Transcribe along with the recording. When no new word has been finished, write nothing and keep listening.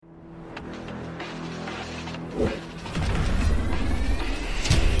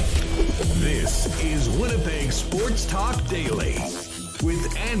is Winnipeg Sports Talk Daily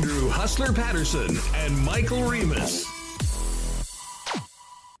with Andrew Hustler Patterson and Michael Remus.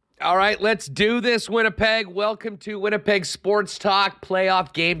 All right, let's do this, Winnipeg. Welcome to Winnipeg Sports Talk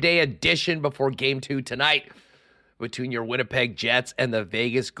Playoff Game Day edition before Game 2 tonight between your Winnipeg Jets and the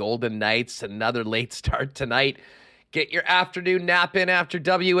Vegas Golden Knights. Another late start tonight. Get your afternoon nap in after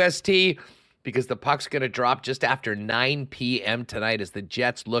WST because the puck's going to drop just after 9 p.m. tonight as the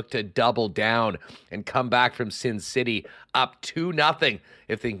Jets look to double down and come back from Sin City up 2-0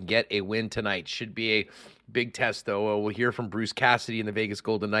 if they can get a win tonight. Should be a big test, though. We'll hear from Bruce Cassidy and the Vegas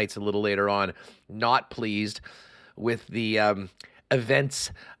Golden Knights a little later on. Not pleased with the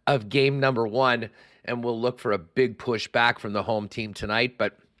events of game number 1, and we'll look for a big push back from the home team tonight.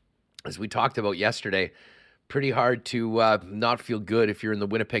 But as we talked about yesterday, pretty hard to not feel good if you're in the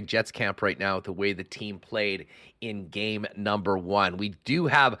Winnipeg Jets camp right now with the way the team played in game number 1. We do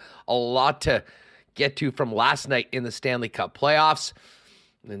have a lot to get to from last night in the Stanley Cup playoffs.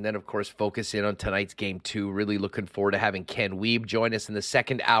 And then, of course, focus in on tonight's game 2. Really looking forward to having Ken Wiebe join us in the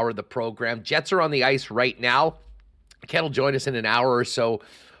second hour of the program. Jets are on the ice right now. Ken will join us in an hour or so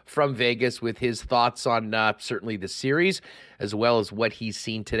from Vegas with his thoughts on certainly the series, as well as what he's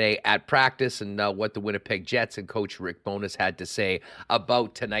seen today at practice and what the Winnipeg Jets and Coach Rick Bowness had to say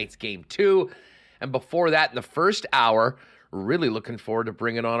about tonight's game 2. And before that, in the first hour, really looking forward to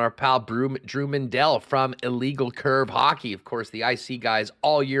bringing on our pal Drew Mindell from Illegal Curve Hockey. Of course, the IC guys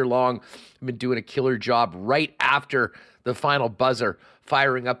all year long have been doing a killer job right after the final buzzer,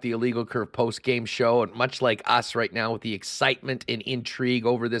 firing up the Illegal Curve post-game show. And much like us right now with the excitement and intrigue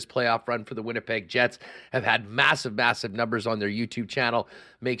over this playoff run for the Winnipeg Jets, have had massive, massive numbers on their YouTube channel.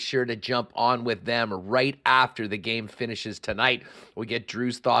 Make sure to jump on with them right after the game finishes tonight. We'll get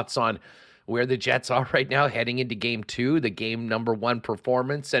Drew's thoughts on where the Jets are right now heading into game 2, the game number 1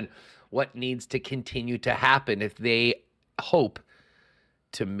 performance, and what needs to continue to happen if they hope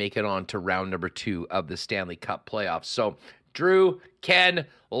to make it on to round number 2 of the Stanley Cup playoffs. So, Drew, Ken,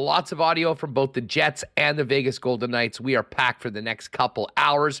 lots of audio from both the Jets and the Vegas Golden Knights. We are packed for the next couple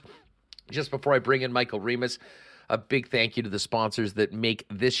hours. Just before I bring in Michael Remus, a big thank you to the sponsors that make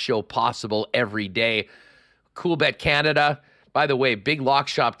this show possible every day. Coolbet Canada. By the way, Big Lock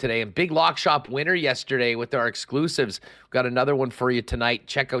Shop today and Big Lock Shop winner yesterday with our exclusives. We've got another one for you tonight.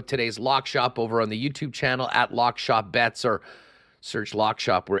 Check out today's Lock Shop over on the YouTube channel at Lock Shop Bets, or search Lock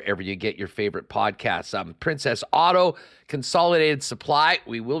Shop wherever you get your favorite podcasts. Princess Auto, Consolidated Supply.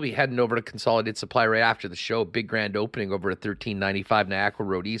 We will be heading over to Consolidated Supply right after the show. Big grand opening over at 1395 Niagara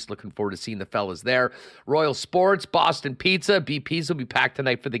Road East. Looking forward to seeing the fellas there. Royal Sports, Boston Pizza. BP's will be packed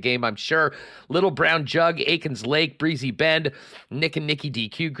tonight for the game, I'm sure. Little Brown Jug, Aikens Lake, Breezy Bend, Nick and Nicky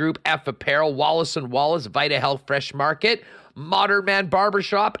DQ Group, F Apparel, Wallace & Wallace, Vita Health Fresh Market, Modern Man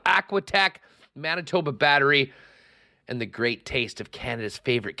Barbershop, Aquatech, Manitoba Battery, and the great taste of Canada's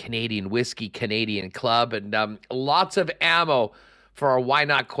favorite Canadian whiskey, Canadian Club, and lots of ammo for our Why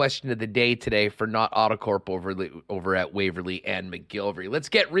Not question of the day today for Not Autocorp over at Waverly and McGillivray. Let's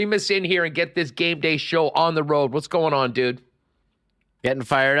get Remus in here and get this game day show on the road. What's going on, dude? Getting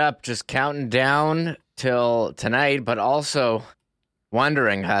fired up, just counting down till tonight, but also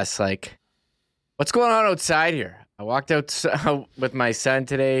wondering, Huss, like, what's going on outside here? I walked out with my son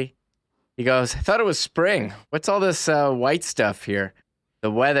today. He goes, I thought it was spring. What's all this white stuff here?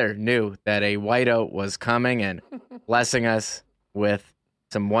 The weather knew that a whiteout was coming and blessing us with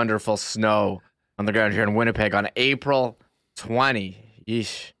some wonderful snow on the ground here in Winnipeg on April 20.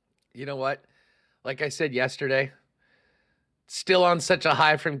 Yeesh. You know what? Like I said yesterday, still on such a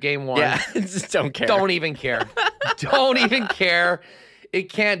high from game 1. Yeah, just don't care. Don't even care. Don't even care. It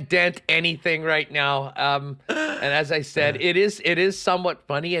can't dent anything right now. And as I said, it is somewhat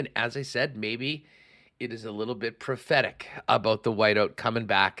funny. And as I said, maybe it is a little bit prophetic about the whiteout coming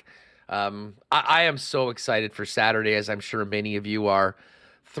back. I am so excited for Saturday, as I'm sure many of you are.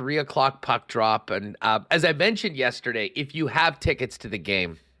 3 o'clock puck drop. And as I mentioned yesterday, if you have tickets to the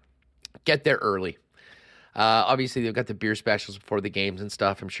game, get there early. Obviously, they've got the beer specials before the games and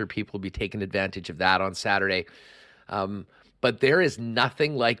stuff. I'm sure people will be taking advantage of that on Saturday. But there is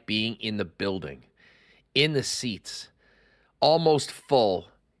nothing like being in the building, in the seats, almost full,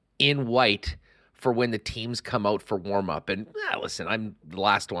 in white, for when the teams come out for warm-up. And listen, I'm the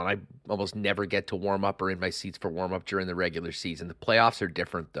last one. I almost never get to warm up or in my seats for warm-up during the regular season. The playoffs are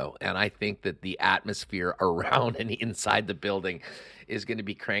different, though, and I think that the atmosphere around and inside the building is going to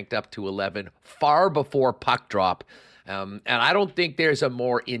be cranked up to 11 far before puck drop. And I don't think there's a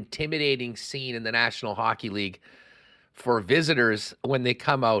more intimidating scene in the National Hockey League for visitors when they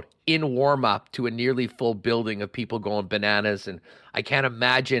come out in warm-up to a nearly full building of people going bananas. And I can't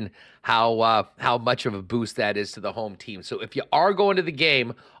imagine how much of a boost that is to the home team. So if you are going to the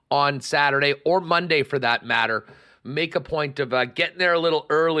game on Saturday or Monday for that matter, make a point of getting there a little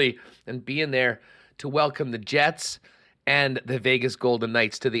early and being there to welcome the Jets and the Vegas Golden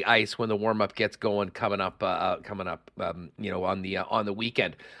Knights to the ice when the warm-up gets going coming up on the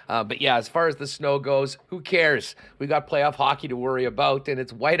weekend. But yeah, as far as the snow goes, who cares? We got playoff hockey to worry about, and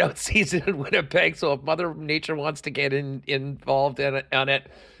it's whiteout season in Winnipeg. So if Mother Nature wants to get involved on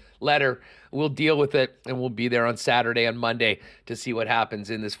it, let her. We'll deal with it, and we'll be there on Saturday and Monday to see what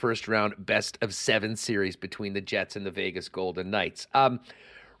happens in this first round best of 7 series between the Jets and the Vegas Golden Knights.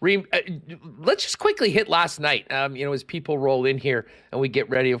 Reem, let's just quickly hit last night, as people roll in here and we get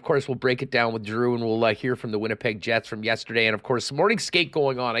ready. Of course, we'll break it down with Drew, and we'll hear from the Winnipeg Jets from yesterday. And, of course, some morning skate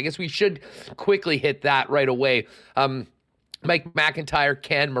going on. I guess we should quickly hit that right away. Mike McIntyre,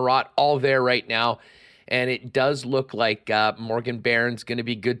 Ken, Marat, all there right now. And it does look like Morgan Barron's going to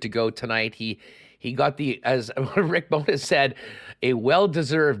be good to go tonight. He got as Rick Bowness said, a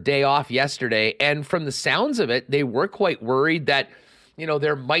well-deserved day off yesterday. And from the sounds of it, they were quite worried that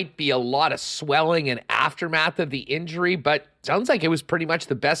there might be a lot of swelling and aftermath of the injury, but sounds like it was pretty much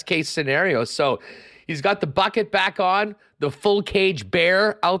the best case scenario. So he's got the bucket back on, the full cage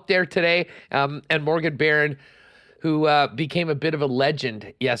bear out there today, and Morgan Barron, who became a bit of a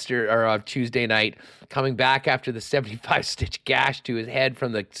legend Tuesday night, coming back after the 75-stitch gash to his head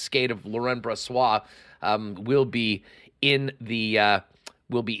from the skate of Laurent Brossoit, will be in there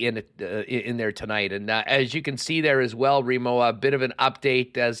tonight. And as you can see there as well, Remo, a bit of an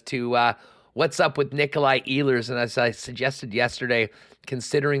update as to what's up with Nikolai Ehlers. And as I suggested yesterday,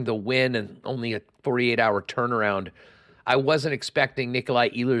 considering the win and only a 48-hour turnaround, I wasn't expecting Nikolai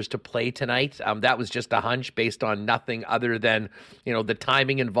Ehlers to play tonight. That was just a hunch based on nothing other than, the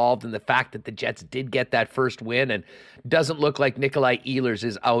timing involved and the fact that the Jets did get that first win, and doesn't look like Nikolai Ehlers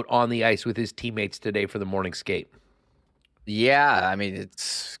is out on the ice with his teammates today for the morning skate. Yeah, I mean,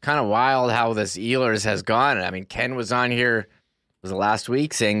 it's kind of wild how this Ehlers has gone. I mean, Ken was on here, was last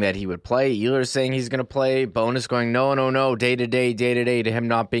week, saying that he would play. Ehlers saying he's going to play. Bonus going, no, day-to-day to him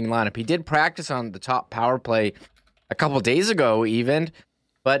not being lineup. He did practice on the top power play a couple days ago even,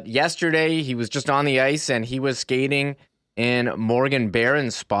 but yesterday he was just on the ice and he was skating in Morgan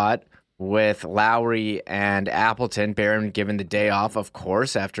Barron's spot with Lowry and Appleton. Barron given the day off, of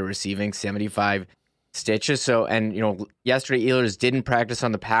course, after receiving 75 stitches. So, and yesterday Ehlers didn't practice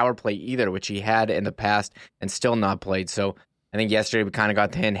on the power play either, which he had in the past and still not played. So I think yesterday we kind of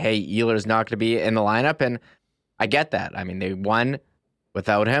got the hint, hey, Ehlers not going to be in the lineup, and I get that. I mean, they won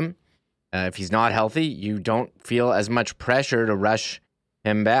without him. If he's not healthy, you don't feel as much pressure to rush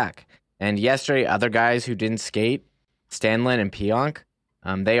him back. And yesterday, other guys who didn't skate, Stanlund and Pionk,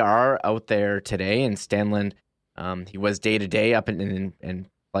 they are out there today. And Stanlund, he was day-to-day up and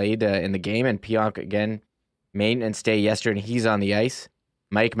played in the game. And Pionk, again, maintenance day yesterday, and he's on the ice.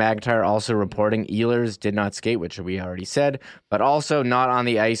 Mike McIntyre also reporting Ehlers did not skate, which we already said, but also not on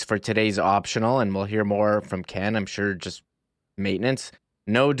the ice for today's optional. And we'll hear more from Ken, I'm sure, just maintenance.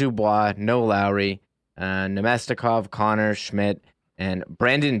 No Dubois, no Lowry, Nemestikov, Connor, Schmidt, and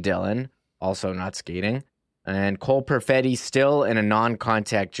Brendan Dillon, also not skating. And Cole Perfetti still in a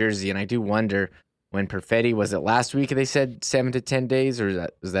non-contact jersey. And I do wonder, when Perfetti, was it last week they said 7 to 10 days, or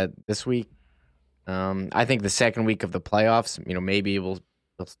was that this week? I think the second week of the playoffs, maybe we'll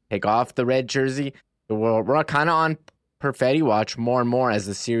take off the red jersey. So we're kind of on Perfetti watch more and more as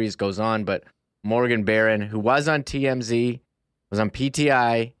the series goes on. But Morgan Barron, who was on TMZ, was on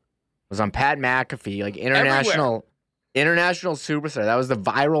PTI, was on Pat McAfee, like international superstar. That was the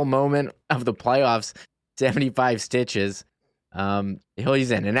viral moment of the playoffs, 75 stitches.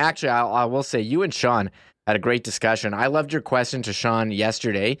 He's in. And actually, I will say, you and Sean had a great discussion. I loved your question to Sean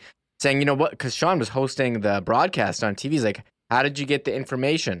yesterday, saying, because Sean was hosting the broadcast on TV. He's like, how did you get the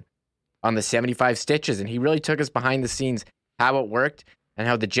information on the 75 stitches? And he really took us behind the scenes, how it worked, and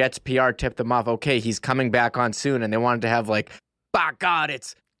how the Jets PR tipped them off. Okay, he's coming back on soon. And they wanted to have by God,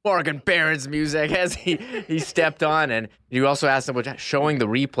 it's Morgan Barron's music as he stepped on. And you also asked him about showing the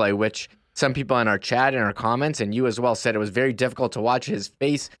replay, which some people in our chat and our comments, and you as well, said it was very difficult to watch his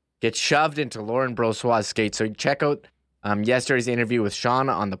face get shoved into Laurent Brossoit's skate. So check out yesterday's interview with Sean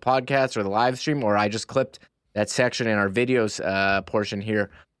on the podcast or the live stream, or I just clipped that section in our videos portion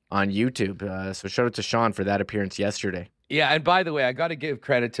here on YouTube. So shout out to Sean for that appearance yesterday. Yeah, and by the way, I got to give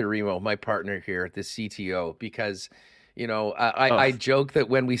credit to Remo, my partner here, the CTO, because I joke that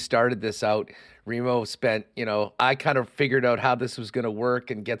when we started this out, Remo spent, I kind of figured out how this was going to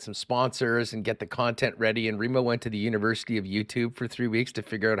work and get some sponsors and get the content ready. And Remo went to the University of YouTube for 3 weeks to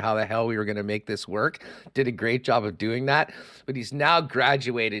figure out how the hell we were going to make this work. Did a great job of doing that. But he's now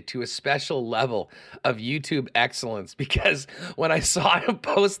graduated to a special level of YouTube excellence, because when I saw him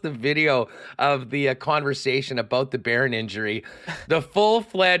post the video of the conversation about the Barron injury, the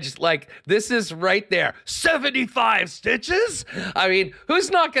full-fledged, this is right there, 75 stitches? I mean, who's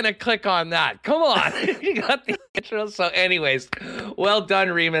not going to click on that? Come on. You got the intro. So anyways, well done,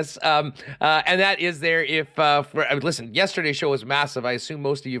 Remus. And that is there. Listen, yesterday's show was massive. I assume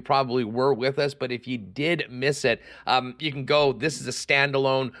most of you probably were with us, but if you did miss it, you can go. This is a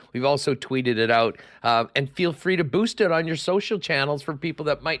standalone. We've also tweeted it out, and feel free to boost it on your social channels for people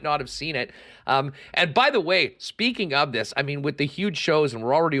that might not have seen it. And by the way, speaking of this, I mean, with the huge shows, and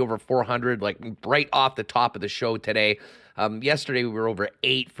we're already over 400, right off the top of the show today. Yesterday, we were over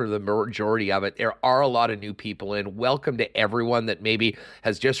 8 for the majority of it. There are a lot of new people in. Welcome to everyone that maybe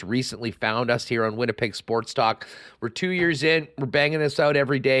has just recently found us here on Winnipeg Sports Talk. We're 2 years in. We're banging this out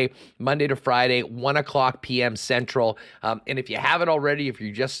every day, Monday to Friday, 1 o'clock p.m. Central. And if you haven't already, if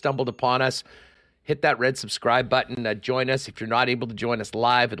you just stumbled upon us, hit that red subscribe button. Join us. If you're not able to join us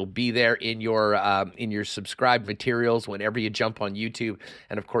live, it'll be there in your subscribed materials whenever you jump on YouTube.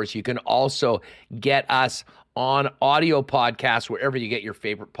 And of course, you can also get us on audio podcasts wherever you get your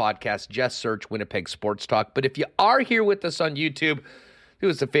favorite podcasts. Just search Winnipeg Sports Talk. But if you are here with us on YouTube, do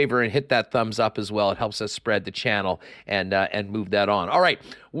us a favor and hit that thumbs up as well. It helps us spread the channel and move that on. All right,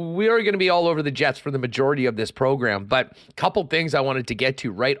 we are going to be all over the Jets for the majority of this program, but a couple things I wanted to get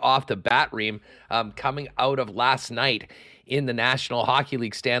to right off the bat, Reem, coming out of last night in the National Hockey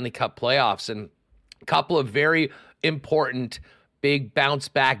League Stanley Cup playoffs, and a couple of very important big bounce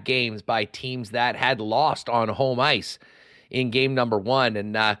back games by teams that had lost on home ice in game number 1.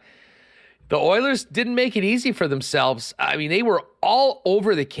 And the Oilers didn't make it easy for themselves. I mean, they were all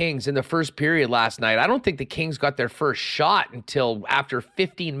over the Kings in the first period last night. I don't think the Kings got their first shot until after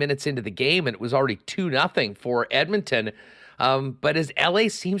 15 minutes into the game, and it was already 2-0 for Edmonton. But as LA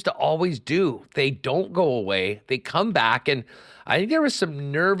seems to always do, they don't go away. They come back, and I think there was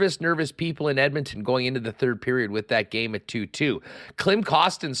some nervous people in Edmonton going into the third period with that game at 2-2. Klim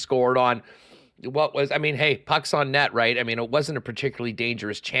Kostin scored on puck's on net, right? I mean, it wasn't a particularly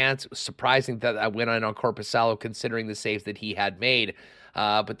dangerous chance. It was surprising that I went on Korpisalo considering the saves that he had made.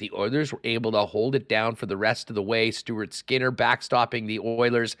 But the Oilers were able to hold it down for the rest of the way. Stuart Skinner backstopping the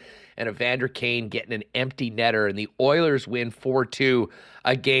Oilers, and Evander Kane getting an empty netter, and the Oilers win 4-2,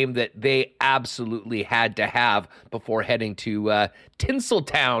 a game that they absolutely had to have before heading to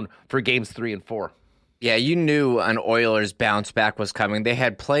Tinseltown for games 3 and 4. Yeah, you knew an Oilers bounce back was coming. They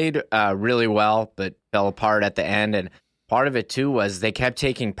had played really well, but fell apart at the end. And part of it, too, was they kept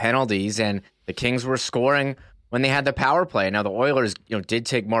taking penalties, and the Kings were scoring when they had the power play. Now, the Oilers, did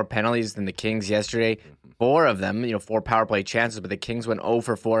take more penalties than the Kings yesterday. 4 of them, 4 power play chances, but the Kings went 0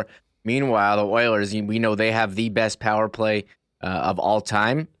 for 4. Meanwhile, the Oilers, we know they have the best power play of all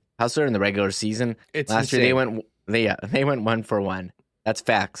time. Hustler in the regular season. Last year, they went 1 for 1. That's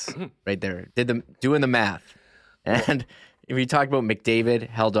facts right there. Doing the math. And if you talk about McDavid,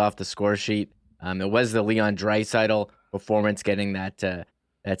 held off the score sheet. It was the Leon Draisaitl performance getting that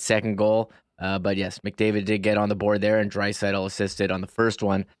second goal. But yes, McDavid did get on the board there, and Draisaitl assisted on the first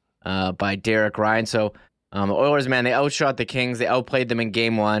one by Derek Ryan. So the Oilers, man, they outshot the Kings. They outplayed them in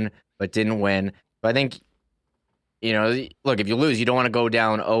game 1, but didn't win. But I think, look, if you lose, you don't want to go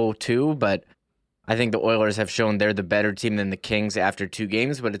down 0-2, but I think the Oilers have shown they're the better team than the Kings after 2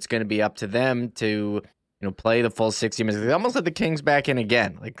 games, but it's going to be up to them to, play the full 60 minutes. They almost let the Kings back in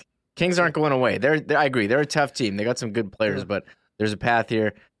again. Kings aren't going away. I agree. They're a tough team. They got some good players, but there's a path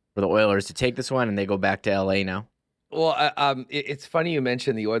here for the Oilers to take this one, and they go back to LA now. Well, it's funny you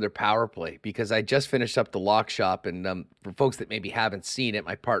mentioned the Oiler power play, because I just finished up the Lock Shop, and for folks that maybe haven't seen it,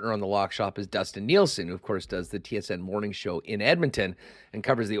 my partner on the Lock Shop is Dustin Nielsen, who of course does the TSN morning show in Edmonton and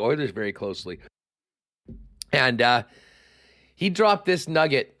covers the Oilers very closely. And he dropped this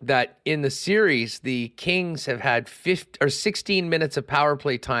nugget that in the series, the Kings have had 16 minutes of power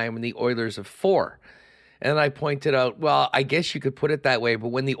play time and the Oilers have 4. And I pointed out, well, I guess you could put it that way, but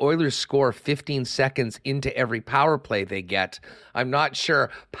when the Oilers score 15 seconds into every power play they get, I'm not sure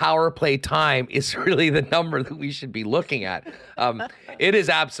power play time is really the number that we should be looking at. It is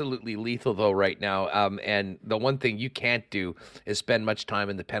absolutely lethal, though, right now. And the one thing you can't do is spend much time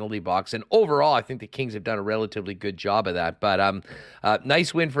in the penalty box. And overall, I think the Kings have done a relatively good job of that. But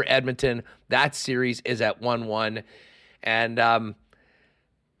nice win for Edmonton. That series is at 1-1. And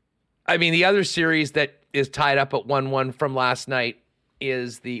the other series that is tied up at 1-1 from last night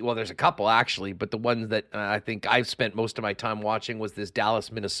is there's a couple actually, but the ones that I think I've spent most of my time watching was this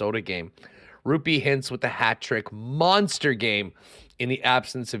Dallas-Minnesota game. Roope Hintz with the hat trick, monster game in the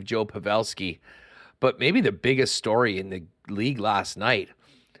absence of Joe Pavelski. But maybe the biggest story in the league last night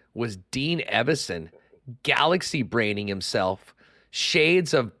was Dean Evason galaxy braining himself,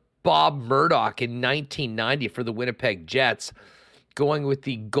 shades of Bob Murdoch in 1990 for the Winnipeg Jets, going with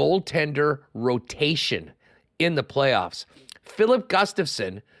the goaltender rotation in the playoffs. Philip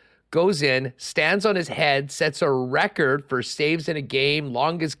Gustafson goes in, stands on his head, sets a record for saves in a game,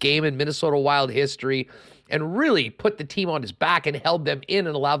 longest game in Minnesota Wild history, and really put the team on his back and held them in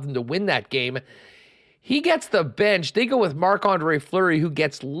and allowed them to win that game. He gets the bench. They go with Marc-Andre Fleury, who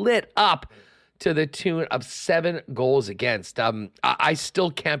gets lit up to the tune of 7 goals against. I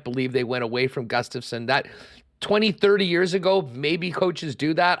still can't believe they went away from Gustafson. That 20, 30 years ago, maybe coaches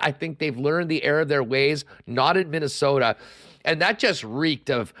do that. I think they've learned the error of their ways, not in Minnesota. And that just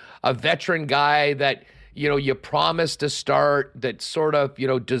reeked of a veteran guy that, you promised to start, that sort of,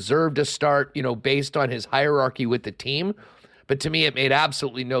 deserved to start, based on his hierarchy with the team. But to me, it made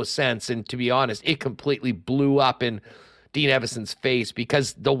absolutely no sense. And to be honest, it completely blew up in Dean Evason's face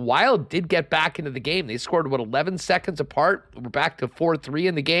because the Wild did get back into the game. They scored, 11 seconds apart. We're back to 4-3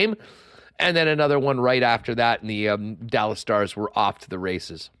 in the game. And then another one right after that, and the Dallas Stars were off to the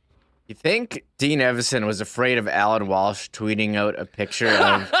races. You think Dean Evason was afraid of Alan Walsh tweeting out a picture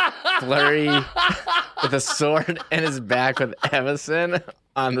of Fleury with a sword in his back with Evason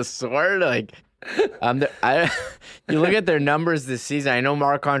on the sword? You look at their numbers this season. I know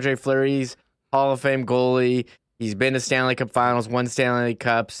Marc-Andre Fleury's Hall of Fame goalie. He's been to Stanley Cup Finals, won Stanley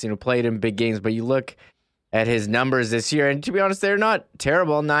Cups, played in big games. But you look at his numbers this year, and to be honest, they're not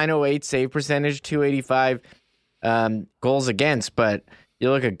terrible. 908 save percentage, 285 goals against, but you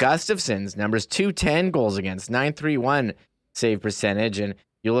look at Gustafson's numbers, 210 goals against, 931 save percentage. And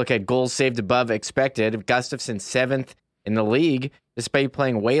you look at goals saved above expected. Gustafson 7th in the league, despite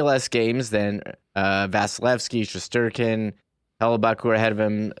playing way less games than Vasilevsky, Shesterkin, Hellebuck, who are ahead of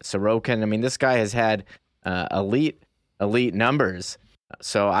him, Sorokin. I mean, this guy has had elite numbers.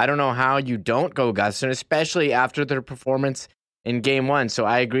 So I don't know how you don't go Gustafson, especially after their performance in Game 1. So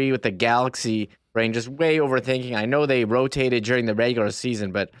I agree with the Galaxy brain, just way overthinking. I know they rotated during the regular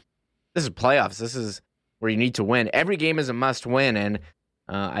season, but this is playoffs. This is where you need to win. Every game is a must win, and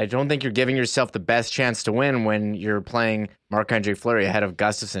I don't think you're giving yourself the best chance to win when you're playing Marc-Andre Fleury ahead of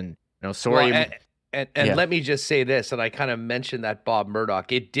Gustafson. Sorry. Well, and let me just say this, and I kind of mentioned that Bob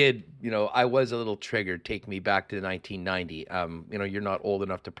Murdoch. It did, I was a little triggered, take me back to 1990. You're not old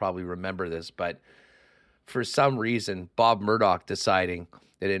enough to probably remember this, but for some reason, Bob Murdoch deciding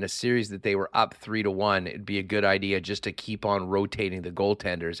that in a series that they were up 3-1, it'd be a good idea just to keep on rotating the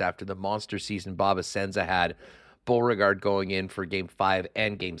goaltenders after the monster season Bob Essenza had. Beauregard going in for Game 5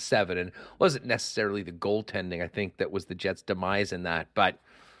 and Game 7, and it wasn't necessarily the goaltending, I think, that was the Jets' demise in that, but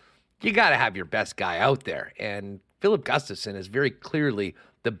you got to have your best guy out there, and Philip Gustafson is very clearly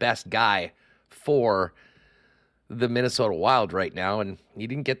the best guy for the Minnesota Wild right now, and he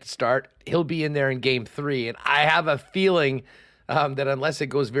didn't get the start. He'll be in there in Game 3, and I have a feeling that unless it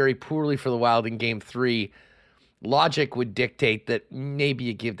goes very poorly for the Wild in Game 3, logic would dictate that maybe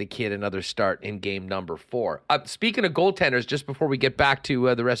you give the kid another start in game number 4. Speaking of goaltenders, just before we get back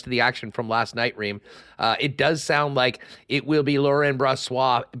to the rest of the action from last night, Reem, it does sound like it will be Laurent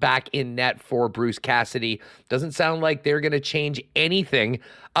Brossoit back in net for Bruce Cassidy. Doesn't sound like they're going to change anything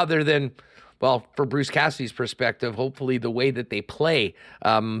other than, well, for Bruce Cassidy's perspective, hopefully the way that they play.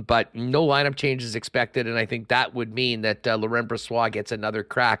 But no lineup changes expected, and I think that would mean that Laurent Brossoit gets another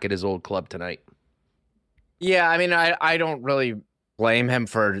crack at his old club tonight. Yeah, I mean, I don't really blame him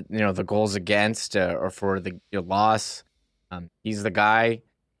for, the goals against or for the loss. He's the guy.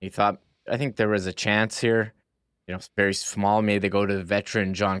 I think there was a chance here. It's very small. Maybe they go to the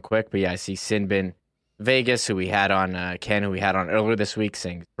veteran John Quick. But yeah, I see Sinbin Vegas, who we had on, Ken, who we had on earlier this week,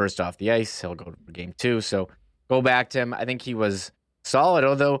 saying first off the ice, he'll go for Game 2. So go back to him. I think he was solid,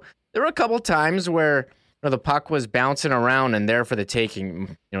 although there were a couple times where the puck was bouncing around and there for the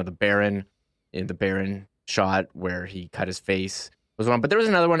taking. The Barron shot where he cut his face was one, but there was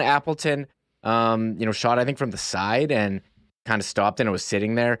another one, Appleton, shot I think from the side and kind of stopped and it was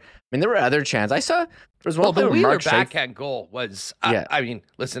sitting there. I mean, there were other chances. I saw there was one. Well, the Wheeler backhand goal was, I mean,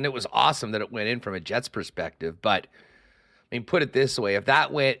 listen, it was awesome that it went in from a Jets perspective, but I mean, put it this way, if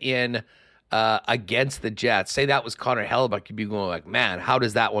that went in against the Jets, say that was Connor Hellebuck, you'd be going like, man, how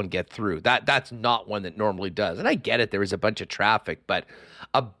does that one get through? That's not one that normally does. And I get it, there was a bunch of traffic, but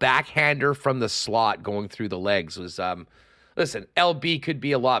a backhander from the slot going through the legs was, listen, LB could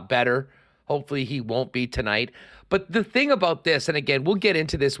be a lot better. Hopefully he won't be tonight. But the thing about this, and again, we'll get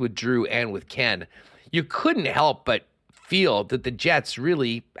into this with Drew and with Ken, you couldn't help but feel that the Jets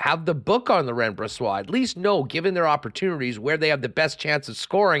really have the book on Laurent Brossoit, at least know, given their opportunities, where they have the best chance of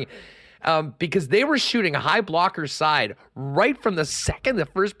scoring, because they were shooting a high blocker side right from the second the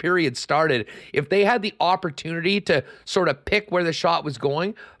first period started. If they had the opportunity to sort of pick where the shot was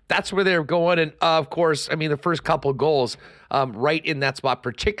going, that's where they were going. And of course, I mean, the first couple goals right in that spot,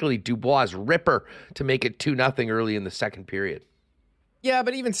 particularly Dubois' ripper to make it 2-0 early in the second period. Yeah,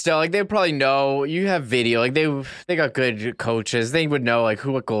 but even still, like, they probably know. You have video, like, they got good coaches. They would know, like,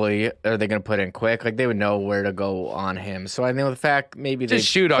 what goalie are they going to put in Quick. Like, they would know where to go on him. So I know the fact maybe just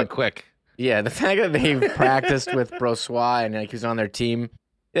shoot on Quick. Yeah, the fact that they've practiced with Brossoit and like he's on their team,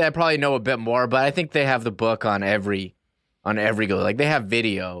 yeah, I probably know a bit more. But I think they have the book on every goalie. Like, they have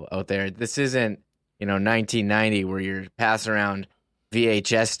video out there. This isn't 1990 where you're passing around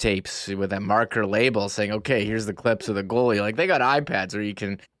VHS tapes with a marker label saying, okay, here's the clips of the goalie. Like, they got iPads where you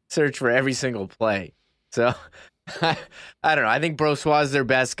can search for every single play. So I don't know. I think Brossoit is their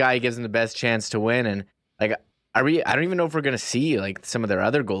best guy. He gives them the best chance to win. And like, I don't even know if we're going to see like some of their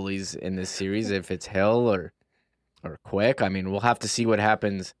other goalies in this series, if it's Hill or Quick. I mean, we'll have to see what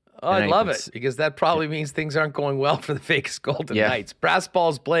happens. Oh, I love it, because that probably means things aren't going well for the Vegas Golden Knights. Brass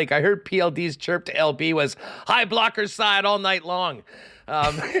Balls Blake, I heard PLD's chirp to LB was high blocker side all night long.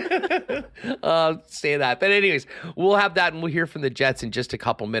 Say that. But anyways, we'll have that and we'll hear from the Jets in just a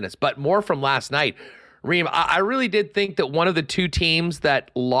couple minutes. But more from last night. Reem, I really did think that one of the two teams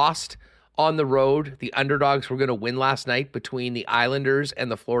that lost on the road, the underdogs, were going to win last night between the Islanders and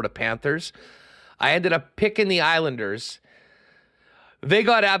the Florida Panthers. I ended up picking the Islanders. They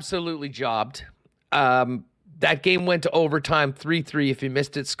got absolutely jobbed. That game went to overtime 3-3. If you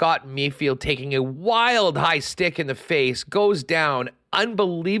missed it, Scott Mayfield taking a wild high stick in the face, goes down.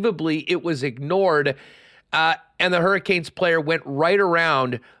 Unbelievably, it was ignored. And the Hurricanes player went right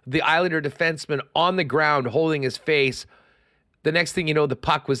around the Islander defenseman on the ground holding his face. The next thing you know, the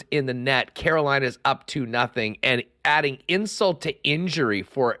puck was in the net. Carolina's up 2-0. And adding insult to injury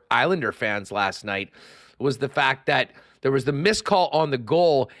for Islander fans last night was the fact that there was the missed call on the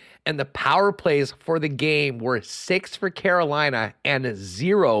goal, and the power plays for the game were 6 for Carolina and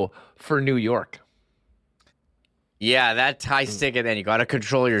 0 for New York. Yeah, that high stick, and then you got to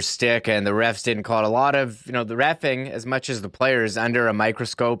control your stick, and the refs didn't call it. A lot of, the refing, as much as the players, under a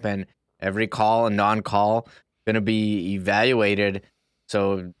microscope, and every call and non-call going to be evaluated.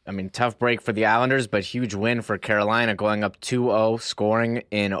 So, I mean, tough break for the Islanders, but huge win for Carolina, going up 2-0, scoring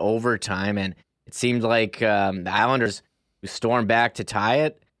in overtime, and it seemed like the Islanders stormed back to tie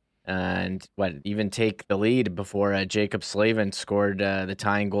it and even take the lead before Jacob Slavin scored the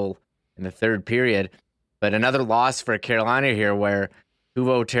tying goal in the third period. But another loss for Carolina here, where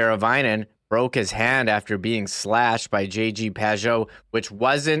Teuvo Teravainen broke his hand after being slashed by J.G. Pageau, which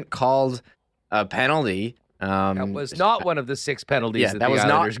wasn't called a penalty. That was not one of the 6 penalties that the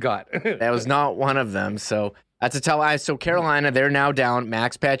Islanders got. That was not one of them. So that's a tell. So Carolina, they're now down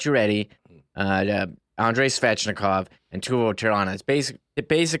Max Pacioretty, Andrei Svechnikov, and Teuvo Teravainen. It's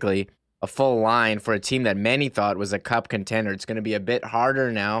basically a full line for a team that many thought was a cup contender. It's going to be a bit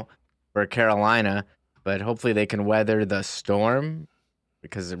harder now for Carolina, but hopefully they can weather the storm,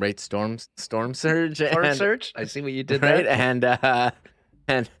 because the rate storm surge. Storm surge? I see what you did right? there.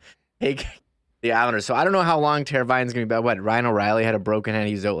 And take the Islanders. So I don't know how long Teravainen's going to be back. Ryan O'Reilly had a broken hand.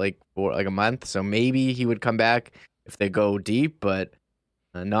 He's out for a month, so maybe he would come back if they go deep, but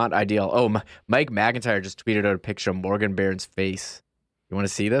not ideal. Oh, Mike McIntyre just tweeted out a picture of Morgan Barron's face. You want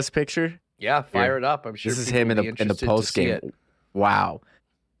to see this picture? Yeah, fire it up. I'm sure this is him in the post game. Wow,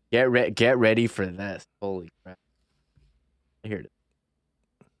 get ready for this. Holy crap! Here it is.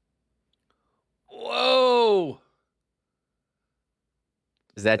 Whoa!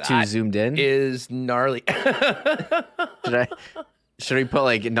 Is that too zoomed in? Is gnarly. Should we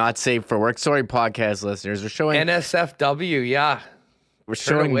put not safe for work? Sorry, podcast listeners. We're showing NSFW. Yeah. We're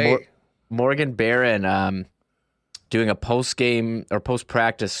showing Morgan Barron doing a post-game or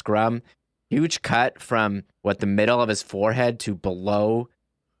post-practice scrum. Huge cut from the middle of his forehead to below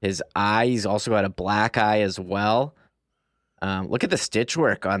his eye. He's also got a black eye as well. Look at the stitch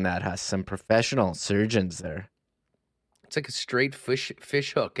work on that, Huss. Some professional surgeons there. It's like a straight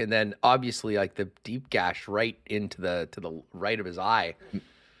fish hook, and then obviously like the deep gash right into to the right of his eye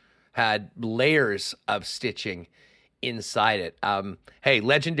had layers of stitching inside it. Hey,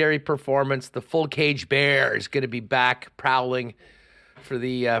 legendary performance. The full cage bear is going to be back prowling for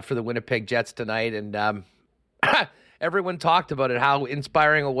the Winnipeg Jets tonight, and everyone talked about it, how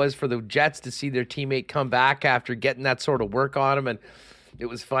inspiring it was for the Jets to see their teammate come back after getting that sort of work on him. And it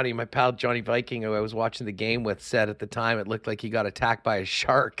was funny. My pal Johnny Viking, who I was watching the game with, said at the time it looked like he got attacked by a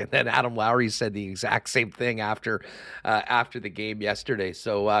shark. And then Adam Lowry said the exact same thing after the game yesterday.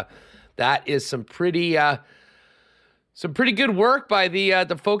 So that is some pretty good work by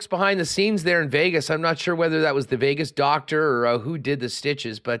the folks behind the scenes there in Vegas. I'm not sure whether that was the Vegas doctor or who did the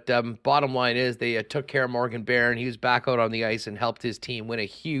stitches, but bottom line is they took care of Morgan Barron. He was back out on the ice and helped his team win a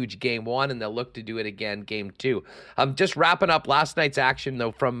huge Game 1, and they'll look to do it again Game 2. Just wrapping up last night's action,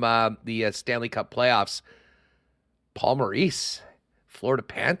 though, from the Stanley Cup playoffs. Paul Maurice, Florida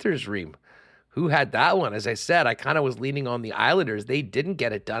Panthers, Reem. Who had that one? As I said, I kind of was leaning on the Islanders. They didn't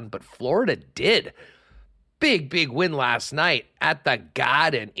get it done, but Florida did. Big win last night at the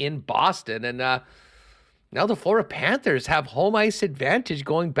Garden in Boston. And now the Florida Panthers have home ice advantage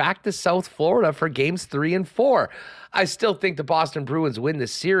going back to South Florida for games 3 and 4. I still think the Boston Bruins win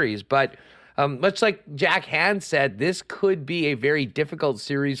this series, but much like Jack Hand said, this could be a very difficult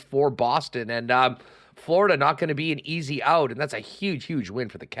series for Boston. And Florida not going to be an easy out, and that's a huge win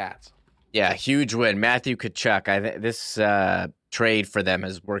for the Cats. Yeah, huge win. Matthew Tkachuk, this trade for them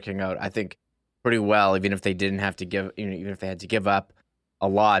is working out, I think, pretty well, even if they didn't have to even if they had to give up a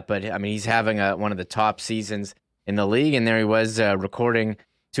lot. But I mean, he's having one of the top seasons in the league, and there he was recording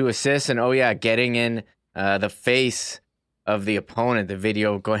 2 assists, and getting in the face of the opponent. The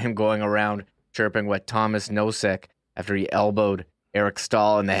video him going around chirping what Thomas Nosek after he elbowed Eric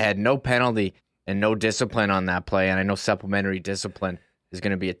Stahl in the head. No penalty and no discipline on that play, and I know supplementary discipline is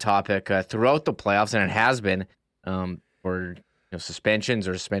going to be a topic throughout the playoffs, and it has been for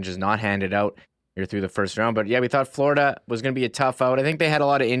suspensions not handed out here through the first round. But yeah, we thought Florida was going to be a tough out. I think they had a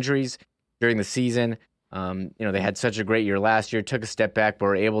lot of injuries during the season. They had such a great year last year, took a step back, but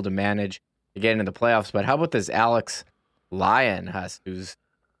were able to manage to get into the playoffs. But how about this Alex Lyon, Huss, he was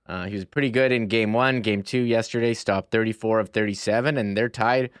pretty good in Game 1, Game 2 yesterday, stopped 34 of 37, and they're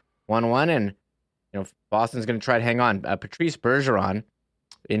tied 1-1. And Boston's going to try to hang on. Patrice Bergeron,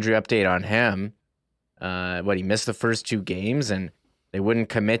 injury update on him. He missed the first 2 games, and they wouldn't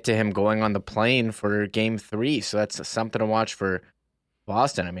commit to him going on the plane for Game 3. So that's something to watch for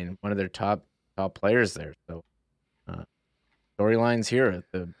Boston. I mean, one of their top players there. So storylines here,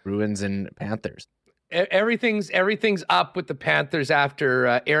 the Bruins and Panthers. Everything's up with the Panthers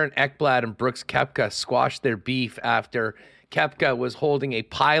after Aaron Ekblad and Brooks Koepka squashed their beef after Koepka was holding a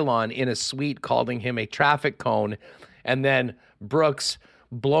pylon in a suite, calling him a traffic cone, and then Brooks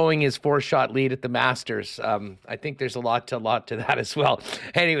blowing his 4-shot lead at the Masters. I think there's a lot to that as well.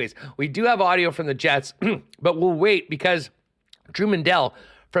 Anyways, we do have audio from the Jets, but we'll wait because Drew Mandel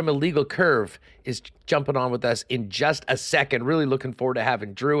from Illegal Curve is jumping on with us in just a second. Really looking forward to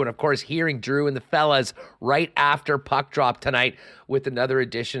having Drew, and of course hearing Drew and the fellas right after puck drop tonight with another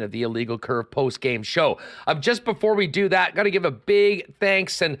edition of the Illegal Curve post-game show. Just before we do that, got to give a big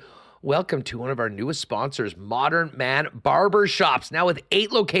thanks and welcome to one of our newest sponsors, Modern Man Barber Shops, now with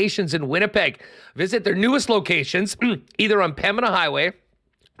 8 locations in Winnipeg. Visit their newest locations, either on Pembina Highway,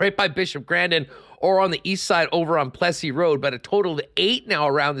 right by Bishop Grandin, or on the east side over on Plessis Road, but a total of 8 now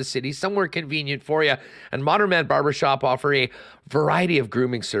around the city, somewhere convenient for you. And Modern Man Barbershop offer a variety of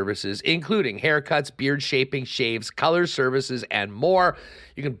grooming services, including haircuts, beard shaping, shaves, color services, and more.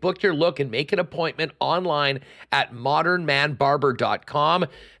 You can book your look and make an appointment online at modernmanbarber.com.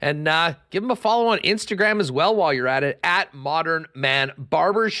 And give them a follow on Instagram as well while you're at it, at Modern Man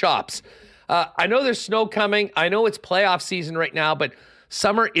Barbershops. I know there's snow coming. I know it's playoff season right now, but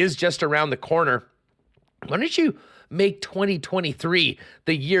summer is just around the corner. Why don't you make 2023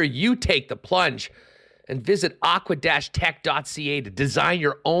 the year you take the plunge and visit aqua-tech.ca to design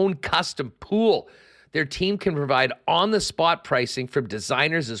your own custom pool. Their team can provide on-the-spot pricing from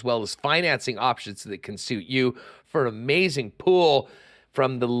designers as well as financing options that can suit you for an amazing pool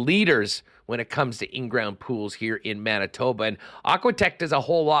from the leaders when it comes to in-ground pools here in Manitoba. And Aquatech does a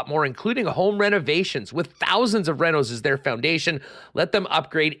whole lot more, including home renovations with thousands of renos as their foundation. Let them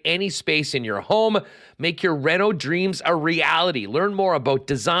upgrade any space in your home. Make your reno dreams a reality. Learn more about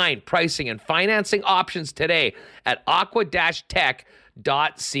design, pricing, and financing options today at aqua-tech.ca.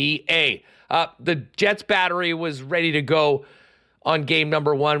 The Jets battery was ready to go on game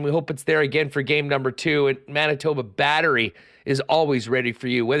number 1. We hope it's there again for game number 2. And Manitoba Battery is always ready for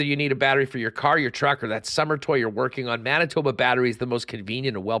you. Whether you need a battery for your car, your truck, or that summer toy you're working on, Manitoba Battery is the most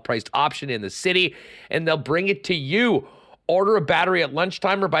convenient and well-priced option in the city, and they'll bring it to you. Order a battery at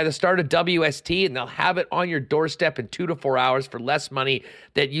lunchtime or by the start of WST, and they'll have it on your doorstep in 2 to 4 hours for less money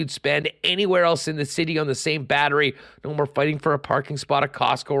that you'd spend anywhere else in the city on the same battery. No more fighting for a parking spot at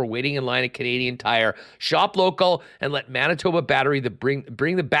Costco or waiting in line at Canadian Tire. Shop local and let Manitoba Battery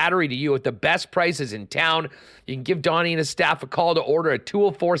bring the battery to you at the best prices in town. You can give Donnie and his staff a call to order at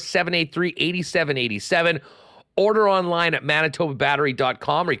 204-783-8787. Order online at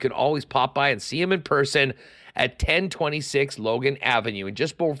manitobabattery.com, or you can always pop by and see him in person at 1026 Logan Avenue. And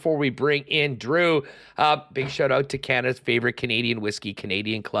just before we bring in Drew, big shout out to Canada's favorite Canadian whiskey,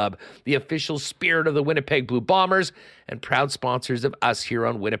 Canadian Club, the official spirit of the Winnipeg Blue Bombers, and proud sponsors of us here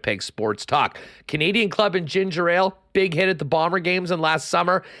on Winnipeg Sports Talk. Canadian Club and Ginger Ale, big hit at the Bomber games and last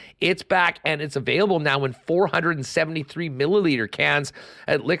summer. It's back, and it's available now in 473 milliliter cans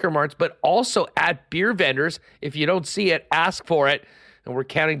at liquor marts, but also at beer vendors. If you don't see it, ask for it. And we're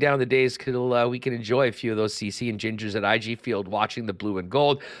counting down the days till we can enjoy a few of those CC and Gingers at IG Field watching the blue and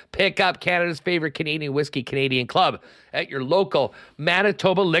gold. Pick up Canada's favorite Canadian whiskey, Canadian Club, at your local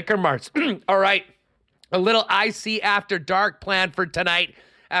Manitoba liquor marts. All right, a little IC After Dark planned for tonight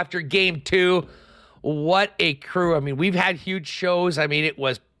after Game 2. What a crew. I mean, we've had huge shows. I mean, it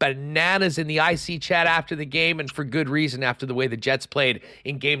was bananas in the IC chat after the game, and for good reason after the way the Jets played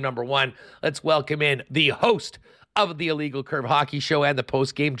in game number 1. Let's welcome in the host of the Illegal Curve Hockey Show and the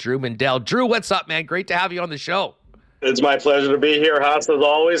post-game, Drew Mandel. Drew, what's up, man? Great to have you on the show. It's my pleasure to be here, Huss, as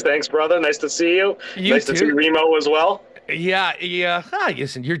always. Thanks, brother. Nice to see you. Nice to see Remo as well. Yeah.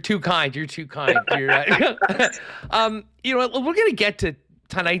 Listen, you're too kind. You're too kind. You're, you know, we're going to get to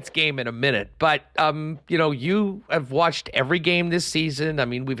tonight's game in a minute, but, you know, you have watched every game this season. I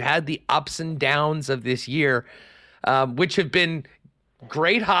mean, we've had the ups and downs of this year, which have been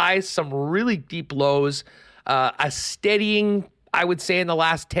great highs, some really deep lows. A steadying, I would say, in the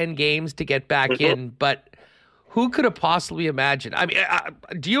last 10 games to get back in. But who could have possibly imagined? I mean,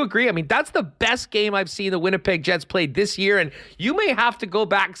 do you agree? I mean, that's the best game I've seen the Winnipeg Jets played this year, and you may have to go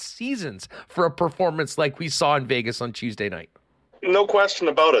back seasons for a performance like we saw in Vegas on Tuesday night. No question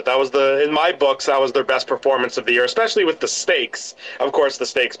about it. That was in my books, that was their best performance of the year, especially with the stakes. Of course, the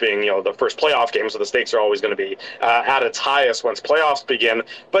stakes being, you know, the first playoff game, so the stakes are always going to be at its highest once playoffs begin.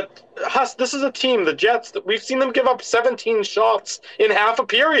 But Huss, this is a team, the Jets, we've seen them give up 17 shots in half a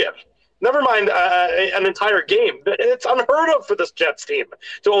period. Never mind an entire game. It's unheard of for this Jets team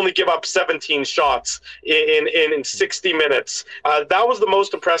to only give up 17 shots in 60 minutes. That was the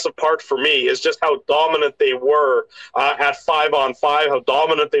most impressive part for me, is just how dominant they were at 5-on-5, how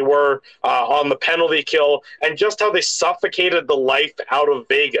dominant they were on the penalty kill, and just how they suffocated the life out of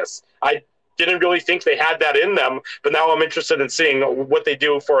Vegas. I didn't really think they had that in them, but now I'm interested in seeing what they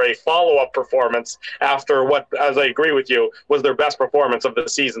do for a follow-up performance after what, as I agree with you, was their best performance of the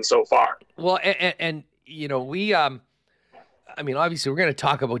season so far. Well, and you know, we, I mean, obviously we're going to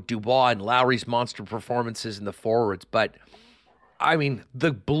talk about Dubois and Lowry's monster performances in the forwards, but I mean,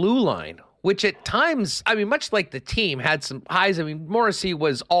 the blue line, which at times, I mean, much like the team, had some highs. I mean, Morrissey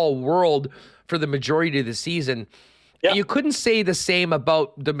was all world for the majority of the season. Yeah. You couldn't say the same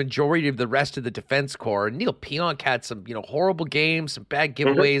about the majority of the rest of the defense core. Neil Pionk had some, you know, horrible games, some bad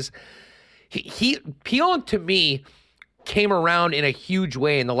giveaways. Pionk, to me, came around in a huge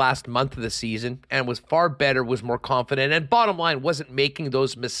way in the last month of the season and was far better, was more confident, and bottom line, wasn't making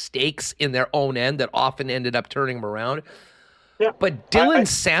those mistakes in their own end that often ended up turning them around. Yeah. But Dylan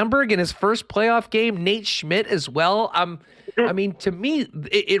Samberg in his first playoff game, Nate Schmidt as well. I mean, to me,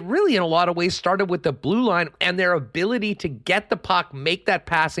 it really, in a lot of ways, started with the blue line and their ability to get the puck, make that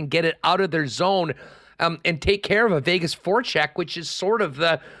pass, and get it out of their zone, and take care of a Vegas forecheck, which is sort of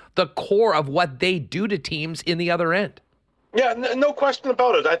the core of what they do to teams in the other end. Yeah, no question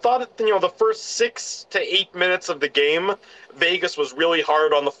about it. I thought, you know, the first 6 to 8 minutes of the game, Vegas was really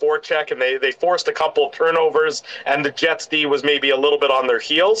hard on the forecheck, and they forced a couple of turnovers, and the Jets D was maybe a little bit on their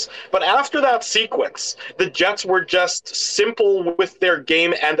heels. But after that sequence, the Jets were just simple with their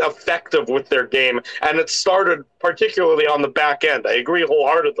game and effective with their game, and it started particularly on the back end. I agree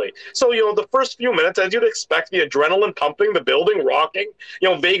wholeheartedly. So, you know, the first few minutes, as you'd expect, the adrenaline pumping, the building rocking. You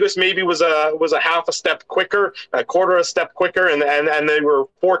know, Vegas maybe was a half a step quicker, a quarter a step quicker, and they were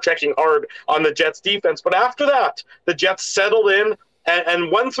forechecking hard on the Jets defense. But after that, the Jets settled in,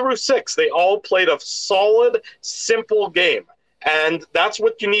 and 1 through 6, they all played a solid, simple game. And that's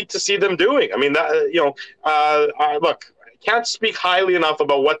what you need to see them doing. I mean, look, I can't speak highly enough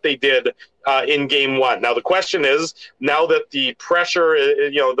about what they did in game 1. Now, the question is, now that the pressure,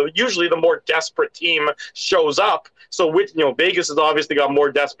 usually the more desperate team shows up. So, Vegas has obviously got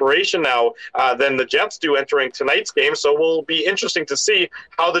more desperation now than the Jets do entering tonight's game. So, it will be interesting to see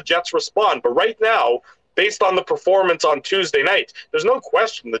how the Jets respond. But right now, based on the performance on Tuesday night, there's no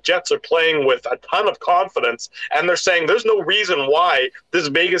question the Jets are playing with a ton of confidence, and they're saying there's no reason why this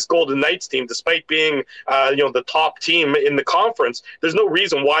Vegas Golden Knights team, despite being the top team in the conference, there's no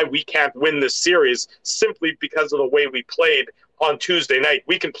reason why we can't win this series simply because of the way we played on Tuesday night.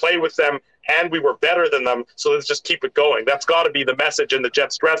 We can play with them, and we were better than them, so let's just keep it going. That's got to be the message in the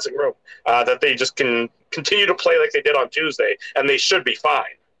Jets dressing room, that they just can continue to play like they did on Tuesday, and they should be fine.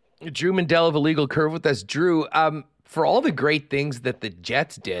 Drew Mandel of Illegal Curve with us. Drew, for all the great things that the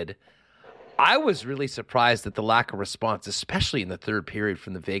Jets did, I was really surprised at the lack of response, especially in the third period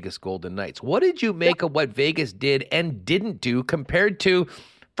from the Vegas Golden Knights. What did you make of what Vegas did and didn't do compared to,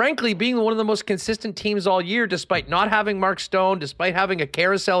 frankly, being one of the most consistent teams all year, despite not having Mark Stone, despite having a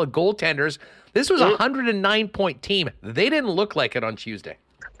carousel of goaltenders? This was a 109-point team. They didn't look like it on Tuesday.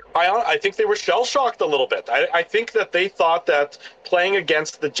 I think they were shell-shocked a little bit. I think that they thought that playing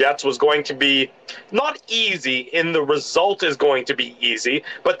against the Jets was going to be not easy in the result is going to be easy,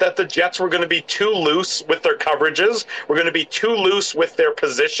 but that the Jets were going to be too loose with their coverages, were going to be too loose with their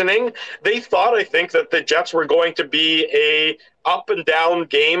positioning. They thought, I think, that the Jets were going to be a up and down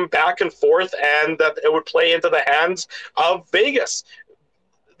game, back and forth, and that it would play into the hands of Vegas.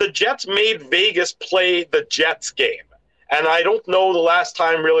 The Jets made Vegas play the Jets game. And I don't know the last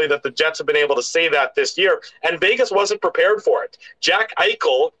time really that the Jets have been able to say that this year. And Vegas wasn't prepared for it. Jack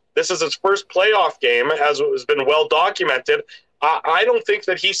Eichel, this is his first playoff game, as has been well documented. I don't think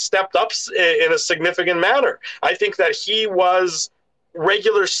that he stepped up in a significant manner. I think that he was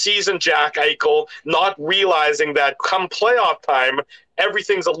regular season Jack Eichel, not realizing that come playoff time,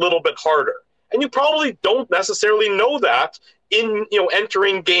 everything's a little bit harder. And you probably don't necessarily know that in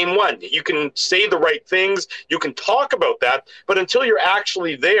entering game one. You can say the right things, you can talk about that, but until you're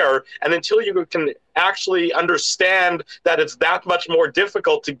actually there and until you can actually understand that it's that much more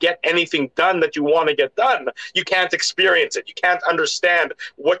difficult to get anything done that you want to get done, you can't experience it. You can't understand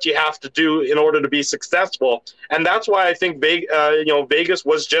what you have to do in order to be successful. And that's why I think Vegas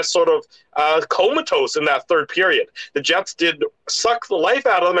was just sort of comatose in that third period. The Jets did suck the life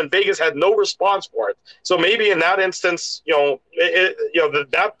out of them, and Vegas had no response for it. So maybe in that instance, that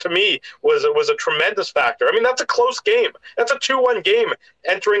to me was a tremendous factor. I mean, that's a close game. That's a 2-1 game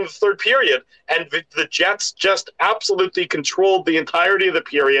entering the third period, and the Jets just absolutely controlled the entirety of the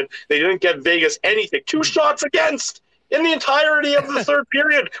period. They didn't get Vegas anything. 2 shots against in the entirety of the third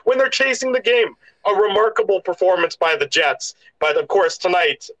period when they're chasing the game. A remarkable performance by the Jets. But, of course,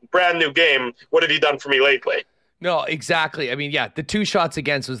 tonight, brand new game. What have you done for me lately? No, exactly. I mean, yeah, the 2 shots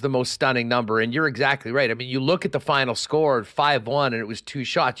against was the most stunning number, and you're exactly right. I mean, you look at the final score, 5-1, and it was 2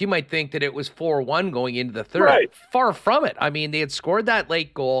 shots. You might think that it was 4-1 going into the third. Right. Far from it. I mean, they had scored that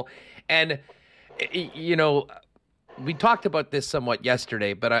late goal, and, we talked about this somewhat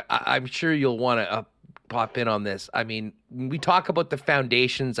yesterday, but I'm sure you'll want to pop in on this. I mean, when we talk about the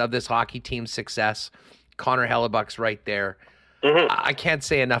foundations of this hockey team's success, Connor Hellebuck's right there. Mm-hmm. I can't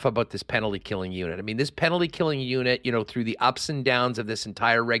say enough about this penalty killing unit. I mean, this penalty killing unit, through the ups and downs of this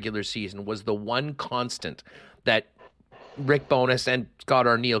entire regular season, was the one constant that Rick Bowness and Scott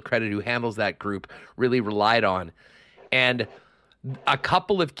Arniel, credit who handles that group, really relied on. And a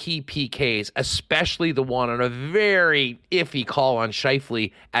couple of key PKs, especially the one on a very iffy call on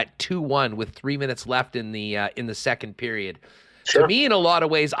Scheifele at 2-1 with 3 minutes left in the second period. Sure. To me, in a lot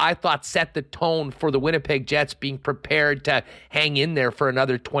of ways, I thought set the tone for the Winnipeg Jets being prepared to hang in there for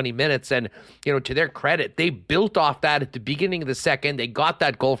another 20 minutes. And, to their credit, they built off that at the beginning of the second. They got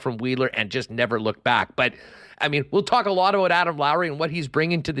that goal from Wheeler and just never looked back. But, I mean, we'll talk a lot about Adam Lowry and what he's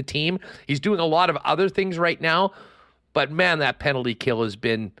bringing to the team. He's doing a lot of other things right now. But, man, that penalty kill has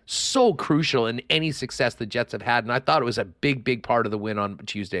been so crucial in any success the Jets have had. And I thought it was a big, big part of the win on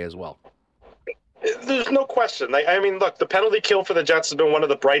Tuesday as well. There's no question. I mean, look, the penalty kill for the Jets has been one of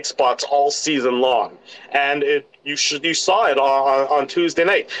the bright spots all season long. And you saw it on Tuesday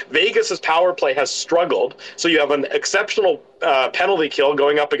night. Vegas's power play has struggled. So you have an exceptional penalty kill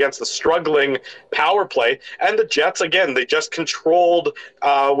going up against a struggling power play. And the Jets, again, they just controlled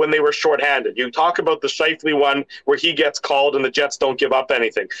when they were shorthanded. You talk about the Scheifele one where he gets called and the Jets don't give up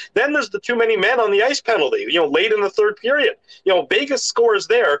anything. Then there's the too many men on the ice penalty, late in the third period. Vegas scores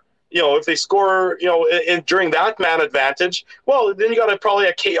there. If they score, during that man advantage, well, then you got probably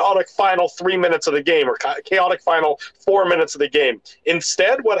a chaotic final 3 minutes of the game or chaotic final 4 minutes of the game.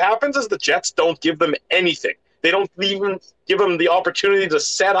 Instead, what happens is the Jets don't give them anything. They don't even give them the opportunity to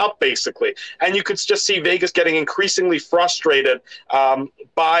set up, basically. And you could just see Vegas getting increasingly frustrated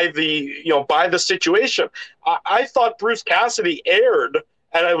by the situation. I thought Bruce Cassidy erred,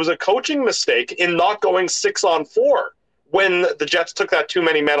 and it was a coaching mistake in not going 6-on-4. when the Jets took that too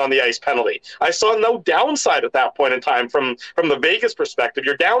many men on the ice penalty. I saw no downside at that point in time from the Vegas perspective.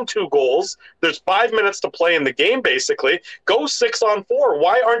 You're down 2 goals. There's 5 minutes to play in the game, basically. Go 6-on-4.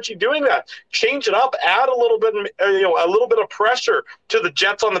 Why aren't you doing that? Change it up. Add a little bit, a little bit of pressure to the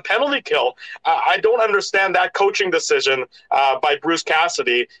Jets on the penalty kill. I don't understand that coaching decision by Bruce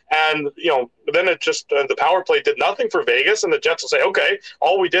Cassidy. And, then it just the power play did nothing for Vegas, and the Jets will say, okay,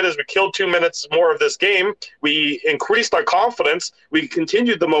 all we did is we killed 2 minutes more of this game. We increased our confidence. We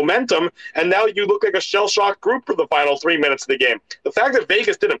continued the momentum, and now you look like a shell-shocked group for the final 3 minutes of the game. The fact that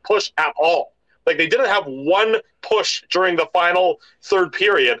Vegas didn't push at all, like they didn't have one push during the final third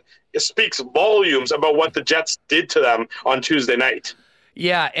period, it speaks volumes about what the Jets did to them on Tuesday night.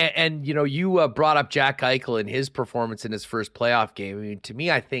 Yeah, and you brought up Jack Eichel and his performance in his first playoff game. I mean, to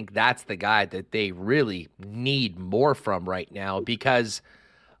me, I think that's the guy that they really need more from right now, because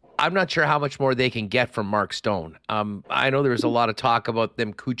I'm not sure how much more they can get from Mark Stone. I know there was a lot of talk about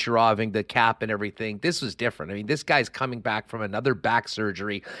them Kucheroving the cap and everything. This was different. I mean, this guy's coming back from another back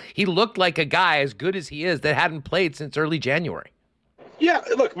surgery. He looked like a guy, as good as he is, that hadn't played since early January. Yeah,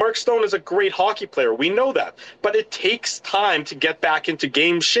 look, Mark Stone is a great hockey player. We know that. But it takes time to get back into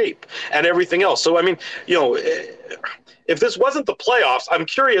game shape and everything else. So, I mean, if this wasn't the playoffs, I'm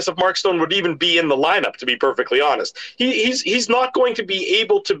curious if Mark Stone would even be in the lineup, to be perfectly honest. He's not going to be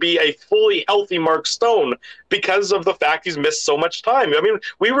able to be a fully healthy Mark Stone because of the fact he's missed so much time. I mean,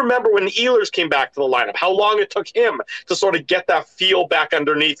 we remember when Ehlers came back to the lineup, how long it took him to sort of get that feel back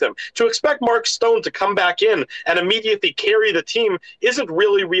underneath him. To expect Mark Stone to come back in and immediately carry the team isn't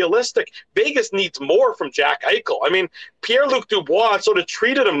really realistic. Vegas needs more from Jack Eichel. I mean, Pierre-Luc Dubois sort of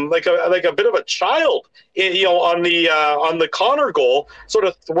treated him like a bit of a child, on the Connor goal, sort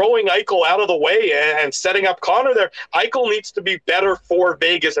of throwing Eichel out of the way and setting up Connor there. Eichel needs to be better for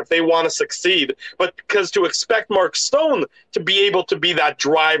Vegas if they want to succeed. But because to expect Mark Stone to be able to be that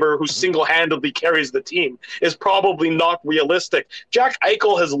driver who single-handedly carries the team is probably not realistic. Jack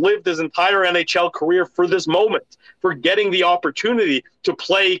Eichel has lived his entire NHL career for this moment, for getting the opportunity to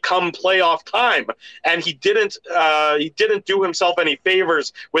play come playoff time, and he didn't do himself any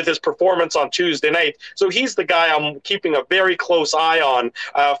favors with his performance on Tuesday night. So he's the guy I'm keeping a very close eye on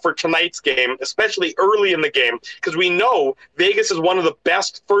for tonight's game, especially early in the game, because we know Vegas is one of the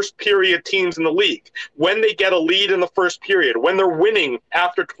best first period teams in the league. When they get a lead in the first period, when they're winning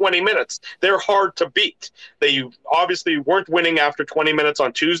after 20 minutes, they're hard to beat. They obviously weren't winning after 20 minutes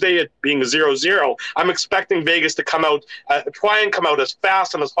on Tuesday, it being 0-0. I'm expecting Vegas to come out, try and come out as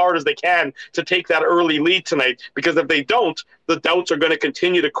fast and as hard as they can to take that early lead tonight, because if they don't, the doubts are going to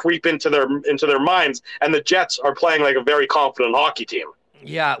continue to creep into their minds, and the Jets are playing like a very confident hockey team.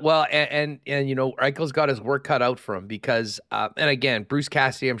 Yeah, well, and Eichel's got his work cut out for him because, and again, Bruce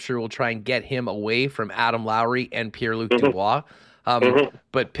Cassidy, I'm sure will try and get him away from Adam Lowry and Pierre-Luc Dubois.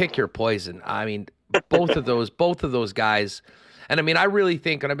 But pick your poison. I mean, both of those guys. And I mean, I really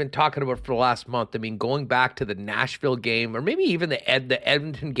think, and I've been talking about it for the last month, I mean, going back to the Nashville game, or maybe even the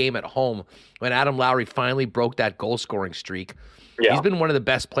Edmonton game at home, when Adam Lowry finally broke that goal-scoring streak. Yeah. He's been one of the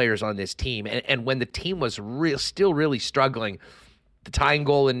best players on this team. And when the team was still really struggling, the tying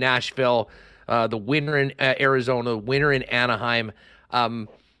goal in Nashville, the winner in Arizona, the winner in Anaheim,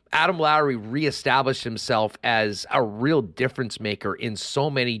 Adam Lowry reestablished himself as a real difference maker in so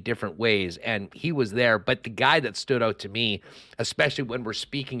many different ways, and he was there. But the guy that stood out to me, especially when we're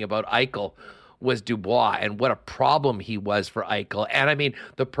speaking about Eichel, was Dubois, and what a problem he was for Eichel. And I mean,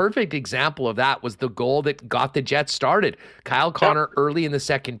 the perfect example of that was the goal that got the Jets started. Kyle Connor early in the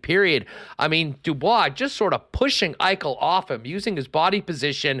second period. I mean, Dubois just sort of pushing Eichel off him, using his body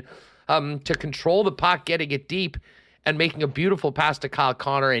position to control the puck, getting it deep, and making a beautiful pass to Kyle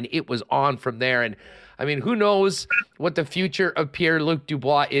Connor, and it was on from there. And I mean, who knows what the future of Pierre-Luc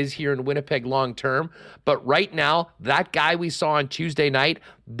Dubois is here in Winnipeg long term, but right now, that guy we saw on Tuesday night,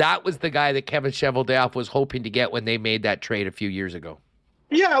 that was the guy that Kevin Cheveldayoff was hoping to get when they made that trade a few years ago.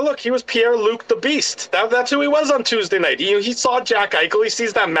 Yeah, look, he was Pierre-Luc the Beast. That's who he was on Tuesday night. He saw Jack Eichel, he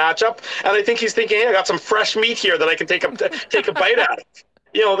sees that matchup, and I think he's thinking, hey, I got some fresh meat here that I can take a bite out of.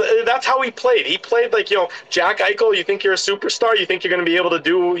 That's how he played. He played like, Jack Eichel, you think you're a superstar? You think you're going to be able to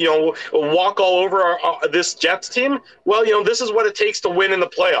do, walk all over this Jets team? Well, this is what it takes to win in the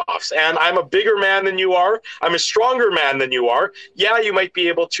playoffs. And I'm a bigger man than you are. I'm a stronger man than you are. Yeah, you might be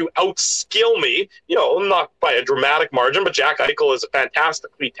able to outskill me, not by a dramatic margin, but Jack Eichel is a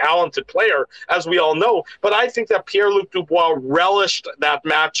fantastically talented player, as we all know. But I think that Pierre-Luc Dubois relished that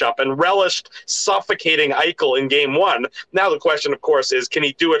matchup and relished suffocating Eichel in game one. Now the question, of course, is can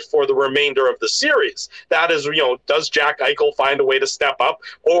he do it for the remainder of the series? That is, does Jack Eichel find a way to step up,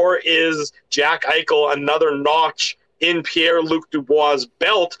 or is Jack Eichel another notch in Pierre-Luc Dubois'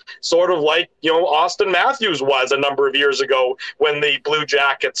 belt, sort of like, Austin Matthews was a number of years ago when the Blue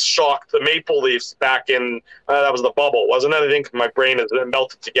Jackets shocked the Maple Leafs back in, that was the bubble, wasn't it? I think my brain is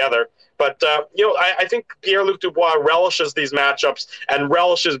melted together. But, I think Pierre-Luc Dubois relishes these matchups and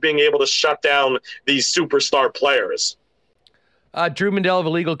relishes being able to shut down these superstar players. Drew Mandel of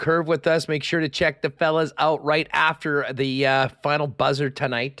Illegal Curve with us. Make sure to check the fellas out right after the final buzzer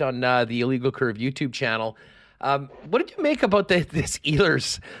tonight on the Illegal Curve YouTube channel. What did you make about this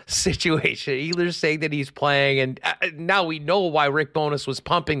Ehlers situation? Ehlers saying that he's playing, and now we know why Rick Bowness was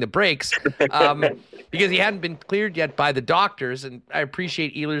pumping the brakes because he hadn't been cleared yet by the doctors, and I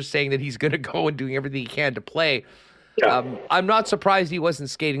appreciate Ehlers saying that he's going to go and doing everything he can to play. Yeah. I'm not surprised he wasn't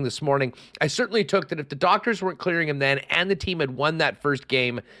skating this morning. I certainly took that if the doctors weren't clearing him then and the team had won that first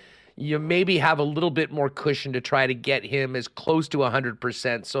game, you maybe have a little bit more cushion to try to get him as close to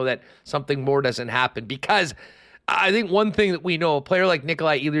 100% so that something more doesn't happen. Because I think one thing that we know, a player like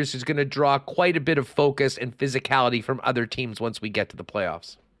Nikolai Ehlers is going to draw quite a bit of focus and physicality from other teams once we get to the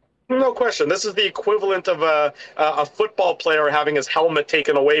playoffs. No question. This is the equivalent of a football player having his helmet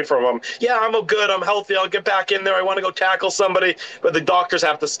taken away from him. Yeah, I'm good. I'm healthy. I'll get back in there. I want to go tackle somebody. But the doctors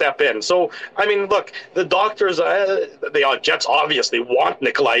have to step in. So, I mean, look, the doctors, the Jets obviously want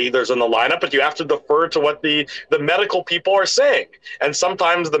Nikolai Ehlers in the lineup, but you have to defer to what the medical people are saying. And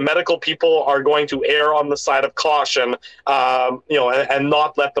sometimes the medical people are going to err on the side of caution, and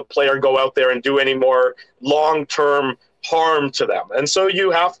not let the player go out there and do any more long-term harm to them. And so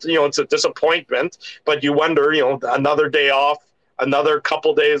you have to, it's a disappointment, but you wonder, another day off, another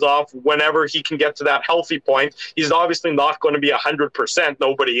couple days off, whenever he can get to that healthy point. He's obviously not going to be 100%.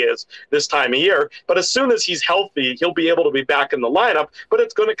 Nobody is this time of year. But as soon as he's healthy, he'll be able to be back in the lineup. But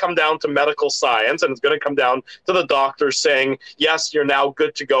it's going to come down to medical science, and it's going to come down to the doctors saying, yes, you're now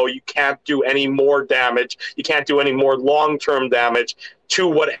good to go. You can't do any more damage. You can't do any more long-term damage to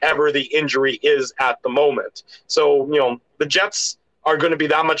whatever the injury is at the moment. So, the Jets are going to be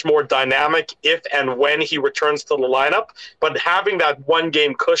that much more dynamic if and when he returns to the lineup. But having that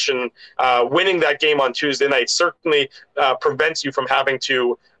one-game cushion, winning that game on Tuesday night certainly prevents you from having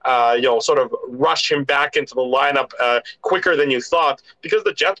to, sort of rush him back into the lineup quicker than you thought, because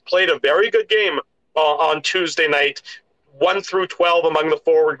the Jets played a very good game on Tuesday night, 1 through 12 among the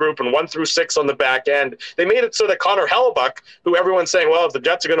forward group and 1 through 6 on the back end. They made it so that Connor Hellebuyck, who everyone's saying, well, if the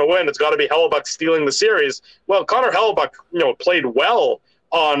Jets are going to win, it's got to be Hellebuyck stealing the series. Well, Connor Hellebuyck, played well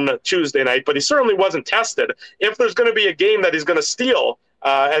on Tuesday night, but he certainly wasn't tested. If there's going to be a game that he's going to steal,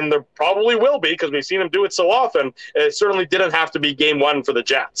 and there probably will be because we've seen him do it so often, it certainly didn't have to be game 1 for the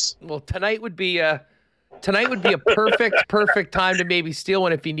Jets. Well, tonight would be a perfect time to maybe steal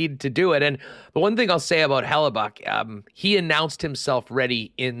one if he needed to do it. And the one thing I'll say about Hellebuyck, he announced himself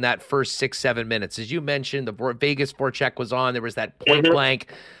ready in that first 6-7 minutes. As you mentioned, the Vegas forecheck was on. There was that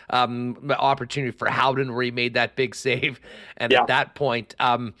point-blank opportunity for Howden where he made that big save. And at that point,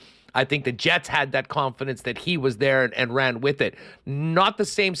 I think the Jets had that confidence that he was there and ran with it. Not the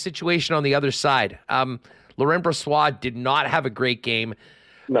same situation on the other side. Laurent Brossoit did not have a great game.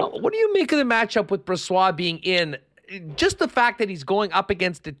 No. What do you make of the matchup with Brossoit being in? Just the fact that he's going up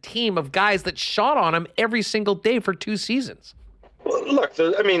against a team of guys that shot on him every single day for 2 seasons. Well, look,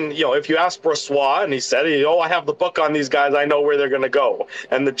 if you ask Brossoit and he said, I have the book on these guys, I know where they're going to go.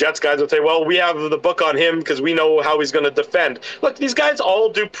 And the Jets guys would say, well, we have the book on him because we know how he's going to defend. Look, these guys all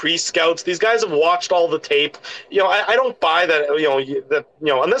do pre-scouts. These guys have watched all the tape. I don't buy that,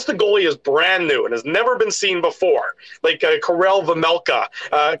 unless the goalie is brand new and has never been seen before, like Karel Vejmelka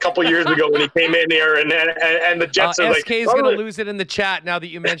a couple years ago when he came in here and the Jets are like... SK's going to lose it in the chat now that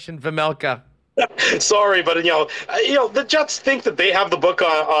you mentioned Vejmelka. Sorry, but the Jets think that they have the book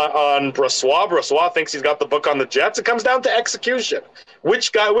on Brossoit. Brossoit thinks he's got the book on the Jets. It comes down to execution.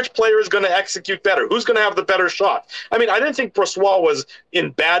 Which player is going to execute better? Who's going to have the better shot? I mean, I didn't think Brossoit was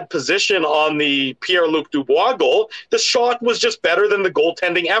in bad position on the Pierre-Luc Dubois goal. The shot was just better than the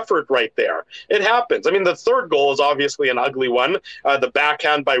goaltending effort right there. It happens. I mean, the third goal is obviously an ugly one. The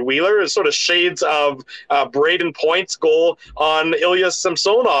backhand by Wheeler is sort of shades of Braden Point's goal on Ilya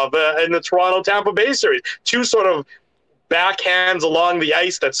Samsonov in the Toronto-Tampa Bay series. 2 sort of backhands along the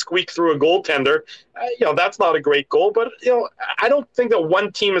ice that squeak through a goaltender. That's not a great goal, but I don't think that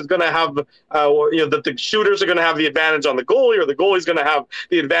one team is going to have that the shooters are going to have the advantage on the goalie or the goalie's going to have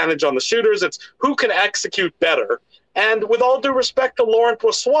the advantage on the shooters. It's who can execute better. And with all due respect to Laurent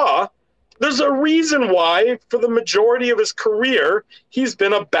Brossoit, there's a reason why, for the majority of his career, he's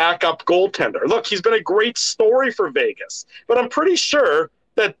been a backup goaltender. Look, he's been a great story for Vegas, but I'm pretty sure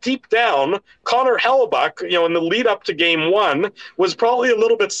that deep down, Connor Hellebuyck, in the lead up to game 1, was probably a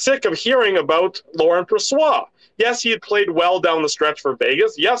little bit sick of hearing about Laurent Brossoit. Yes, he had played well down the stretch for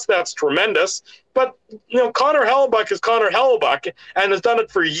Vegas. Yes, that's tremendous. But, Connor Hellebuyck is Connor Hellebuyck and has done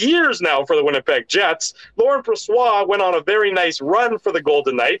it for years now for the Winnipeg Jets. Laurent Brossoit went on a very nice run for the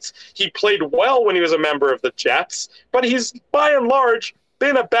Golden Knights. He played well when he was a member of the Jets, but he's, by and large,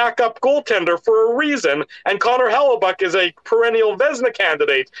 been a backup goaltender for a reason, and Connor Hellebuyck is a perennial Vezina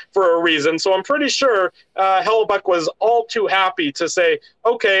candidate for a reason. So I'm pretty sure Hellebuyck was all too happy to say,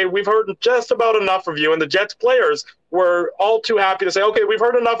 okay, we've heard just about enough of you, and the Jets players were all too happy to say, okay, we've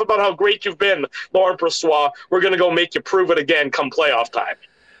heard enough about how great you've been, Laurent Brossoit. We're going to go make you prove it again come playoff time.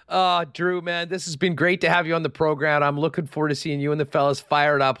 Drew, man, this has been great to have you on the program. I'm looking forward to seeing you and the fellas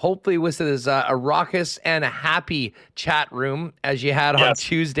fired up. Hopefully this is a raucous and a happy chat room as you had on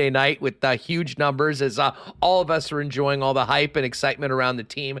Tuesday night with huge numbers as all of us are enjoying all the hype and excitement around the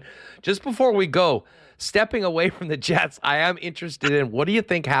team. Just before we go, stepping away from the Jets, I am interested in what do you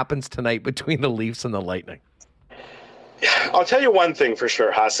think happens tonight between the Leafs and the Lightning? I'll tell you one thing for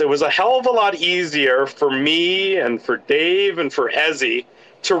sure, Huss. It was a hell of a lot easier for me and for Dave and for Ezzy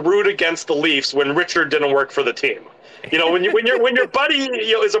to root against the Leafs when Richard didn't work for the team. When your buddy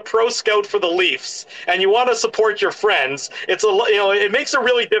is a pro scout for the Leafs and you want to support your friends, it makes it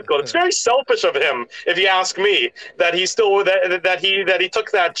really difficult. It's very selfish of him, if you ask me, that he still that he took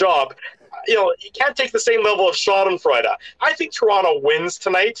that job. You can't take the same level of Schadenfreude. I think Toronto wins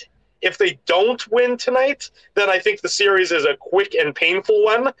tonight. If they don't win tonight, then I think the series is a quick and painful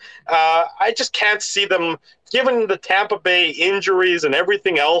one. I just can't see them, given the Tampa Bay injuries and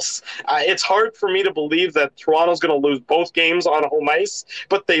everything else. It's hard for me to believe that Toronto's going to lose both games on home ice,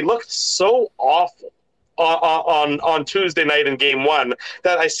 but they looked so awful on Tuesday night in Game 1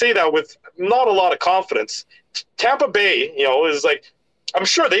 that I say that with not a lot of confidence. Tampa Bay, is like, I'm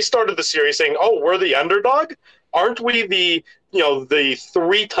sure they started the series saying, oh, we're the underdog. Aren't we the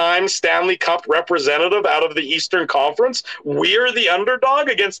 3-time Stanley Cup representative out of the Eastern Conference? We're the underdog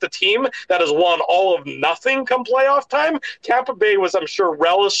against a team that has won all of nothing come playoff time. Tampa Bay was, I'm sure,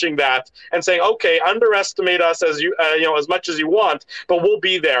 relishing that and saying, okay, underestimate us as as much as you want, but we'll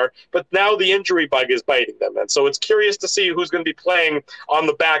be there. But now the injury bug is biting them. And so it's curious to see who's going to be playing on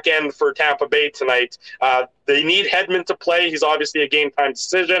the back end for Tampa Bay tonight. They need Hedman to play. He's obviously a game-time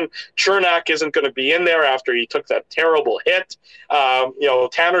decision. Chernak isn't going to be in there after he took that terrible hit.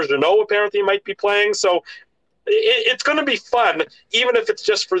 Tanner Jeannot apparently might be playing. So it's going to be fun, even if it's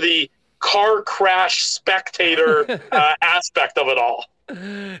just for the car crash spectator aspect of it all.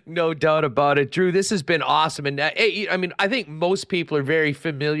 No doubt about it. Drew, this has been awesome. And I think most people are very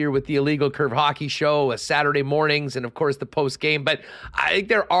familiar with the Illegal Curve Hockey Show, Saturday mornings, and of course the post game. But I think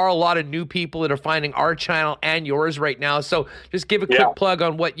there are a lot of new people that are finding our channel and yours right now. So just give a quick plug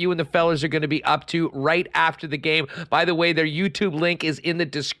on what you and the fellas are going to be up to right after the game. By the way, their YouTube link is in the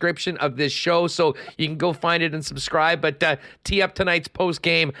description of this show, so you can go find it and subscribe. But tee up tonight's post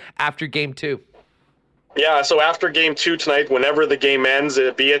game after Game 2. Yeah, so after Game 2 tonight, whenever the game ends,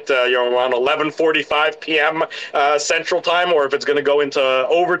 be it around 11:45 p.m. Central Time, or if it's going to go into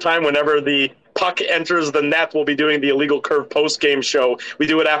overtime, whenever the puck enters the net, we'll be doing the Illegal Curve post-game show. We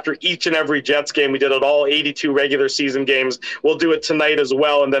do it after each and every Jets game. We did it all 82 regular season games. We'll do it tonight as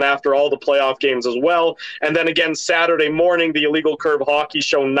well, and then after all the playoff games as well. And then again, Saturday morning, the Illegal Curve Hockey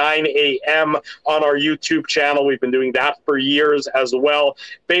Show, 9 a.m. on our YouTube channel. We've been doing that for years as well.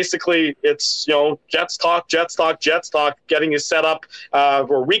 Basically, it's, Jets talk, getting you set up.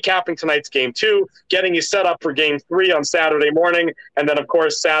 We're recapping tonight's Game 2, getting you set up for Game 3 on Saturday morning. And then, of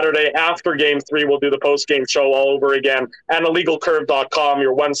course, Saturday after Game 3, we'll do the post-game show all over again. And illegalcurve.com,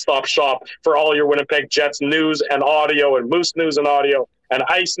 your one-stop shop for all your Winnipeg Jets news and audio, and Moose news and audio, and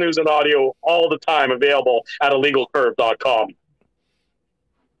Ice news and audio, all the time available at illegalcurve.com.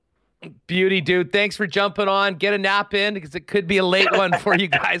 Beauty, dude. Thanks for jumping on. Get a nap in because it could be a late one for you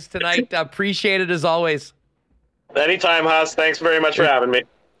guys tonight. Appreciate it as always. Anytime, Huss. Thanks very much for having me.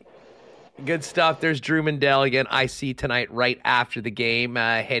 Good stuff. There's Drew Mandel again. I see tonight right after the game,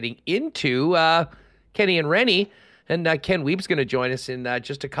 heading into Kenny and Rennie. And Ken Weeb's going to join us in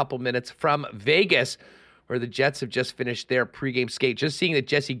just a couple minutes from Vegas, where the Jets have just finished their pregame skate. Just seeing that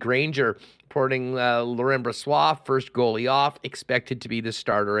Jesse Granger reporting Laurent Brossoit, first goalie off, expected to be the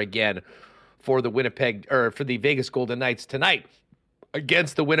starter again for the Vegas Golden Knights tonight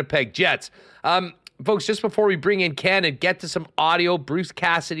against the Winnipeg Jets. Folks, just before we bring in Ken and get to some audio, Bruce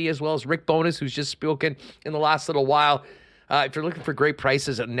Cassidy as well as Rick Bowness, who's just spoken in the last little while. If you're looking for great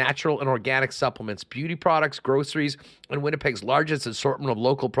prices on natural and organic supplements, beauty products, groceries, and Winnipeg's largest assortment of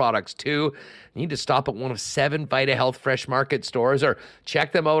local products too, you need to stop at one of 7 Vita Health Fresh Market stores or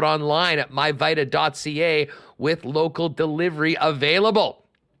check them out online at myvita.ca with local delivery available.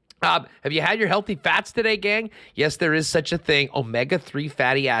 Have you had your healthy fats today, gang? Yes, there is such a thing. Omega-3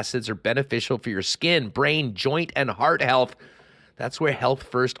 fatty acids are beneficial for your skin, brain, joint, and heart health. That's where Health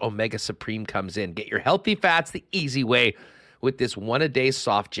First Omega Supreme comes in. Get your healthy fats the easy way with this one-a-day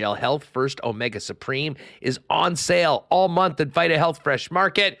soft gel. Health First Omega Supreme is on sale all month at Vita Health Fresh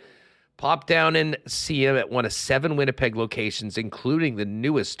Market. Pop down and see him at one of 7 Winnipeg locations, including the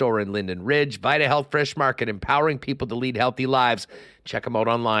newest store in Linden Ridge. Vita Health Fresh Market, empowering people to lead healthy lives. Check them out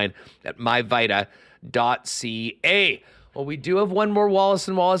online at myvita.ca. Well, we do have one more Wallace &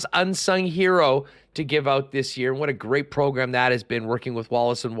 Wallace Unsung Hero to give out this year. And what a great program that has been, working with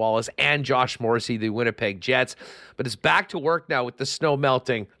Wallace & Wallace and Josh Morrissey, the Winnipeg Jets. But it's back to work now with the snow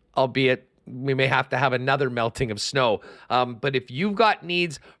melting, albeit we may have to have another melting of snow. But if you've got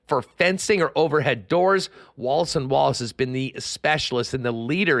needs for fencing or overhead doors, Wallace & Wallace has been the specialist and the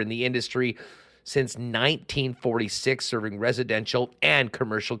leader in the industry since 1946, serving residential and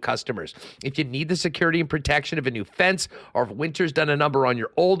commercial customers. If you need the security and protection of a new fence, or if winter's done a number on your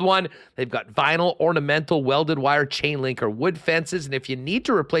old one, they've got vinyl, ornamental, welded wire, chain link, or wood fences. And if you need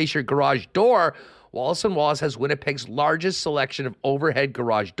to replace your garage door, Wallace & Wallace has Winnipeg's largest selection of overhead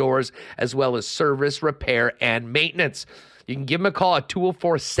garage doors, as well as service, repair, and maintenance. You can give them a call at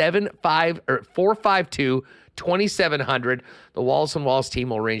 204-452-2700. The Wallace & Wallace team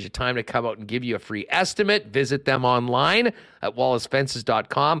will arrange a time to come out and give you a free estimate. Visit them online at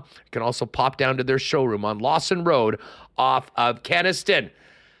wallacefences.com. You can also pop down to their showroom on Lawson Road off of Kenaston.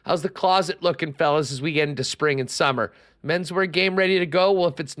 How's the closet looking, fellas, as we get into spring and summer? Menswear game ready to go? Well,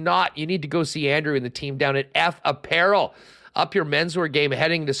 if it's not, you need to go see Andrew and the team down at F Apparel. Up your menswear game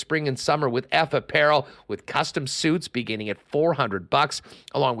heading to spring and summer with F Apparel, with custom suits beginning at $400,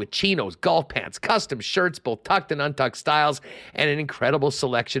 along with chinos, golf pants, custom shirts, both tucked and untucked styles, and an incredible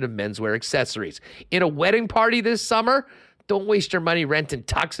selection of menswear accessories. In a wedding party this summer, don't waste your money renting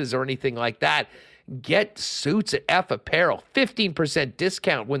tuxes or anything like that. Get suits at F Apparel. 15%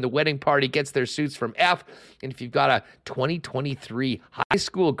 discount when the wedding party gets their suits from F. And if you've got a 2023 high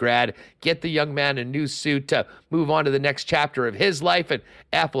school grad, get the young man a new suit to move on to the next chapter of his life. And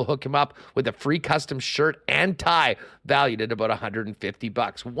F will hook him up with a free custom shirt and tie valued at about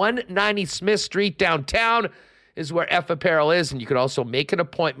 $150. 190 Smith Street downtown is where F Apparel is, and you can also make an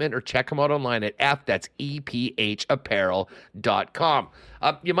appointment or check them out online at that's EPHapparel.com.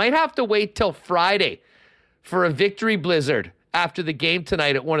 You might have to wait till Friday for a victory blizzard after the game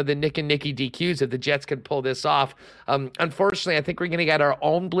tonight at one of the Nick and Nicky DQs if the Jets can pull this off. Unfortunately, I think we're going to get our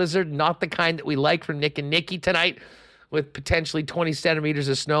own blizzard, not the kind that we like from Nick and Nicky tonight, with potentially 20 centimeters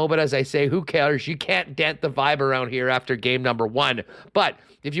of snow. But as I say, who cares? You can't dent the vibe around here after game number 1. But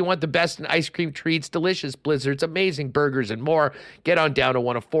if you want the best in ice cream treats, delicious blizzards, amazing burgers, and more, get on down to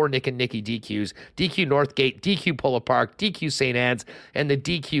one of 4 Nick and Nicky DQs: DQ Northgate, DQ Polo Park, DQ St. Anne's, and the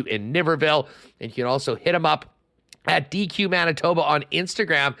DQ in Niverville. And you can also hit them up at DQ Manitoba on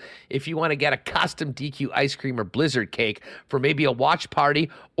Instagram if you want to get a custom DQ ice cream or blizzard cake for maybe a watch party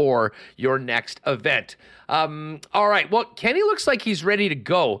or your next event. All right, well, Kenny looks like he's ready to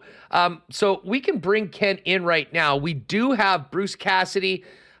go. So we can bring Ken in right now. We do have Bruce Cassidy,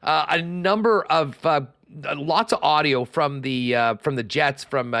 a number of lots of audio from the Jets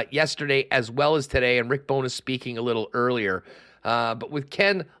from yesterday as well as today, and Rick Bowness speaking a little earlier. But with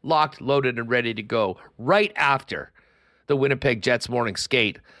Ken locked, loaded, and ready to go right after the Winnipeg Jets morning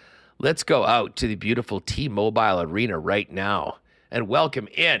skate, let's go out to the beautiful T-Mobile Arena right now and welcome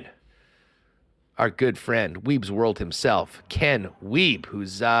in our good friend, Weeb's World himself, Ken Wiebe,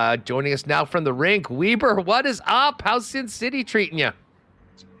 who's joining us now from the rink. Weber, what is up? How's Sin City treating you?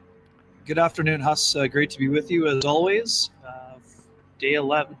 Good afternoon, Huss. Great to be with you as always. Day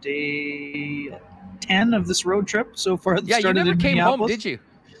 10 of this road trip so far. Yeah, you never came home, did you?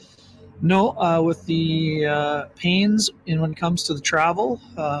 No, with the pains when it comes to the travel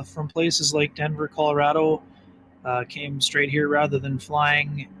from places like Denver, Colorado, came straight here rather than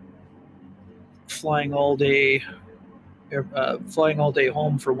flying all day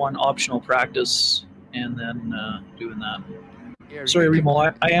home for one optional practice and then doing that. Yeah, sorry, Remo,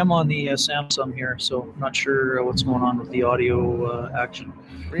 I am on the Samsung here, so I'm not sure what's going on with the audio action.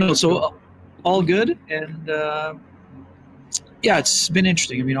 No, so all good, and yeah, it's been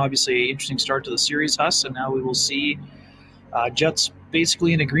interesting. I mean, obviously, interesting start to the series, Huss, and now we will see Jets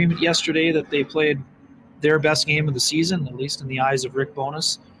basically in agreement yesterday that they played their best game of the season, at least in the eyes of Rick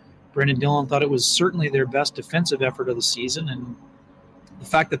Bowness. Brendan Dillon thought it was certainly their best defensive effort of the season, and the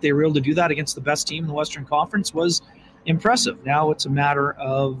fact that they were able to do that against the best team in the Western Conference was impressive. Now it's a matter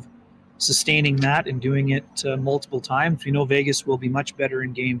of sustaining that and doing it multiple times. We know Vegas will be much better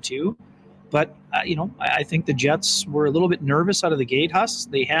in game 2. But, I think the Jets were a little bit nervous out of the gate, Huss.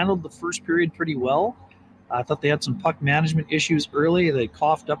 They handled the first period pretty well. I thought they had some puck management issues early. They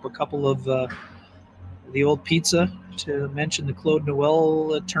coughed up a couple of the old pizza, to mention the Claude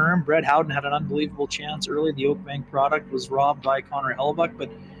Noel term. Brett Howden had an unbelievable chance early. The Oakbank product was robbed by Connor Hellebuyck.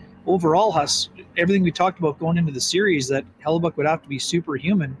 But overall, Huss, everything we talked about going into the series, that Hellebuyck would have to be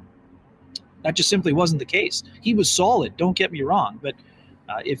superhuman, that just simply wasn't the case. He was solid, don't get me wrong. But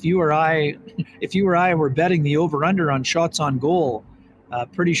if you or I were betting the over-under on shots on goal,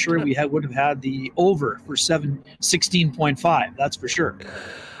 pretty sure we would have had the over for 16.5. That's for sure.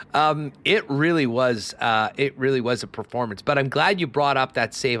 It really was a performance. But I'm glad you brought up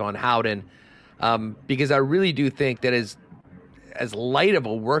that save on Howden, because I really do think that as light of a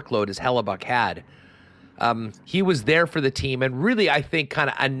workload as Hellebuyck had, he was there for the team, and really, I think, kind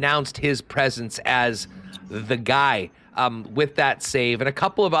of announced his presence as the guy with that save and a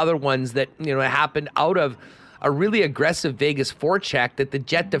couple of other ones that happened out of a really aggressive Vegas forecheck that the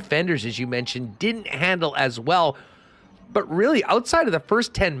Jet defenders, as you mentioned, didn't handle as well. But really, outside of the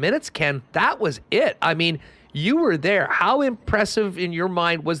first 10 minutes, Ken, that was it. I mean, you were there. How impressive in your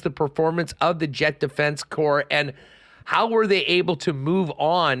mind was the performance of the Jet defense core, and how were they able to move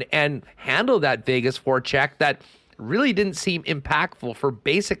on and handle that Vegas forecheck that really didn't seem impactful for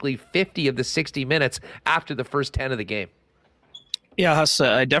basically 50 of the 60 minutes after the first 10 of the game? Yeah, Huss,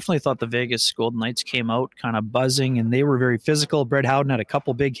 I definitely thought the Vegas Golden Knights came out kind of buzzing, and they were very physical. Brett Howden had a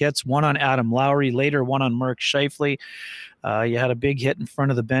couple big hits, one on Adam Lowry, later one on Mark Scheifele. You had a big hit in front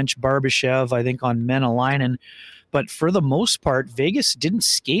of the bench, Barbashev, I think, on Menelainen. But for the most part, Vegas didn't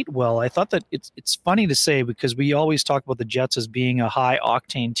skate well. I thought that it's funny to say, because we always talk about the Jets as being a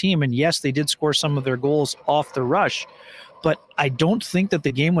high-octane team, and yes, they did score some of their goals off the rush, but I don't think that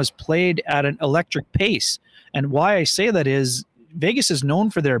the game was played at an electric pace. And why I say that is Vegas is known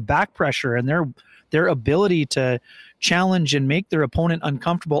for their back pressure and their ability to challenge and make their opponent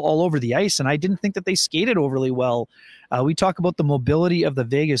uncomfortable all over the ice, and I didn't think that they skated overly well. We talk about the mobility of the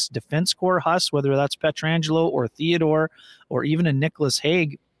Vegas defense core, Huss, whether that's Pietrangelo or Theodore or even a Nicholas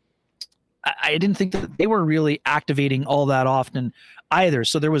Hague. I didn't think that they were really activating all that often either.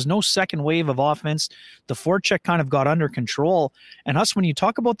 So there was no second wave of offense. The forecheck kind of got under control. And Huss, when you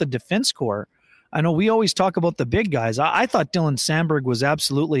talk about the defense core, I know we always talk about the big guys. I thought Dylan Sandberg was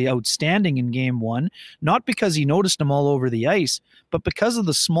absolutely outstanding in game one, not because he noticed them all over the ice, but because of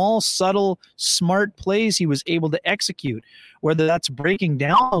the small, subtle, smart plays he was able to execute, whether that's breaking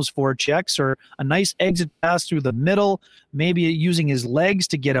down those forechecks or a nice exit pass through the middle, maybe using his legs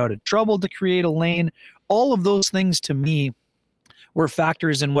to get out of trouble to create a lane. All of those things, to me, were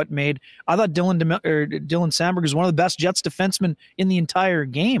factors in what made. I thought Dylan Sandberg was one of the best Jets defensemen in the entire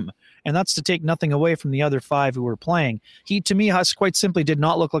game. And that's to take nothing away from the other five who were playing. He, to me, Huss, quite simply did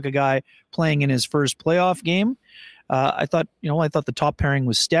not look like a guy playing in his first playoff game. I thought the top pairing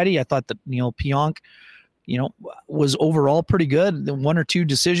was steady. I thought that Neil Pionk, was overall pretty good. The one or two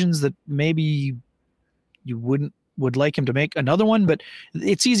decisions that maybe you would like him to make another one, but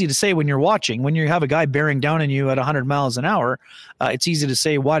it's easy to say when you're watching. When you have a guy bearing down on you at 100 miles an hour, it's easy to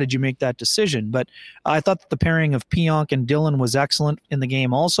say, why did you make that decision? But I thought that the pairing of Pionk and Dylan was excellent in the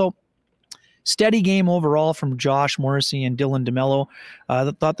game also. Steady game overall from Josh Morrissey and Dylan DeMello. I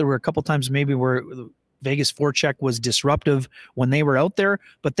thought there were a couple times maybe where Vegas forecheck was disruptive when they were out there,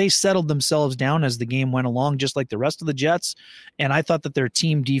 but they settled themselves down as the game went along, just like the rest of the Jets. And I thought that their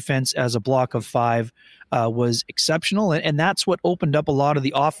team defense as a block of five was exceptional. And that's what opened up a lot of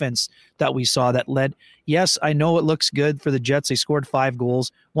the offense that we saw that led. Yes, I know it looks good for the Jets. They scored 5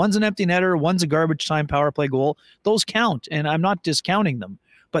 goals. One's an empty netter. One's a garbage time power play goal. Those count, and I'm not discounting them.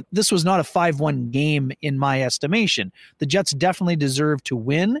 But this was not a 5-1 game in my estimation. The Jets definitely deserved to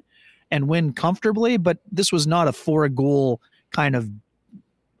win and win comfortably, but this was not a 4-goal kind of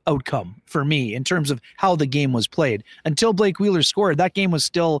outcome for me in terms of how the game was played. Until Blake Wheeler scored, that game was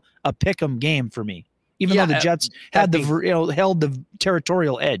still a pick-em game for me, even though the Jets had held the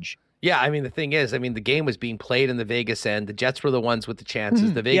territorial edge. Yeah, I mean, the thing is, the game was being played in the Vegas end. The Jets were the ones with the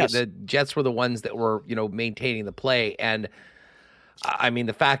chances. The Jets were the ones that were, maintaining the play. And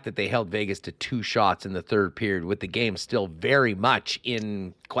the fact that they held Vegas to 2 shots in the third period with the game still very much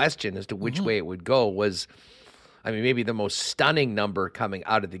in question as to which way it would go was, maybe the most stunning number coming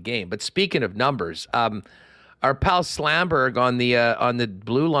out of the game. But speaking of numbers, our pal Slamberg on the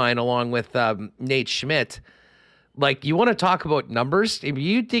blue line along with Nate Schmidt, you want to talk about numbers? If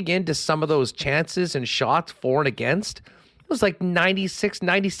you dig into some of those chances and shots for and against, it was 96,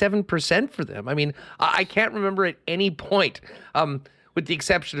 97% for them. I can't remember at any point, with the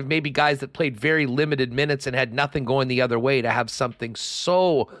exception of maybe guys that played very limited minutes and had nothing going the other way, to have something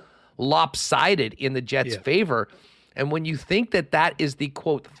so lopsided in the Jets' favor. And when you think that that is the,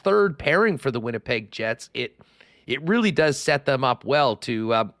 quote, third pairing for the Winnipeg Jets, it really does set them up well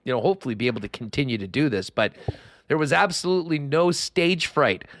to, hopefully be able to continue to do this. But there was absolutely no stage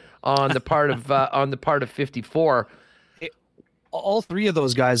fright on the part of 54. All three of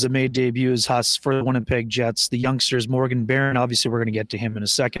those guys that made debuts, Huss, for the Winnipeg Jets, the youngsters, Morgan Barron, obviously we're going to get to him in a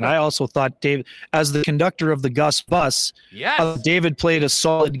second. I also thought David, as the conductor of the Gus bus, David played a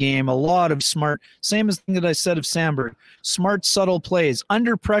solid game, a lot of smart, same as the thing that I said of Samberg, smart, subtle plays,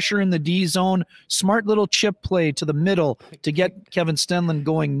 under pressure in the D zone, smart little chip play to the middle to get Kevin Stenlund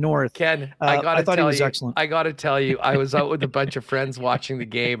going north. Ken, I thought he was excellent. I got to tell you, I was out with a bunch of friends watching the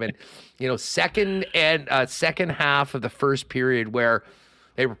game, and second half of the first period where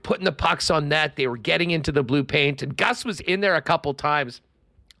they were putting the pucks on net, they were getting into the blue paint, and Gus was in there a couple times.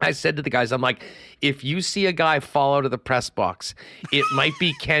 I said to the guys, I'm like, if you see a guy fall out of the press box, it might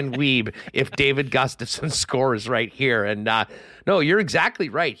be Ken Wiebe if David Gustafsson scores right here. And no, you're exactly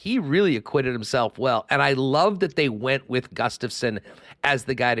right. He really acquitted himself well. And I love that they went with Gustafsson as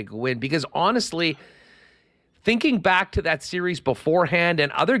the guy to go in, because honestly, thinking back to that series beforehand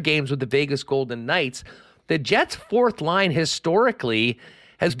and other games with the Vegas Golden Knights, the Jets' fourth line historically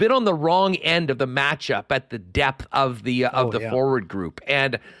has been on the wrong end of the matchup at the depth of the forward group.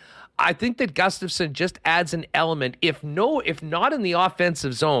 And I think that Gustafsson just adds an element, if not in the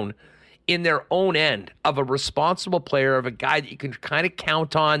offensive zone, in their own end of a responsible player, of a guy that you can kind of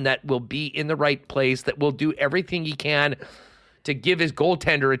count on, that will be in the right place, that will do everything he can to give his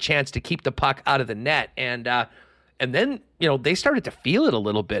goaltender a chance to keep the puck out of the net. And then, they started to feel it a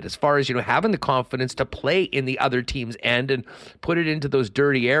little bit as far as, having the confidence to play in the other team's end and put it into those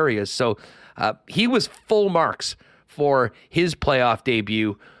dirty areas. So he was full marks for his playoff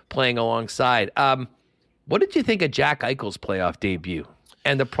debut playing alongside. What did you think of Jack Eichel's playoff debut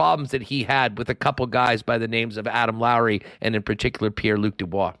and the problems that he had with a couple guys by the names of Adam Lowry and in particular Pierre-Luc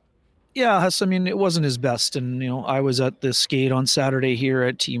Dubois? Yeah, Huss, it wasn't his best. And, I was at the skate on Saturday here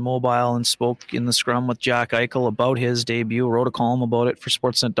at T-Mobile and spoke in the scrum with Jack Eichel about his debut, wrote a column about it for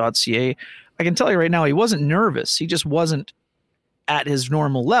Sportsnet.ca. I can tell you right now, he wasn't nervous. He just wasn't at his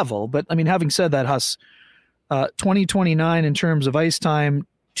normal level. But, having said that, Huss, 20-29 in terms of ice time,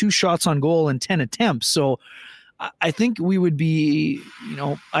 2 shots on goal and 10 attempts. So I think we would be,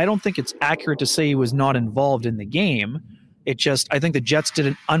 I don't think it's accurate to say he was not involved in the game. I think the Jets did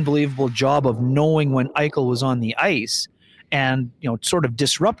an unbelievable job of knowing when Eichel was on the ice and, sort of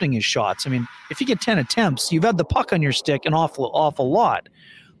disrupting his shots. If you get 10 attempts, you've had the puck on your stick an awful lot.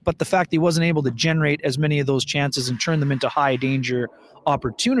 But the fact that he wasn't able to generate as many of those chances and turn them into high danger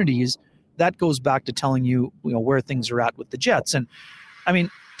opportunities, that goes back to telling you, where things are at with the Jets. And,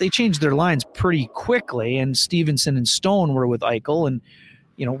 they changed their lines pretty quickly, and Stevenson and Stone were with Eichel, and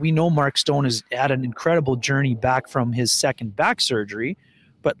we know Mark Stone has had an incredible journey back from his second back surgery,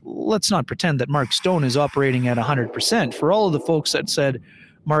 but let's not pretend that Mark Stone is operating at 100%. For all of the folks that said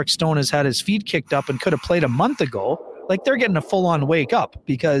Mark Stone has had his feet kicked up and could have played a month ago, they're getting a full-on wake up,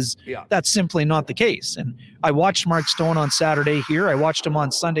 because that's simply not the case. And I watched Mark Stone on Saturday here. I watched him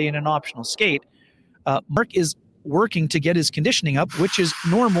on Sunday in an optional skate. Mark is working to get his conditioning up, which is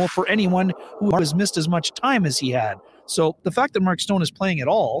normal for anyone who has missed as much time as he had. So the fact that Mark Stone is playing at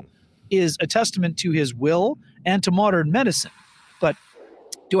all is a testament to his will and to modern medicine. But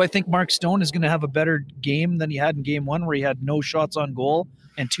do I think Mark Stone is going to have a better game than he had in game 1, where he had no shots on goal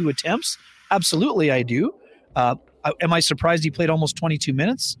and 2 attempts? Absolutely, I do. Am I surprised he played almost 22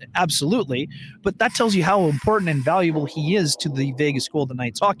 minutes? Absolutely. But that tells you how important and valuable he is to the Vegas Golden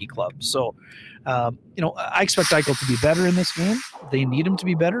Knights Hockey Club. So, I expect Eichel to be better in this game. They need him to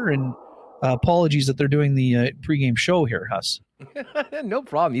be better, and apologies that they're doing the pregame show here, Huss. No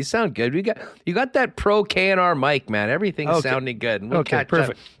problem. You sound good. You got that pro KNR mic, man. Everything's sounding good. And we'll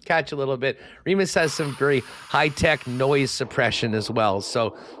catch a little bit. Remus has some very high-tech noise suppression as well.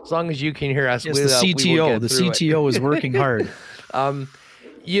 So as long as you can hear us, yes, the CTO is working hard. I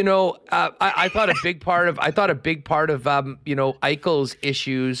thought a big part of Eichel's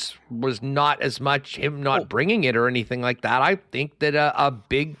issues was not as much him not bringing it or anything like that. I think that a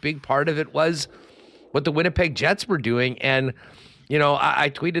big part of it was what the Winnipeg Jets were doing. And, I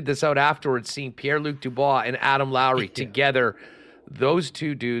tweeted this out afterwards, seeing Pierre-Luc Dubois and Adam Lowry together. Those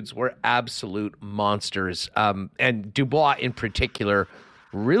two dudes were absolute monsters. And Dubois in particular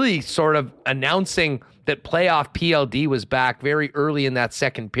really sort of announcing that playoff PLD was back very early in that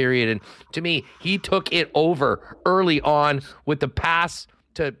second period. And to me, he took it over early on with the pass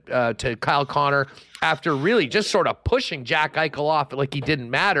to Kyle Connor after really just sort of pushing Jack Eichel off like he didn't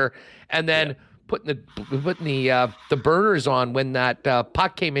matter. And then putting the burners on when that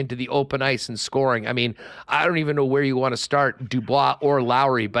puck came into the open ice and scoring. I mean, I don't even know where you want to start, Dubois or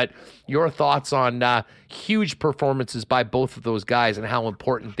Lowry, but your thoughts on huge performances by both of those guys and how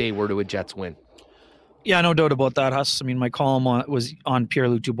important they were to a Jets win. Yeah, no doubt about that, Huss. I mean, my column was on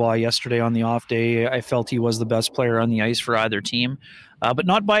Pierre-Luc Dubois yesterday on the off day. I felt he was the best player on the ice for either team, but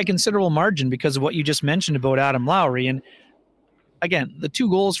not by a considerable margin because of what you just mentioned about Adam Lowry. And again, the 2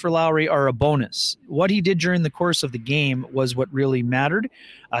 goals for Lowry are a bonus. What he did during the course of the game was what really mattered.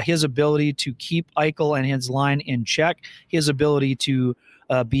 His ability to keep Eichel and his line in check, his ability to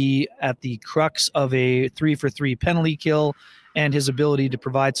be at the crux of a 3-for-3 penalty kill, and his ability to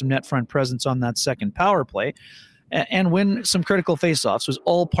provide some net front presence on that second power play and win some critical faceoffs was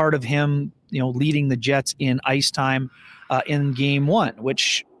all part of him, leading the Jets in ice time in game 1,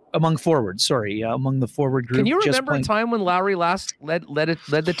 which among the forward group. Can you remember a time when Lowry last led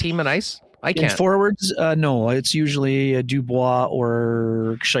the team in ice? I can't. In forwards, no, it's usually Dubois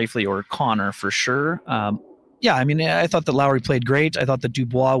or Scheifele or Connor for sure. Yeah, I mean, I thought that Lowry played great. I thought that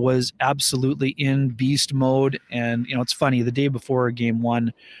Dubois was absolutely in beast mode. And, it's funny, the day before game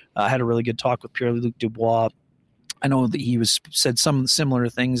 1, I had a really good talk with Pierre-Luc Dubois. I know that he said some similar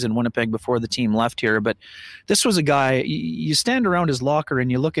things in Winnipeg before the team left here, but this was a guy, you stand around his locker and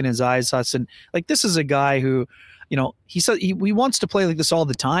you look in his eyes, Hudson, like this is a guy who, he said he wants to play like this all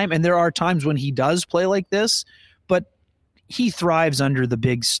the time. And there are times when he does play like this, but he thrives under the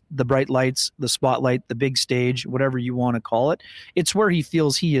bright lights, the spotlight, the big stage, whatever you want to call it. It's where he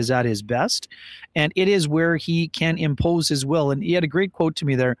feels he is at his best, and it is where he can impose his will. And he had a great quote to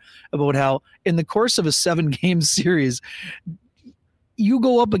me there about how in the course of a 7-game series, you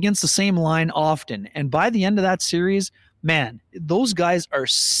go up against the same line often, and by the end of that series, man, those guys are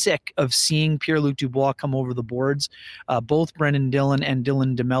sick of seeing Pierre-Luc Dubois come over the boards. Both Brendan Dillon and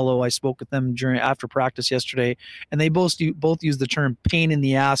Dylan DeMello, I spoke with them after practice yesterday, and they both use the term pain in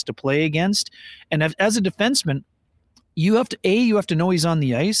the ass to play against. And as a defenseman, you have to know he's on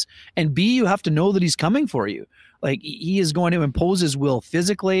the ice, and B, you have to know that he's coming for you. Like, he is going to impose his will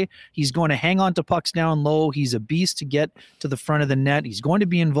physically. He's going to hang on to pucks down low. He's a beast to get to the front of the net. He's going to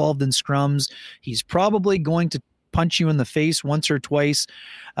be involved in scrums. He's probably going to punch you in the face once or twice.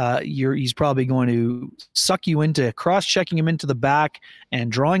 He's probably going to suck you into cross-checking him into the back and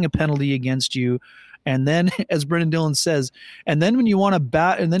drawing a penalty against you. And then, as Brendan Dillon says, and then when you want to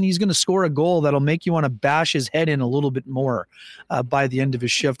bat, and then he's going to score a goal that'll make you want to bash his head in a little bit more by the end of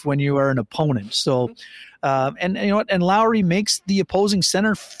his shift when you are an opponent. So, and you know what? And Lowry makes the opposing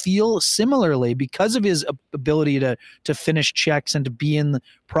center feel similarly because of his ability to finish checks and to be in the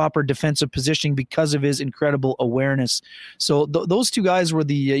proper defensive positioning because of his incredible awareness. So those 2 guys were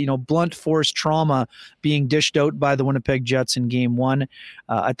the blunt force trauma being dished out by the Winnipeg Jets in game 1.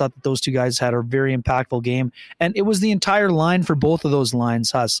 I thought that those 2 guys had a very impactful game, and it was the entire line for both of those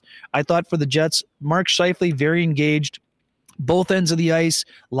lines. Huss, I thought for the Jets, Mark Scheifele very engaged. Both ends of the ice,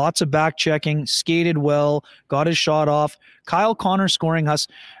 lots of back checking, skated well, got his shot off. Kyle Connor scoring, Huss.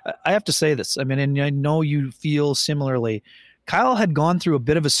 I have to say this. I mean, and I know you feel similarly. Kyle had gone through a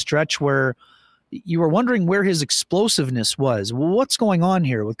bit of a stretch where you were wondering where his explosiveness was. Well, what's going on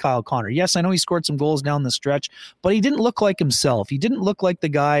here with Kyle Connor? Yes, I know he scored some goals down the stretch, but he didn't look like himself. He didn't look like the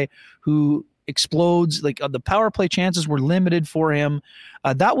guy who explodes. Like the power play chances were limited for him.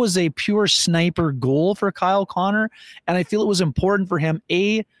 That was a pure sniper goal for Kyle Connor, and I feel it was important for him,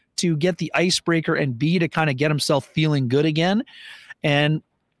 A, to get the icebreaker, and B, to kind of get himself feeling good again. And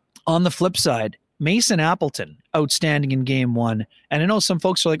on the flip side, Mason Appleton, outstanding in game 1. And I know some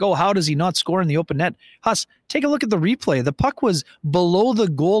folks are like, oh, how does he not score in the open net? Huss, take a look at the replay. The puck was below the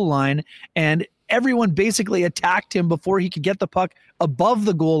goal line, and everyone basically attacked him before he could get the puck above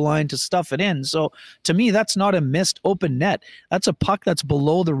the goal line to stuff it in. So to me, that's not a missed open net. That's a puck that's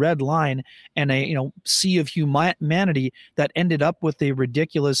below the red line and a sea of humanity that ended up with a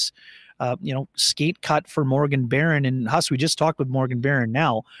ridiculous skate cut for Morgan Barron. And Huss, we just talked with Morgan Barron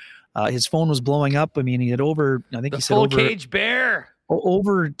now. His phone was blowing up. I mean, he had over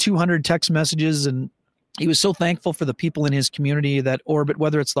 200 text messages, and he was so thankful for the people in his community that orbit,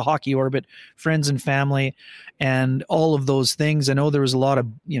 whether it's the hockey orbit, friends and family, and all of those things. I know there was a lot of,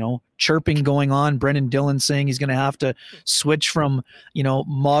 chirping going on. Brendan Dillon saying he's going to have to switch from,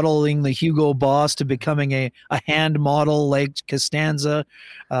 modeling the Hugo Boss to becoming a hand model like Costanza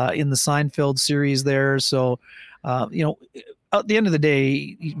in the Seinfeld series there. So, at the end of the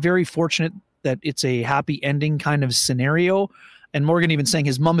day, very fortunate that it's a happy ending kind of scenario. And Morgan even saying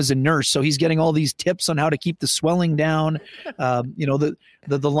his mom is a nurse, so he's getting all these tips on how to keep the swelling down. The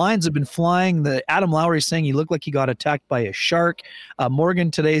lines have been flying. The Adam Lowry saying he looked like he got attacked by a shark.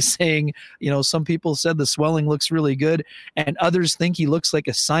 Morgan today saying, some people said the swelling looks really good, and others think he looks like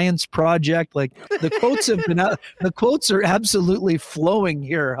a science project. Like the quotes have been out, the quotes are absolutely flowing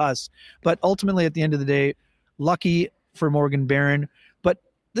here, Huss. But ultimately, at the end of the day, lucky for Morgan Barron.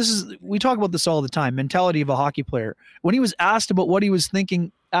 We talk about this all the time, mentality of a hockey player. When he was asked about what he was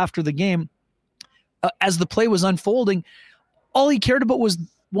thinking after the game, as the play was unfolding, all he cared about was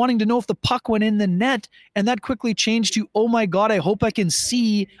wanting to know if the puck went in the net, and that quickly changed to, oh my God, I hope I can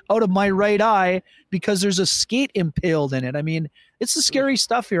see out of my right eye because there's a skate impaled in it. I mean, it's the scary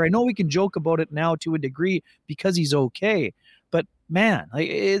stuff here. I know we can joke about it now to a degree because he's okay, but man,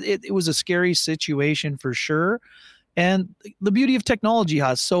 it was a scary situation for sure. And the beauty of technology,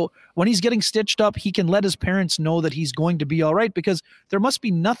 Huss. So when he's getting stitched up, he can let his parents know that he's going to be all right, because there must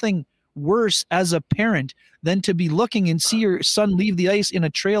be nothing worse as a parent than to be looking and see your son leave the ice in a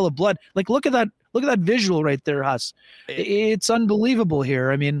trail of blood. Like, look at that visual right there, Huss. It's unbelievable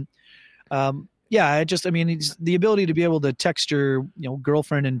here. I mean, it's the ability to be able to text your,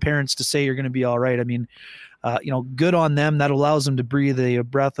 girlfriend and parents to say you're going to be all right. I mean, good on them. That allows them to breathe a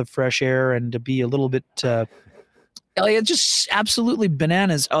breath of fresh air and to be a little bit, it's just absolutely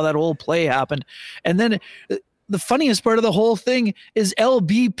bananas how that whole play happened. And then the funniest part of the whole thing is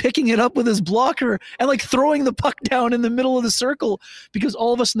LB picking it up with his blocker and like throwing the puck down in the middle of the circle, because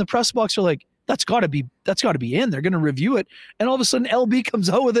all of us in the press box are like, that's got to be in. They're going to review it. And all of a sudden LB comes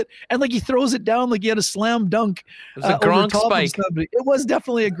out with it and like he throws it down like he had a slam dunk. It was a Gronk spike. It was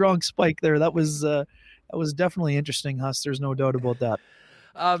definitely a Gronk spike there. That was definitely interesting, Huss. There's no doubt about that.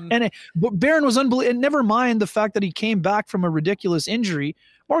 But Barron was unbelievable. And never mind the fact that he came back from a ridiculous injury.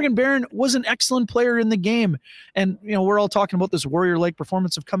 Morgan Barron was an excellent player in the game. And, we're all talking about this warrior-like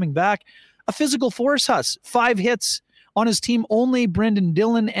performance of coming back. A physical force, Huss. 5 hits on his team. Only Brendan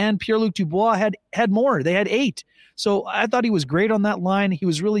Dillon and Pierre-Luc Dubois had more. They had 8. So I thought he was great on that line. He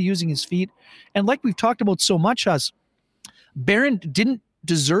was really using his feet. And like we've talked about so much, Huss, Barron didn't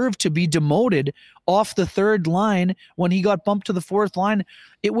deserve to be demoted off the 3rd line when he got bumped to the 4th line.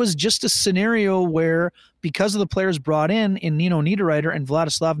 It was just a scenario where, because of the players brought in Nino Niederreiter and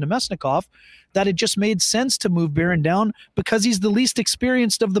Vladislav Nemesnikov, that it just made sense to move Barron down because he's the least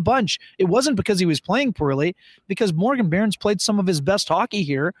experienced of the bunch. It wasn't because he was playing poorly, because Morgan Barron's played some of his best hockey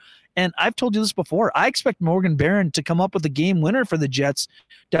here. And I've told you this before. I expect Morgan Barron to come up with a game winner for the Jets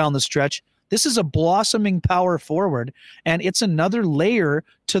down the stretch. This is a blossoming power forward, and it's another layer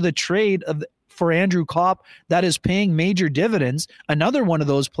to the trade for Andrew Kopp that is paying major dividends. Another one of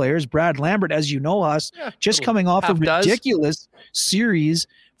those players, Brad Lambert, as you know, us, just coming off a ridiculous series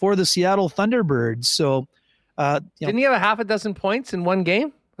for the Seattle Thunderbirds. So, didn't he have a half a dozen points in one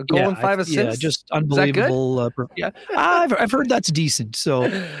game? A goal and 5 assists? Yeah, just unbelievable. I've heard that's decent. So,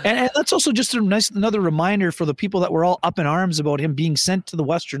 and that's also just another reminder for the people that were all up in arms about him being sent to the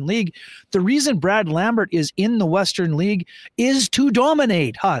Western League. The reason Brad Lambert is in the Western League is to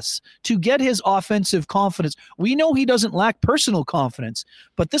dominate, Huss, to get his offensive confidence. We know he doesn't lack personal confidence,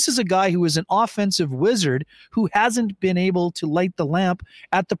 but this is a guy who is an offensive wizard who hasn't been able to light the lamp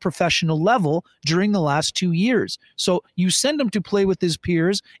at the professional level during the last 2 years. So you send him to play with his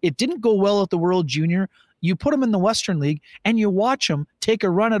peers. It didn't go well at the World Junior. You put him in the Western League and you watch him take a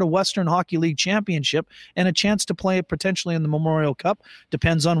run at a Western Hockey League championship and a chance to play potentially in the Memorial Cup.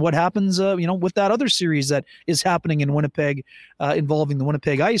 Depends on what happens, with that other series that is happening in Winnipeg, involving the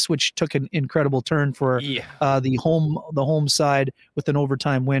Winnipeg Ice, which took an incredible turn for the home side with an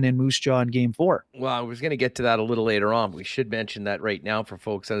overtime win in Moose Jaw in Game 4. Well, I was going to get to that a little later on. We should mention that right now for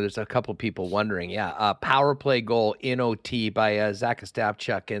folks. There's a couple people wondering. Power play goal in OT by Zach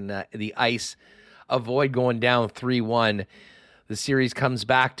Ostapchuk and the Ice. Avoid going down 3-1. The series comes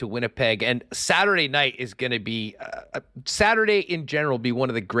back to Winnipeg, and Saturday night is going to be Saturday in general be one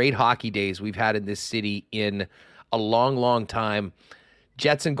of the great hockey days we've had in this city in a long, long time.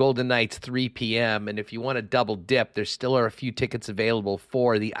 Jets and Golden Knights, 3 p.m. And if you want to double dip, there still are a few tickets available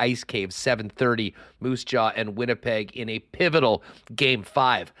for the Ice Cave, 7:30, Moose Jaw and Winnipeg in a pivotal Game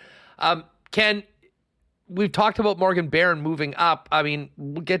 5. Ken, we've talked about Morgan Barron moving up. I mean,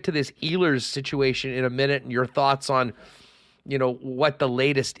 we'll get to this Ehlers situation in a minute and your thoughts on, what the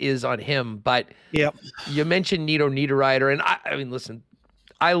latest is on him. But you mentioned Nino Niederreiter. And I mean, listen,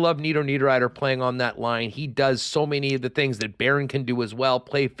 I love Nino Niederreiter playing on that line. He does so many of the things that Barron can do as well,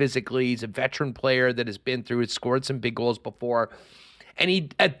 play physically. He's a veteran player that has been through it, scored some big goals before.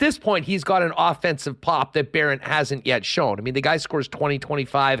 And at this point, he's got an offensive pop that Barron hasn't yet shown. I mean, the guy scores 20,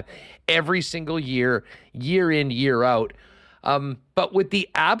 25 every single year, year in, year out. But with the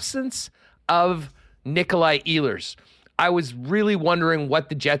absence of Nikolai Ehlers, I was really wondering what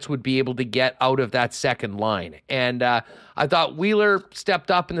the Jets would be able to get out of that second line. And I thought Wheeler stepped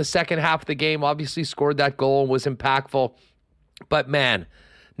up in the second half of the game, obviously scored that goal and was impactful. But man,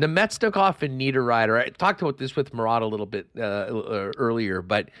 Nemetsnikov and Niederreiter, I talked about this with Murat a little bit earlier,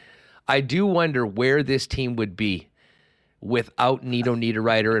 but I do wonder where this team would be without Nino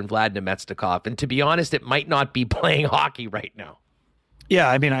Niederreiter and Vlad Nemetsnikov. And to be honest, it might not be playing hockey right now. Yeah,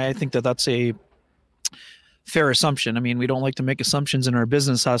 I mean, I think that's a fair assumption. I mean, we don't like to make assumptions in our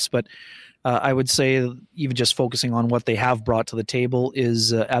business, but I would say even just focusing on what they have brought to the table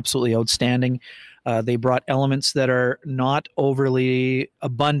is absolutely outstanding. They brought elements that are not overly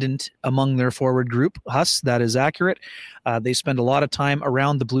abundant among their forward group. That is accurate. They spend a lot of time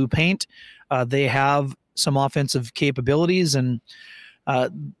around the blue paint. They have some offensive capabilities, and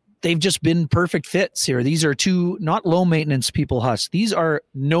they've just been perfect fits here. These are two not low maintenance people, These are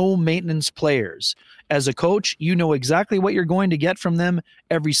no maintenance players. As a coach, you know exactly what you're going to get from them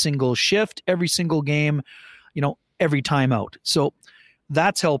every single shift, every single game, every time out. So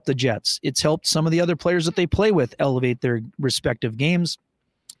that's helped the Jets. It's helped some of the other players that they play with elevate their respective games.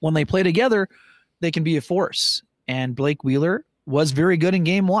 When they play together, they can be a force. And Blake Wheeler was very good in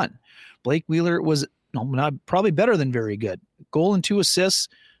game one. Blake Wheeler was probably better than very good. Goal and 2 assists.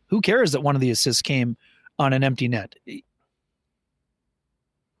 Who cares that one of the assists came on an empty net?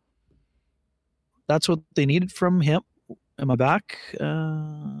 That's what they needed from him. Am I back?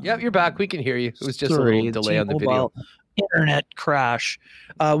 Yeah, you're back. We can hear you. It was just a little delay on the video. Internet crash.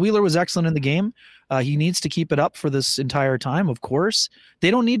 Wheeler was excellent in the game. He needs to keep it up for this entire time, of course.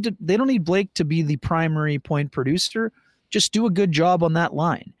 They don't need Blake to be the primary point producer. Just do a good job on that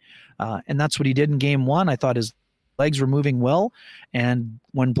line. And that's what he did in game one. I thought his legs were moving well. And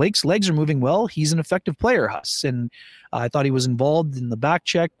when Blake's legs are moving well, he's an effective player, And I thought he was involved in the back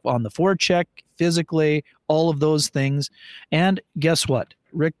check, on the forecheck, physically, all of those things. And guess what?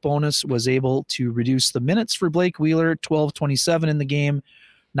 Rick Bowness was able to reduce the minutes for Blake Wheeler, 12-27 in the game,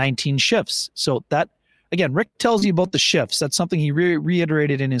 19 shifts. So that, again, Rick tells you about the shifts. That's something he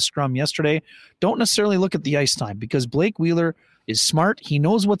reiterated in his scrum yesterday. Don't necessarily look at the ice time because Blake Wheeler is smart. He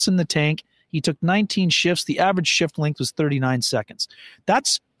knows what's in the tank. He took 19 shifts. The average shift length was 39 seconds.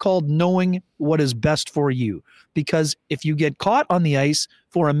 That's called knowing what is best for you. Because if you get caught on the ice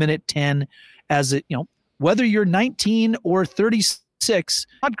for a minute 10, whether you're 19 or 36,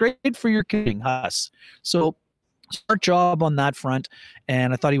 not great for your kicking, So smart job on that front.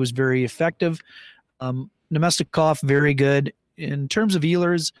 And I thought he was very effective. Nemetsnikov, very good. In terms of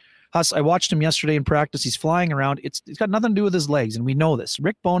Ehlers, I watched him yesterday in practice. He's flying around. It's got nothing to do with his legs, and we know this.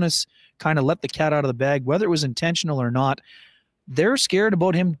 Rick Bowness kind of let the cat out of the bag, whether it was intentional or not. They're scared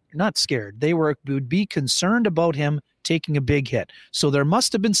about him. Not scared. They would be concerned about him taking a big hit. So there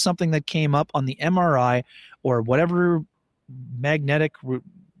must have been something that came up on the MRI or whatever magnetic,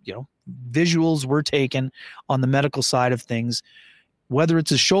 visuals were taken on the medical side of things. Whether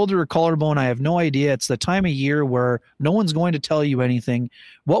it's a shoulder or collarbone, I have no idea. It's the time of year where no one's going to tell you anything.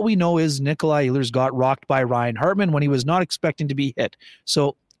 What we know is Nikolai Ehlers got rocked by Ryan Hartman when he was not expecting to be hit.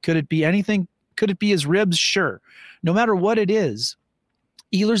 So could it be anything? Could it be his ribs? Sure. No matter what it is,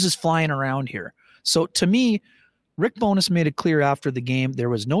 Ehlers is flying around here. So to me, Rick Bowness made it clear after the game there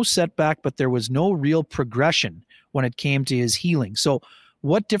was no setback, but there was no real progression when it came to his healing. So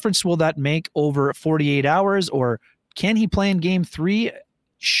what difference will that make over 48 hours, or can he play in game 3?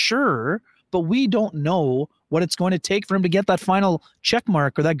 Sure, but we don't know what it's going to take for him to get that final check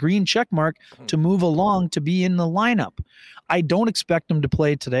mark or that green check mark to move along to be in the lineup. I don't expect him to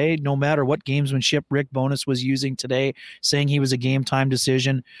play today, no matter what gamesmanship Rick Bowness was using today, saying he was a game time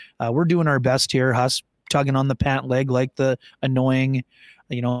decision. We're doing our best here, tugging on the pant leg like the annoying,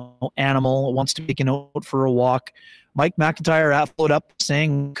 animal wants to take a note for a walk. Mike McIntyre followed up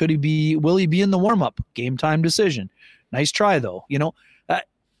saying, will he be in the warm-up? Game time decision. Nice try, though.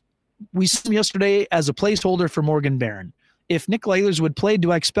 We saw him yesterday as a placeholder for Morgan Barron. If Nikolai Ehlers would play,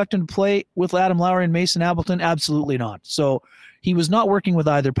 do I expect him to play with Adam Lowry and Mason Appleton? Absolutely not. So he was not working with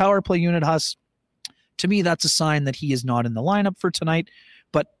either power play unit. To me, that's a sign that he is not in the lineup for tonight.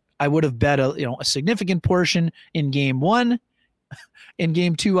 But I would have bet a significant portion in game 1. In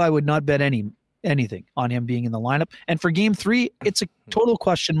game 2, I would not bet anything on him being in the lineup. And for game 3, it's a total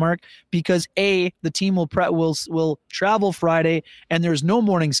question mark because the team will travel Friday and there's no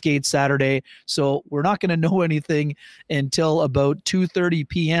morning skate Saturday. So we're not going to know anything until about 2:30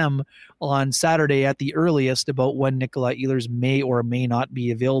 p.m. on Saturday at the earliest about when Nikolai Ehlers may or may not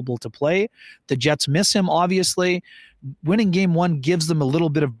be available to play. The Jets miss him, obviously. Winning game 1 gives them a little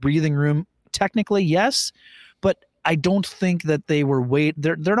bit of breathing room. Technically, yes, but I don't think that they were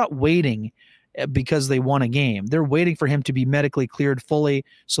they're not waiting because they won a game. They're waiting for him to be medically cleared fully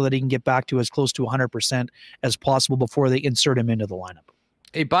so that he can get back to as close to 100% as possible before they insert him into the lineup.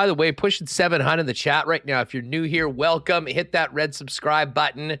 Hey, by the way, pushing 700 in the chat right now. If you're new here, welcome. Hit that red subscribe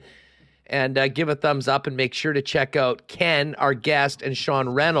button and give a thumbs up, and make sure to check out Ken, our guest, and Sean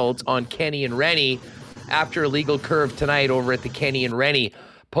Reynolds on Kenny and Rennie after Illegal Curve tonight over at the Kenny and Rennie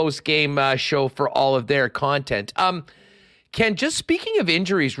post-game show for all of their content. Ken, just speaking of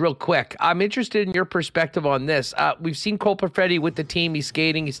injuries real quick, I'm interested in your perspective on this. We've seen Cole Perfetti with the team. He's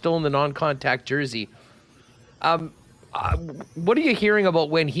skating. He's still in the non-contact jersey. What are you hearing about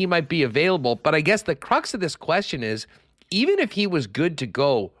when he might be available? But I guess the crux of this question is, even if he was good to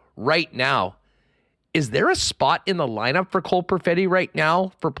go right now, is there a spot in the lineup for Cole Perfetti right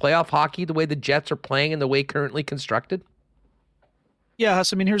now for playoff hockey, the way the Jets are playing and the way currently constructed? Yeah,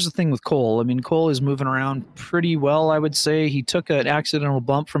 I mean, here's the thing with Cole. I mean, Cole is moving around pretty well, I would say. He took an accidental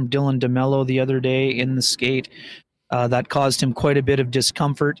bump from Dylan DeMello the other day in the skate. That caused him quite a bit of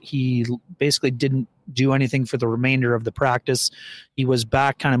discomfort. He basically didn't do anything for the remainder of the practice. He was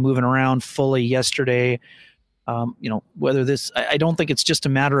back kind of moving around fully yesterday. Whether this, I don't think it's just a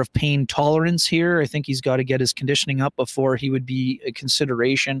matter of pain tolerance here. I think he's got to get his conditioning up before he would be a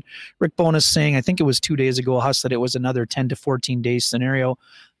consideration. Rick Bowness saying, I think it was 2 days ago, Huss, that it was another 10 to 14 days scenario.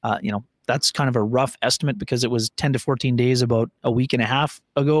 That's kind of a rough estimate because it was 10 to 14 days about a week and a half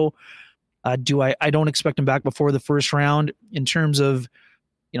ago. I don't expect him back before the first round. In terms of,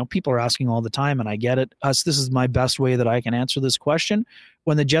 people are asking all the time, and I get it. Huss, this is my best way that I can answer this question.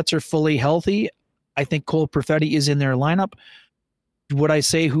 When the Jets are fully healthy, I think Cole Perfetti is in their lineup. Would I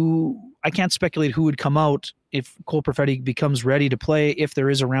say I can't speculate who would come out if Cole Perfetti becomes ready to play if there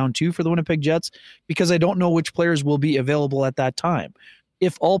is a round 2 for the Winnipeg Jets, because I don't know which players will be available at that time.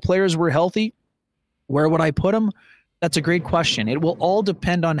 If all players were healthy, where would I put them? That's a great question. It will all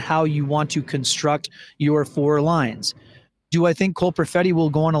depend on how you want to construct your 4 lines. Do I think Cole Perfetti will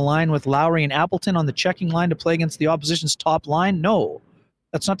go on a line with Lowry and Appleton on the checking line to play against the opposition's top line? No.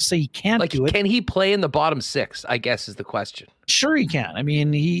 That's not to say he can't do it. Can he play in the bottom 6, I guess is the question. Sure he can. I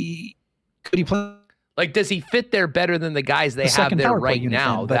mean, could he play? Does he fit there better than the guys they have there right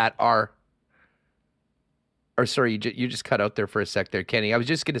now that are... Or sorry, you just cut out there for a sec there, Kenny. I was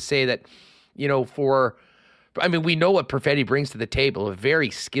just going to say that, we know what Perfetti brings to the table, a very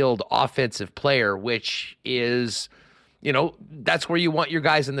skilled offensive player, which is... that's where you want your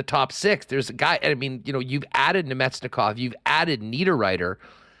guys in the top 6. There's a guy, you've added Nemetsnikov, you've added Niederreiter.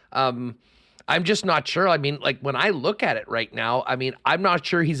 I'm just not sure. When I look at it right now, I'm not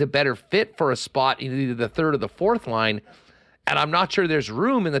sure he's a better fit for a spot in either the 3rd or the 4th line. And I'm not sure there's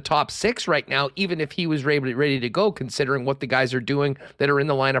room in the top 6 right now, even if he was ready to go, considering what the guys are doing that are in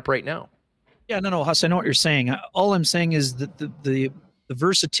the lineup right now. Yeah, no, Huss, I know what you're saying. All I'm saying is that the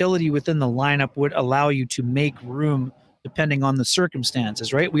versatility within the lineup would allow you to make room depending on the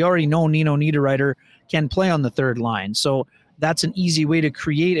circumstances, right? We already know Nino Niederreiter can play on the 3rd line. So that's an easy way to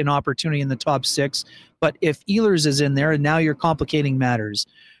create an opportunity in the top 6. But if Ehlers is in there, now you're complicating matters.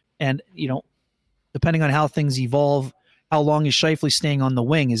 And, depending on how things evolve, how long is Scheifele staying on the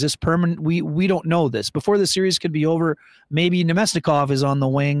wing? Is this permanent? We don't know this. Before the series could be over, maybe Nemesnikov is on the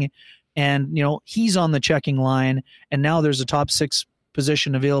wing and, he's on the checking line. And now there's a top 6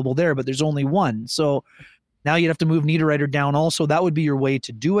 position available there, but there's only one. So now you'd have to move Niederreiter down also. That would be your way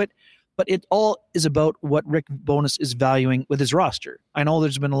to do it. But it all is about what Rick Bowness is valuing with his roster. I know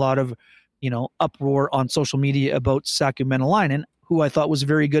there's been a lot of, uproar on social media about Saku Menelainen, who I thought was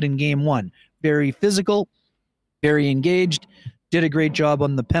very good in game 1. Very physical, very engaged, did a great job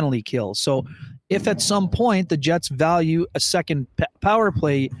on the penalty kill. So if at some point the Jets value a second power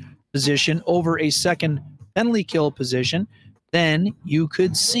play position over a second penalty kill position, then you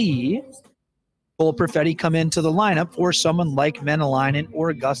could see Cole Perfetti come into the lineup for someone like Menelainen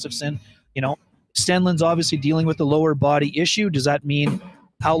or Gustafsson. Stenlund's obviously dealing with the lower body issue. Does that mean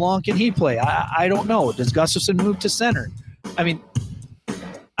how long can he play? I don't know. Does Gustafsson move to center?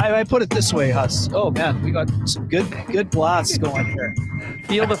 I put it this way, Huss. Oh man, we got some good blasts going here.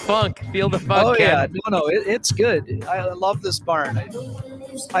 Feel the funk. Oh Ken. Yeah, no, it's good. I love this barn.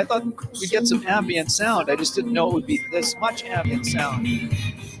 I thought we'd get some ambient sound. I just didn't know it would be this much ambient sound.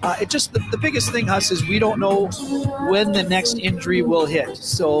 The biggest thing, Huss, is we don't know when the next injury will hit.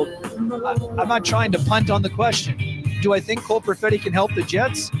 So I'm not trying to punt on the question. Do I think Cole Perfetti can help the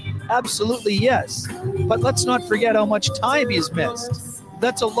Jets? Absolutely yes. But let's not forget how much time he's missed.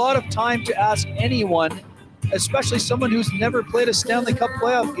 That's a lot of time to ask anyone, especially someone who's never played a Stanley Cup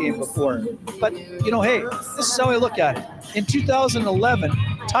playoff game before. But, hey, this is how I look at it. In 2011,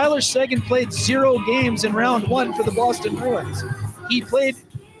 Tyler Seguin played 0 games in round 1 for the Boston Bruins. He played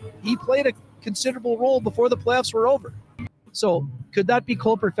a considerable role before the playoffs were over. So could that be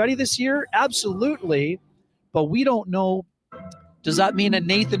Cole Perfetti this year? Absolutely. But we don't know. Does that mean that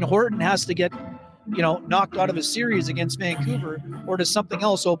Nathan Horton has to get, knocked out of a series against Vancouver, or does something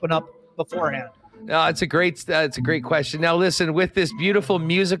else open up beforehand? No, it's a great question. Now, listen, with this beautiful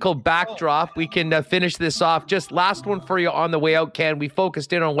musical backdrop, we can finish this off. Just last one for you on the way out, Ken. We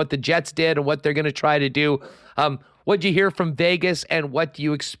focused in on what the Jets did and what they're going to try to do. What'd you hear from Vegas, and what do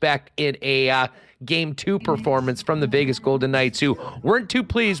you expect in a Game 2 performance from the Vegas Golden Knights, who weren't too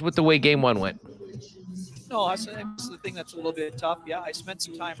pleased with the way Game 1 went? No, that's the thing that's a little bit tough. Yeah, I spent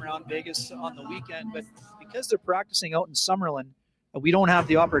some time around Vegas on the weekend, but because they're practicing out in Summerlin, we don't have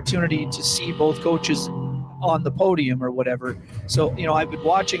the opportunity to see both coaches on the podium or whatever. So, I've been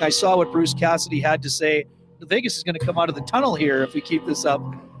watching. I saw what Bruce Cassidy had to say. Vegas is going to come out of the tunnel here if we keep this up.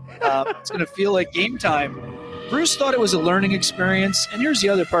 It's going to feel like game time. Bruce thought it was a learning experience. And here's the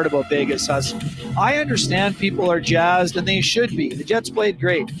other part about Vegas, Huss. I understand people are jazzed, and they should be. The Jets played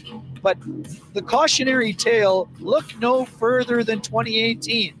great. But the cautionary tale, look no further than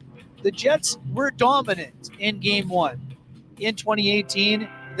 2018. The Jets were dominant in Game 1. In 2018,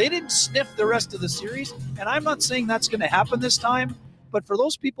 they didn't sniff the rest of the series. And I'm not saying that's going to happen this time. But for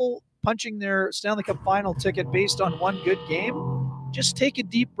those people punching their Stanley Cup final ticket based on one good game, just take a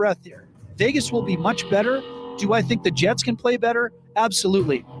deep breath here. Vegas will be much better. Do I think the Jets can play better?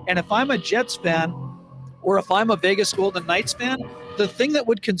 Absolutely. And if I'm a Jets fan, or if I'm a Vegas Golden Knights fan, the thing that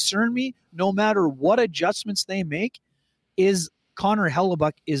would concern me, no matter what adjustments they make, is Connor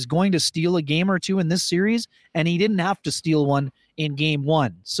Hellebuyck is going to steal a game or two in this series, and he didn't have to steal one in Game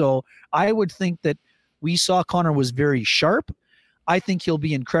 1. So I would think that we saw Connor was very sharp. I think he'll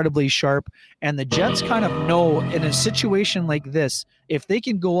be incredibly sharp. And the Jets kind of know in a situation like this, if they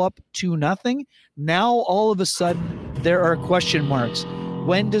can go up 2-0, now all of a sudden there are question marks.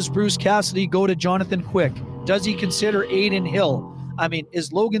 When does Bruce Cassidy go to Jonathan Quick? Does he consider Aiden Hill? I mean,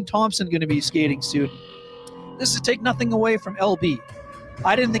 is Logan Thompson going to be skating soon? This is take nothing away from LB.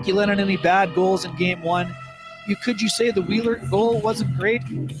 I didn't think he let in any bad goals in Game 1. Could you say the Wheeler goal wasn't great?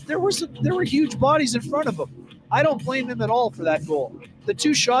 There were huge bodies in front of him. I don't blame him at all for that goal. The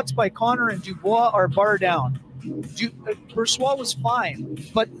 2 shots by Connor and Dubois are bar down. Brossoit was fine,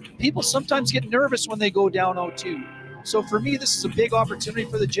 but people sometimes get nervous when they go down 0-2. So for me, this is a big opportunity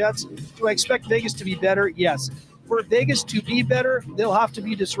for the Jets. Do I expect Vegas to be better? Yes. For Vegas to be better, they'll have to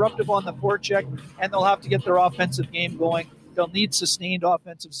be disruptive on the forecheck, and they'll have to get their offensive game going. They'll need sustained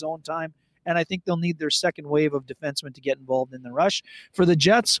offensive zone time, and I think they'll need their second wave of defensemen to get involved in the rush. For the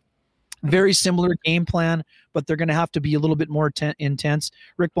Jets, very similar game plan, but they're going to have to be a little bit more intense.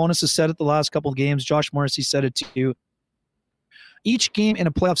 Rick Bowness has said it the last couple of games. Josh Morrissey said it too. Each game in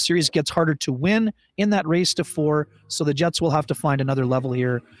a playoff series gets harder to win in that race to 4, so the Jets will have to find another level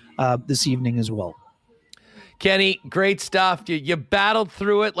here this evening as well. Kenny, great stuff. You battled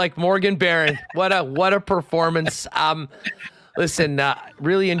through it like Morgan Barron. What a performance. Listen,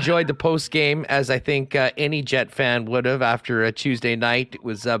 really enjoyed the post game, as I think any Jet fan would have after a Tuesday night. It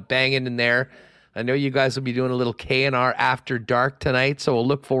was banging in there. I know you guys will be doing a little K&R after dark tonight, so we'll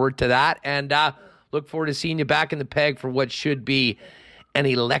look forward to that, and look forward to seeing you back in the Peg for what should be an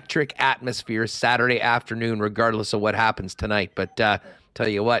electric atmosphere Saturday afternoon, regardless of what happens tonight. But tell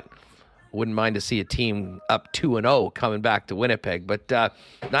you what, wouldn't mind to see a team up 2-0 coming back to Winnipeg. But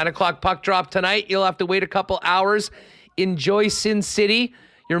 9 o'clock puck drop tonight. You'll have to wait a couple hours. Enjoy Sin City.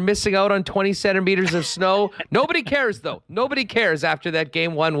 You're missing out on 20 centimeters of snow. Nobody cares, though. Nobody cares after that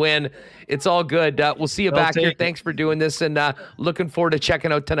Game 1 win. It's all good. We'll see you back here. Thanks for doing this, and looking forward to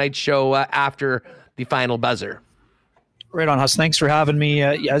checking out tonight's show after the final buzzer. Right on, Huss. Thanks for having me.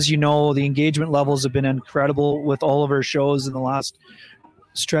 As you know, the engagement levels have been incredible with all of our shows in the last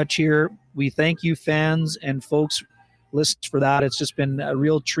stretch here. We thank you, fans and folks, listeners, for that. It's just been a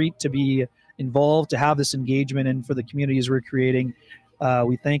real treat to be involved, to have this engagement, and for the communities we're creating.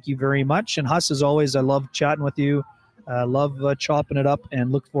 We thank you very much. And Huss, as always, I love chatting with you. Love chopping it up,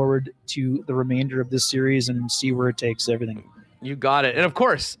 and look forward to the remainder of this series and see where it takes everything. You got it. And of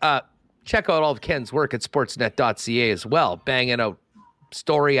course, check out all of Ken's work at sportsnet.ca as well, banging out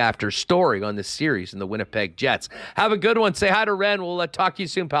story after story on this series in the Winnipeg Jets. Have a good one. Say hi to Ren. We'll talk to you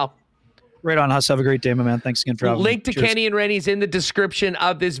soon, pal. Right on, Huss. Have a great day, my man. Thanks again for having me. Link to Kenny and Rennie's in the description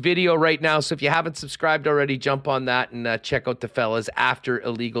of this video right now. So if you haven't subscribed already, jump on that and check out the fellas after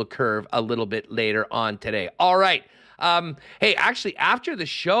Illegal Curve a little bit later on today. All right. Hey, actually, after the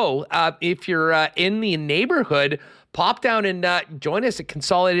show, if you're in the neighborhood, pop down and join us at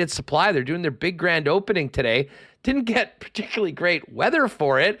Consolidated Supply. They're doing their big grand opening today. Didn't get particularly great weather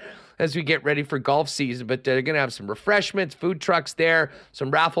for it as we get ready for golf season, but they're going to have some refreshments, food trucks there,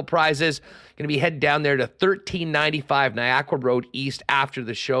 some raffle prizes. Going to be heading down there to 1395 Niagara Road East after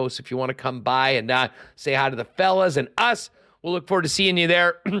the show. So if you want to come by and say hi to the fellas and us, we'll look forward to seeing you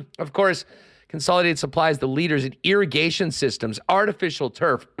there. Of course, Consolidated Supply is the leaders in irrigation systems, artificial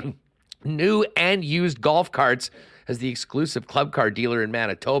turf, new and used golf carts as the exclusive club car dealer in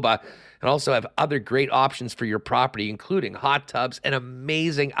Manitoba, and also have other great options for your property, including hot tubs and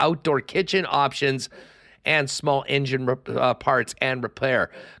amazing outdoor kitchen options and small engine parts and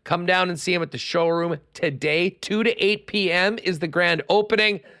repair. Come down and see them at the showroom today. 2 to 8 p.m. is the grand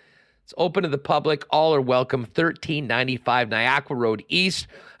opening. It's open to the public. All are welcome. 1395 Niagara Road East.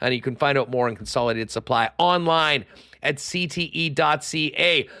 And you can find out more on Consolidated Supply online at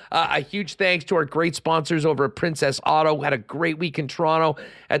cte.ca. A huge thanks to our great sponsors over at Princess Auto. We had a great week in Toronto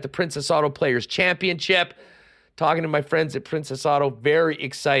at the Princess Auto Players Championship. Talking to my friends at Princess Auto, very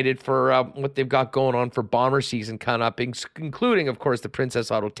excited for what they've got going on for Bomber season coming up, including, of course, the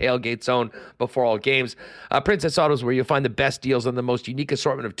Princess Auto tailgate zone before all games. Princess Auto is where you'll find the best deals on the most unique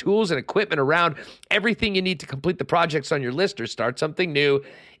assortment of tools and equipment around. Everything you need to complete the projects on your list or start something new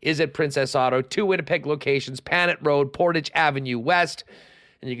is at Princess Auto. 2 Winnipeg locations, Panet Road, Portage Avenue West.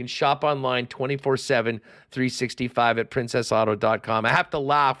 And you can shop online 24/7, 365 at princessauto.com. I have to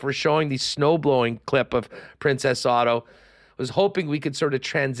laugh. We're showing the snowblowing clip of Princess Auto. I was hoping we could sort of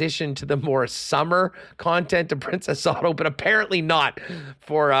transition to the more summer content of Princess Auto, but apparently not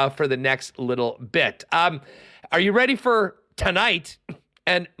for the next little bit. Are you ready for tonight?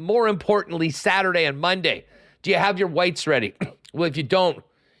 And more importantly, Saturday and Monday? Do you have your whites ready? Well, if you don't,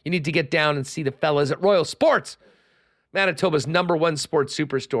 you need to get down and see the fellas at Royal Sports, Manitoba's #1 sports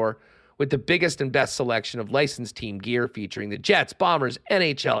superstore, with the biggest and best selection of licensed team gear featuring the Jets, Bombers,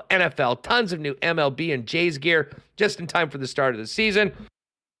 NHL, NFL, tons of new MLB and Jays gear just in time for the start of the season.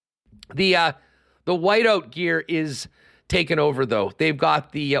 The whiteout gear is taken over, though. They've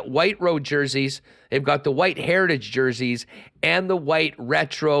got the white road jerseys, they've got the white heritage jerseys, and the white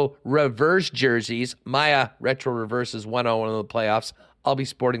retro reverse jerseys. My retro reverse is 1-0 in the playoffs. I'll be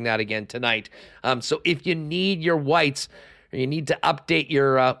sporting that again tonight. So if you need your whites, or you need to update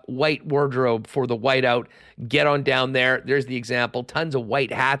your white wardrobe for the whiteout, get on down there. There's the example. Tons of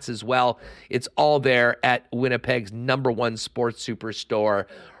white hats as well. It's all there at Winnipeg's #1 sports superstore,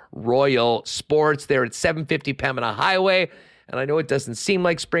 Royal Sports. They're at 750 Pembina Highway. And I know it doesn't seem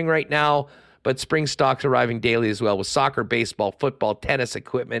like spring right now, but spring stock's arriving daily as well, with soccer, baseball, football, tennis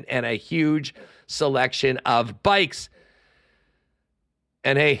equipment, and a huge selection of bikes.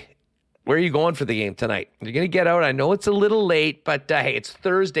 And hey, where are you going for the game tonight? You're going to get out. I know it's a little late, but hey, it's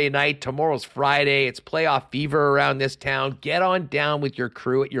Thursday night. Tomorrow's Friday. It's playoff fever around this town. Get on down with your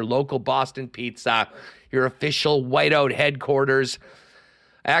crew at your local Boston Pizza, your official whiteout headquarters.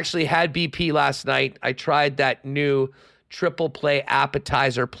 I actually had BP last night. I tried that new triple play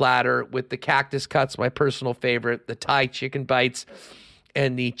appetizer platter with the cactus cuts, my personal favorite, the Thai chicken bites,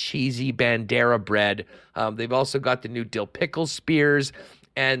 and the cheesy Bandera bread. They've also got the new dill pickle spears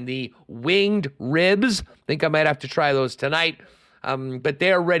and the winged ribs. I think I might have to try those tonight. But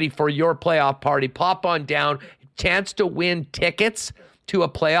they are ready for your playoff party. Pop on down. Chance to win tickets to a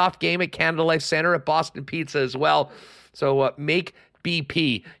playoff game at Canada Life Center at Boston Pizza as well. So make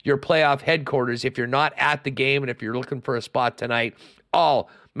BP your playoff headquarters if you're not at the game, and if you're looking for a spot tonight. All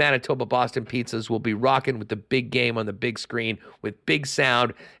Manitoba Boston Pizzas will be rocking with the big game on the big screen with big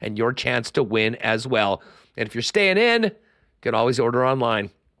sound and your chance to win as well. And if you're staying in, you can always order online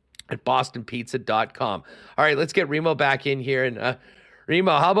at bostonpizza.com. All right, let's get Remo back in here. And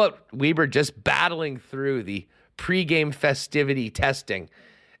Remo, how about Weber just battling through the pregame festivity testing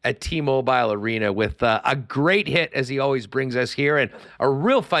at T-Mobile Arena with a great hit, as he always brings us here, and a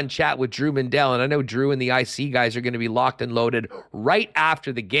real fun chat with Drew Mindell. And I know Drew and the IC guys are going to be locked and loaded right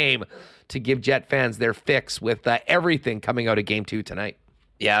after the game to give Jet fans their fix with everything coming out of Game 2 tonight.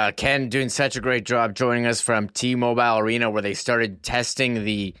 Yeah, Ken doing such a great job joining us from T-Mobile Arena, where they started testing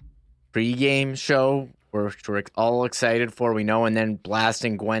the pregame show, which we're all excited for, we know, and then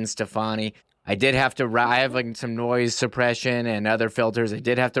blasting Gwen Stefani. I have like some noise suppression and other filters. I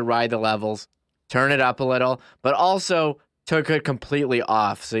did have to ride the levels, turn it up a little, but also took it completely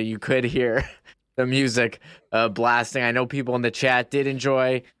off so you could hear the music blasting. I know people in the chat did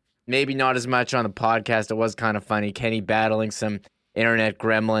enjoy, maybe not as much on the podcast. It was kind of funny. Kenny battling some internet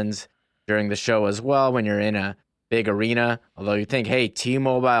gremlins during the show as well when you're in a big arena. Although you think, hey,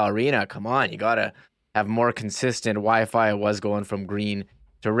 T-Mobile Arena, come on, you got to have more consistent Wi-Fi. It was going from green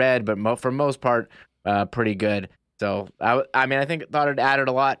to red, but for most part, pretty good. So I thought it added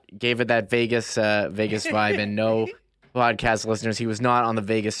a lot, gave it that Vegas vibe, and no podcast listeners, he was not on the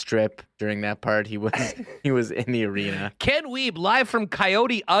Vegas Strip during that part. He was in the arena. Ken Wiebe, live from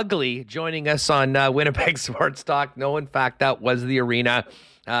Coyote Ugly, joining us on Winnipeg Sports Talk. No, in fact, that was the arena,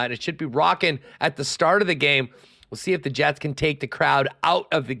 and it should be rocking at the start of the game. We'll see if the Jets can take the crowd out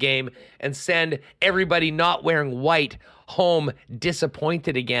of the game and send everybody not wearing white home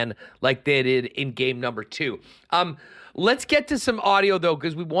disappointed again like they did in game number 2. Let's get to some audio, though,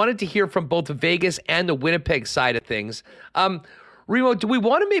 because we wanted to hear from both the Vegas and the Winnipeg side of things. Remo, do we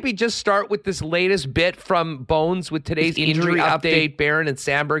want to maybe just start with this latest bit from Bones with today's injury update, Barron and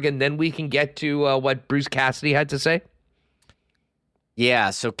Samberg, and then we can get to what Bruce Cassidy had to say?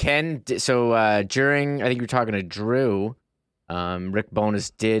 Yeah, so during, I think you were talking to Drew, Rick Bowness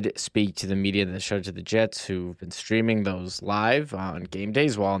did speak to the media that showed to the Jets, who've been streaming those live on game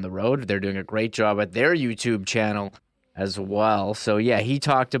days while on the road. They're doing a great job at their YouTube channel as well. So, yeah, he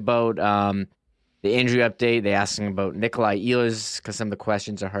talked about the injury update. They asked him about Nikolai Ehlers because some of the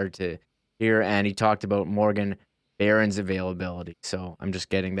questions are hard to hear, and he talked about Morgan Barron's availability. So I'm just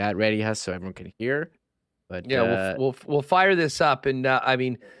getting that ready, Huss, so everyone can hear. But yeah, we'll fire this up, and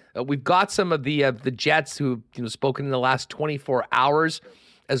we've got some of the Jets who've spoken in the last 24 hours,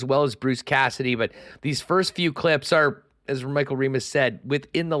 as well as Bruce Cassidy. But these first few clips are, as Michael Remis said,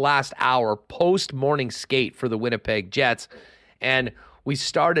 within the last hour, post morning skate for the Winnipeg Jets, and we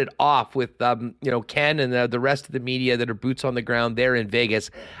started off with Ken and the rest of the media that are boots on the ground there in Vegas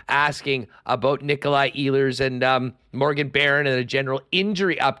asking about Nikolai Ehlers and Morgan Barron and a general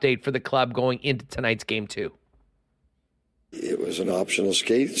injury update for the club going into tonight's game 2. It was an optional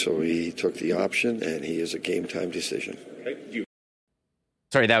skate, so he took the option, and he is a game-time decision.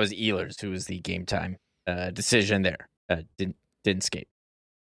 Sorry, that was Ehlers who was the game-time decision there. Didn't skate.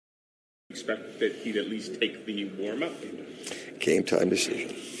 Expect that he'd at least take the warm-up? Game-time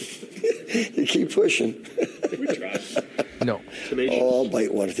decision. You keep pushing. We try. No. So maybe, I'll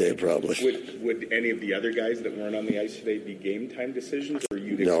bite one today, probably. Would any of the other guys that weren't on the ice today be game-time decisions? Or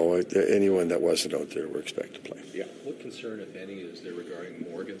No, anyone that wasn't out there were expected to play. Yeah. What concern, if any, is there regarding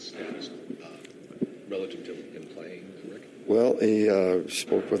Morgan's status relative to him playing, Rick? Well, he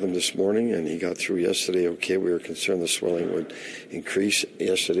spoke with him this morning, and he got through yesterday okay. We were concerned the swelling would increase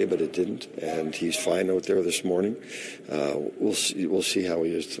yesterday, but it didn't, and he's fine out there this morning. We'll see how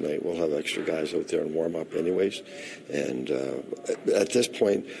he is tonight. We'll have extra guys out there and warm up anyways, and at this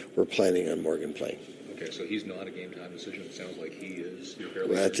point, we're planning on Morgan playing. Okay, so he's not a game-time decision. It sounds like he is.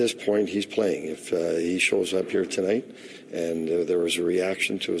 At this point, he's playing. If he shows up here tonight and there was a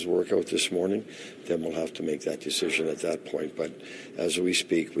reaction to his workout this morning, then we'll have to make that decision at that point. But as we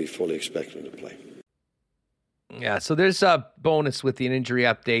speak, we fully expect him to play. Yeah, so there's a bonus with the injury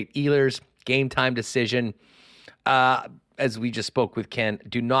update. Ehlers, game-time decision. As we just spoke with Ken,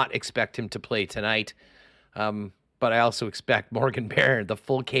 do not expect him to play tonight. But I also expect Morgan Barron, the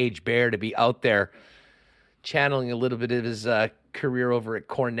full cage bear, to be out there channeling a little bit of his career over at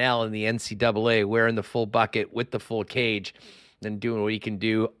Cornell in the NCAA, wearing the full bucket with the full cage and doing what he can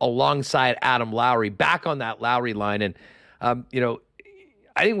do alongside Adam Lowry, back on that Lowry line. And, I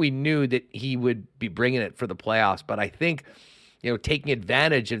think we knew that he would be bringing it for the playoffs, but I think, taking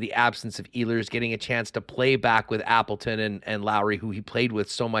advantage of the absence of Ehlers, getting a chance to play back with Appleton and Lowry, who he played with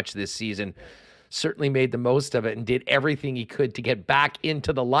so much this season, certainly made the most of it and did everything he could to get back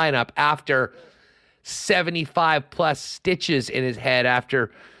into the lineup after 75 plus stitches in his head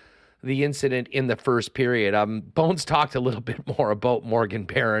after the incident in the first period. Bones talked a little bit more about Morgan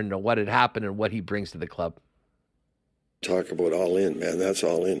Barron and what had happened and what he brings to the club. Talk about all in, man. That's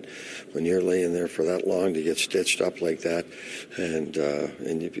all in. When you're laying there for that long to get stitched up like that, and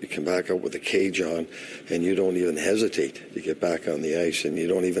you come back out with a cage on, and you don't even hesitate to get back on the ice, and you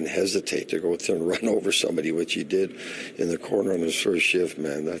don't even hesitate to go out there and run over somebody, which he did in the corner on his first shift,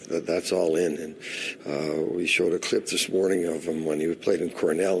 man. That's all in. And we showed a clip this morning of him when he played in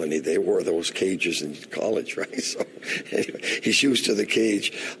Cornell, and they wore those cages in college, right? So anyway, he's used to the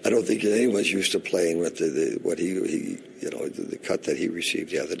cage. I don't think anyone's used to playing with the cut that he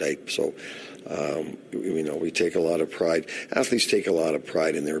received the other night. So, we take a lot of pride. Athletes take a lot of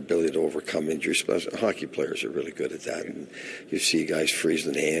pride in their ability to overcome injuries. Hockey players are really good at that. And you see guys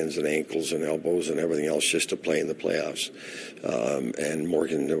freezing hands and ankles and elbows and everything else just to play in the playoffs. And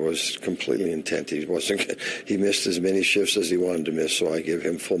Morgan was completely intent. He missed as many shifts as he wanted to miss, so I give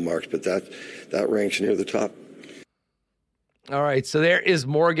him full marks. But that ranks near the top. All right, so there is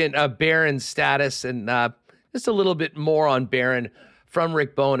Morgan Barron's status, and just a little bit more on Barron from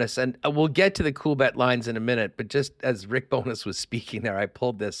Rick Bowness. And we'll get to the cool bet lines in a minute, but just as Rick Bowness was speaking there, I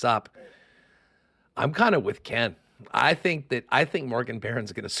pulled this up. I'm kind of with Ken. I think Morgan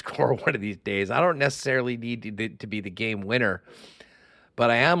Barron's going to score one of these days. I don't necessarily need to be the game winner, but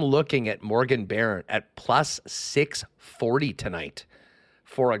I am looking at Morgan Barron at plus 640 tonight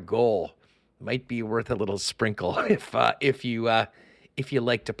for a goal. Might be worth a little sprinkle if you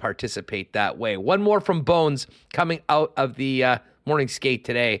like to participate that way. One more from Bones coming out of the morning skate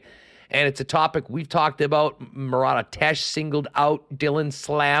today. And it's a topic we've talked about. Murat Atesh singled out Dylan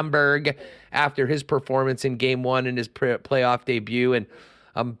Slamberg after his performance in Game 1 in his playoff debut. And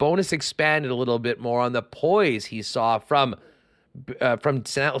Bonus expanded a little bit more on the poise he saw from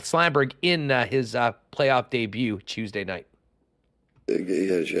Slamberg in his playoff debut Tuesday night.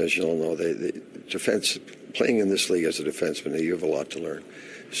 As you all know, the defense, playing in this league as a defenseman, you have a lot to learn.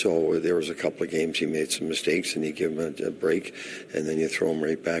 So there was a couple of games he made some mistakes, and you give him a break, and then you throw him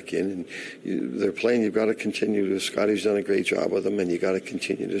right back in. And they're playing. You've got to continue to. Scotty's done a great job with them, and you got to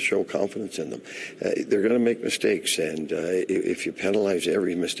continue to show confidence in them. They're going to make mistakes, and if you penalize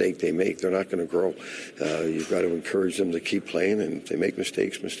every mistake they make, they're not going to grow. You've got to encourage them to keep playing, and if they make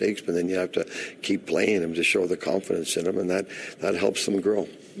mistakes, but then you have to keep playing them to show the confidence in them, and that helps them grow.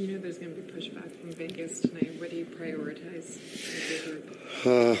 You know there's going to be pushback from Vegas tonight. What do you prioritize?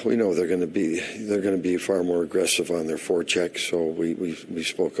 We know they're going to be far more aggressive on their forecheck. So we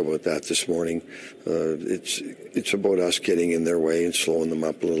spoke about that this morning. It's about us getting in their way and slowing them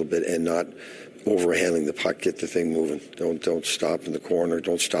up a little bit and not overhandling the puck. Get the thing moving. Don't stop in the corner.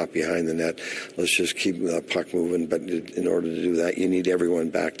 Don't stop behind the net. Let's just keep the puck moving. But in order to do that, you need everyone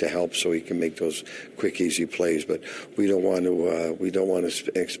back to help so he can make those quick, easy plays. But we don't want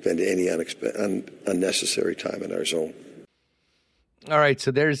to expend any unnecessary time in our zone. All right, so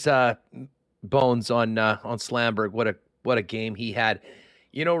there's Bones on Slamberg. What a game he had.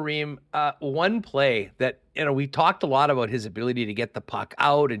 You know, Reem, one play that, we talked a lot about his ability to get the puck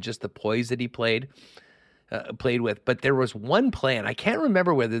out and just the poise that he played with. But there was one play, and I can't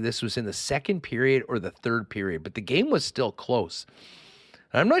remember whether this was in the second period or the third period, but the game was still close.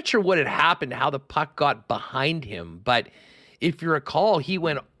 And I'm not sure what had happened, how the puck got behind him, but if you recall, he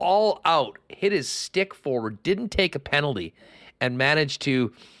went all out, hit his stick forward, didn't take a penalty, and managed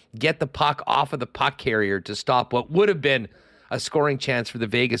to get the puck off of the puck carrier to stop what would have been a scoring chance for the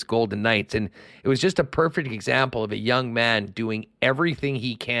Vegas Golden Knights. And it was just a perfect example of a young man doing everything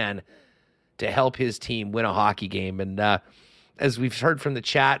he can to help his team win a hockey game. And as we've heard from the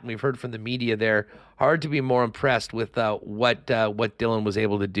chat and we've heard from the media there, hard to be more impressed with what Dylan was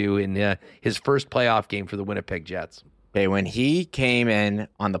able to do in his first playoff game for the Winnipeg Jets. Okay, when he came in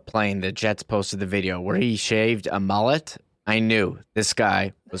on the plane, the Jets posted the video where he shaved a mullet. I knew this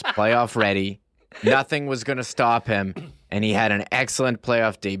guy was playoff ready. Nothing was going to stop him, and he had an excellent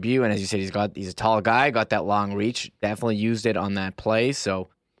playoff debut. And as you said, he's a tall guy, got that long reach. Definitely used it on that play. So,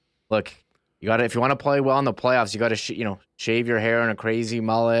 look, if you want to play well in the playoffs, you got to shave your hair in a crazy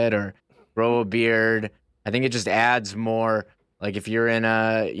mullet or grow a beard. I think it just adds more. Like if you're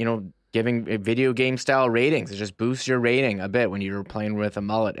in giving video game style ratings, it just boosts your rating a bit when you're playing with a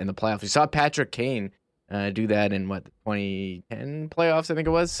mullet in the playoffs. We saw Patrick Kane do that in the 2010 playoffs, I think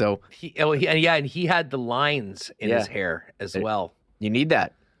it was. So and he had the lines in his hair as well. You need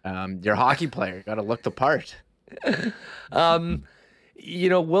that. You're a hockey player. You got to look the part. We'll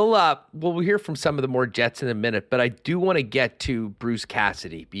hear from some of the more Jets in a minute, but I do want to get to Bruce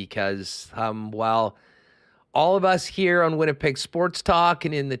Cassidy because while all of us here on Winnipeg Sports Talk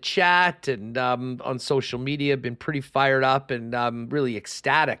and in the chat and on social media have been pretty fired up and really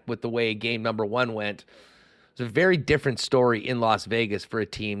ecstatic with the way game number 1 went. It was a very different story in Las Vegas for a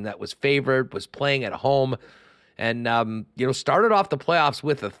team that was favored, was playing at home, and started off the playoffs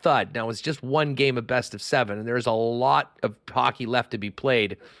with a thud. Now, it's just one game of best of 7, and there's a lot of hockey left to be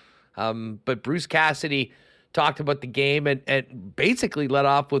played. But Bruce Cassidy talked about the game and basically led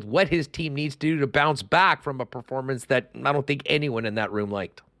off with what his team needs to do to bounce back from a performance that I don't think anyone in that room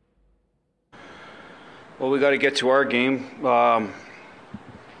liked. Well, we got to get to our game.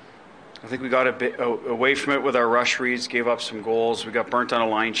 I think we got a bit away from it with our rush reads, gave up some goals. We got burnt on a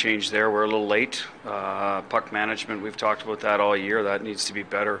line change there. We're a little late. Puck management, we've talked about that all year. That needs to be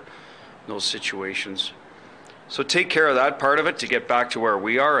better in those situations. So take care of that part of it to get back to where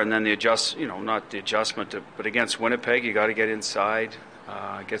we are, and then not the adjustment, but against Winnipeg, you got to get inside,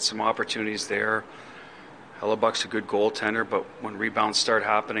 get some opportunities there. Hellebuck's a good goaltender, but when rebounds start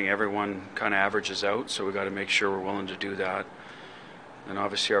happening, everyone kind of averages out, so we got to make sure we're willing to do that. And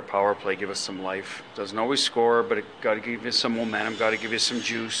obviously our power play give us some life. Doesn't always score, but it got to give you some momentum, got to give you some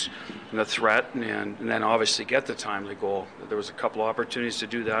juice and the threat, and then obviously get the timely goal. There was a couple opportunities to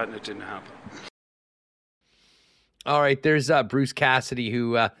do that, and it didn't happen. All right, there's Bruce Cassidy,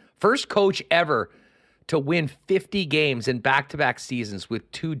 who first coach ever to win 50 games in back-to-back seasons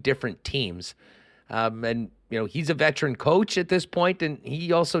with two different teams. And, he's a veteran coach at this point, and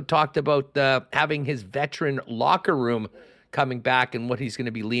he also talked about having his veteran locker room coming back and what he's going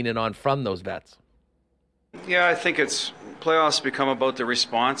to be leaning on from those vets. Yeah, I think playoffs become about the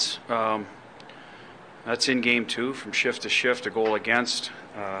response. That's in game 2, from shift to shift, a goal against,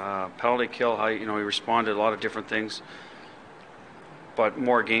 penalty kill, how he responded to a lot of different things. But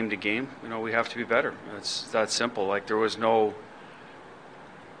more game to game, we have to be better. It's that simple. Like, there was no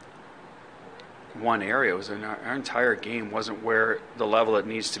one area. It was our entire game wasn't where the level it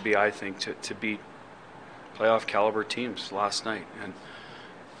needs to be, I think, to beat playoff caliber teams last night.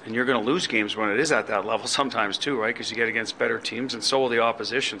 And you're going to lose games when it is at that level sometimes too, right? Because you get against better teams, and so will the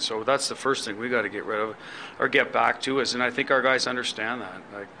opposition. So that's the first thing we got to get rid of or get back to and I think our guys understand that.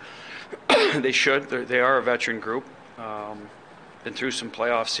 Like, they should. They are a veteran group. Been through some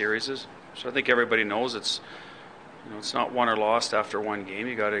playoff series, so I think everybody knows it's not won or lost after one game.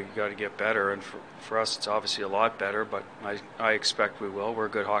 You got to get better, and for us, it's obviously a lot better. But I expect we will. We're a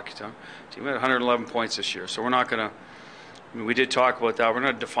good hockey team. We had 111 points this year, so we're not going to. We did talk about that. We're not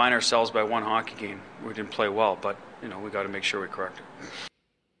going to define ourselves by one hockey game. We didn't play well, but we got to make sure we correct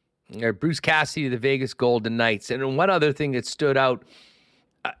it. Bruce Cassidy, the Vegas Golden Knights, and one other thing that stood out.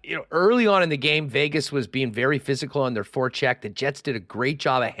 Early on in the game, Vegas was being very physical on their forecheck. The Jets did a great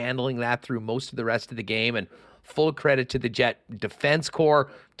job of handling that through most of the rest of the game, and full credit to the Jet defense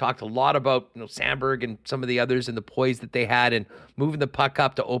core. Talked a lot about Sandberg and some of the others and the poise that they had in moving the puck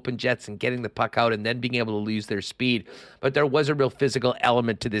up to open Jets and getting the puck out and then being able to lose their speed. But there was a real physical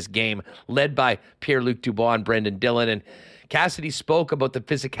element to this game, led by Pierre-Luc Dubois and Brendan Dillon. And Cassidy spoke about the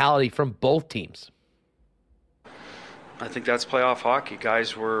physicality from both teams. I think that's playoff hockey.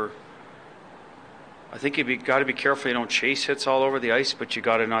 Guys I think you got to be careful you don't chase hits all over the ice, but you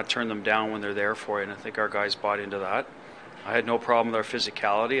got to not turn them down when they're there for you. And I think our guys bought into that. I had no problem with our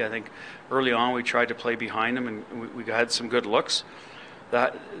physicality. I think early on we tried to play behind them, and we had some good looks.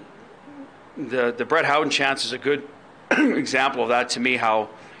 That the Brett Howden chance is a good example of that to me. How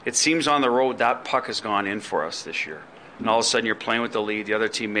it seems on the road that puck has gone in for us this year, and all of a sudden you're playing with the lead. The other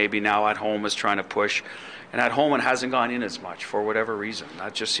team maybe now at home is trying to push. And at home, it hasn't gone in as much for whatever reason.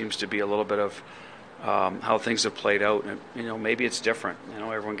 That just seems to be a little bit of how things have played out. And, maybe it's different.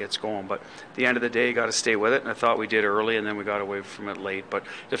 Everyone gets going. But at the end of the day, you got to stay with it. And I thought we did early, and then we got away from it late. But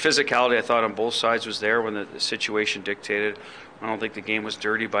the physicality, I thought, on both sides was there when the situation dictated. I don't think the game was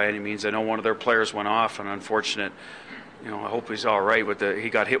dirty by any means. I know one of their players went off, and unfortunate. I hope he's all right. He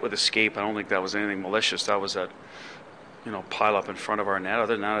got hit with escape. I don't think that was anything malicious. That was that, pile up in front of our net.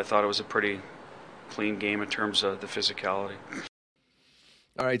 Other than that, I thought it was a pretty clean game in terms of the physicality.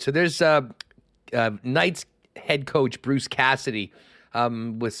 All right, so there's Knights head coach Bruce Cassidy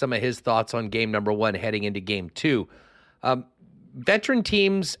with some of his thoughts on game number 1 heading into game 2. Veteran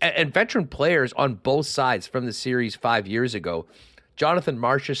teams and veteran players on both sides from the series 5 years ago. Jonathan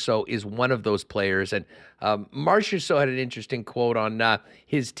Marchessault is one of those players, and Marchessault had an interesting quote on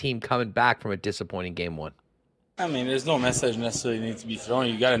his team coming back from a disappointing game 1. I mean, there's no message necessarily needs to be thrown.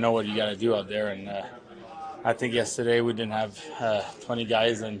 You got to know what you got to do out there. And I think yesterday we didn't have 20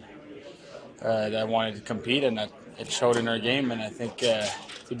 guys that wanted to compete, and that it showed in our game. And I think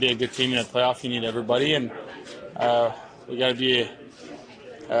to be a good team in a playoff, you need everybody. And we got to be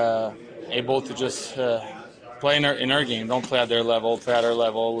able to just play in our game. Don't play at their level. Play at our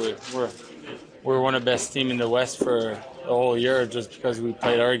level. We're one of the best team in the West for the whole year just because we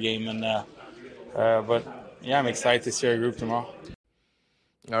played our game. And but. Yeah, I'm excited to see our group tomorrow.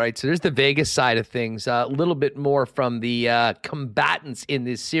 All right, so there's the Vegas side of things. A little bit more from the combatants in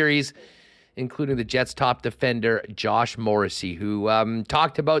this series, including the Jets' top defender, Josh Morrissey, who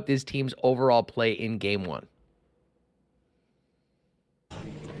talked about this team's overall play in Game 1.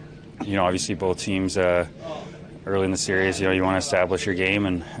 Obviously both teams early in the series, you want to establish your game.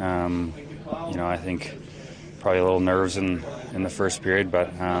 And, I think probably a little nerves in the first period,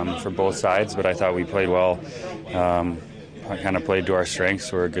 but for both sides. But I thought we played well. I kind of played to our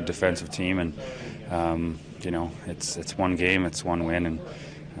strengths. We're a good defensive team, and it's one game, it's one win,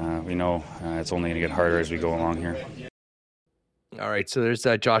 and we know it's only going to get harder as we go along here. All right, so there's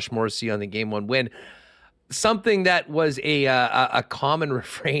Josh Morrissey on the Game 1 win. Something that was a common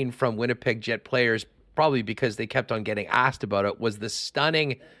refrain from Winnipeg Jet players, probably because they kept on getting asked about it, was the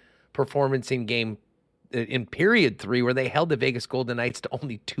stunning performance in period 3, where they held the Vegas Golden Knights to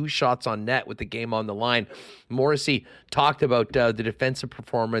only 2 shots on net with the game on the line. Morrissey talked about the defensive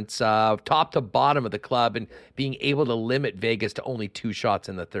performance, top to bottom of the club, and being able to limit Vegas to only 2 shots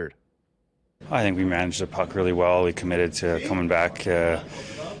in the third. I think we managed the puck really well. We committed to coming back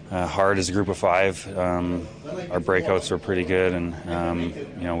hard as a group of five. Our breakouts were pretty good,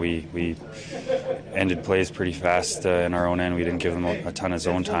 and we ended plays pretty fast in our own end. We didn't give them a ton of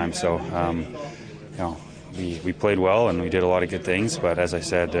zone time, so we played well and we did a lot of good things. But as I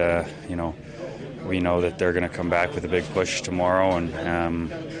said, we know that they're going to come back with a big push tomorrow,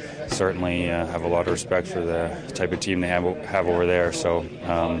 and certainly have a lot of respect for the type of team they have over there. So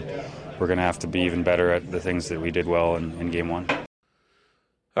we're going to have to be even better at the things that we did well in Game 1.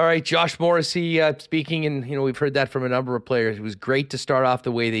 All right, Josh Morrissey speaking, and we've heard that from a number of players. It was great to start off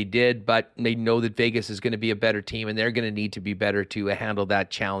the way they did, but they know that Vegas is going to be a better team, and they're going to need to be better to handle that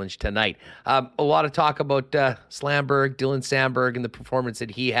challenge tonight. A lot of talk about Dylan Samberg, and the performance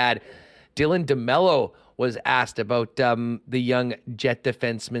that he had. Dylan DeMello was asked about the young Jet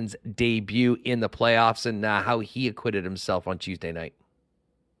defenseman's debut in the playoffs and how he acquitted himself on Tuesday night.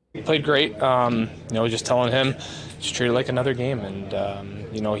 He played great. Just telling him, just treat it like another game. And,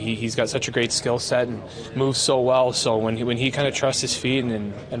 he's got such a great skill set and moves so well. So when he kind of trusts his feet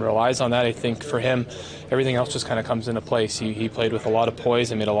and relies on that, I think for him, everything else just kind of comes into place. He played with a lot of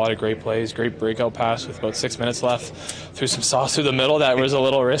poise and made a lot of great plays. Great breakout pass with about 6 minutes left. Threw some sauce through the middle that was a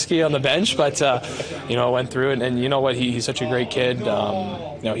little risky on the bench, but, went through it. And you know what? He's such a great kid.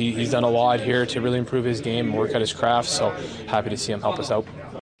 He's done a lot here to really improve his game and work at his craft. So happy to see him help us out.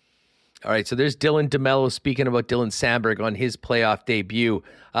 All right, so there's Dylan DeMello speaking about Dylan Samberg on his playoff debut.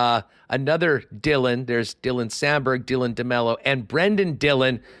 Another Dylan, there's Dylan Samberg, Dylan DeMello, and Brendan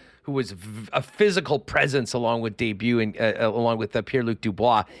Dillon, who was a physical presence along with Pierre-Luc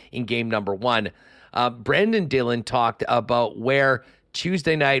Dubois in game number 1. Brendan Dillon talked about where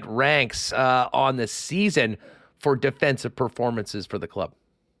Tuesday night ranks on the season for defensive performances for the club.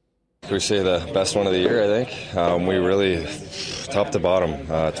 We say the best one of the year, I think. We really, top to bottom,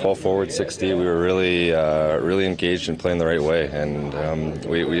 12 forward, 6D, we were really engaged in playing the right way, and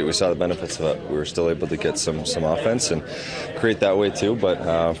we saw the benefits of it. We were still able to get some offense and create that way too,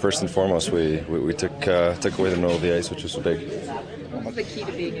 but first and foremost, we took away the middle of the ice, which was big. What was the key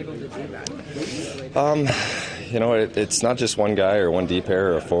to being able to do that? It's not just one guy or one D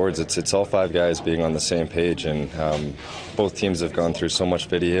pair or forwards. It's all 5 guys being on the same page, and both teams have gone through so much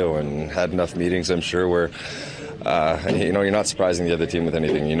video and had enough meetings, I'm sure, where you're not surprising the other team with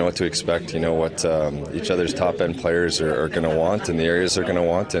anything. You know what to expect. You know what each other's top-end players are going to want and the areas they're going to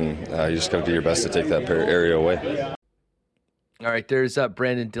want, and you just got to do your best to take that area away. All right, there's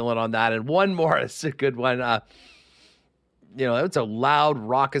Brandon Dillon on that. And one more, it's a good one. It was a loud,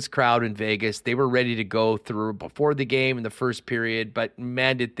 raucous crowd in Vegas. They were ready to go through before the game in the first period, but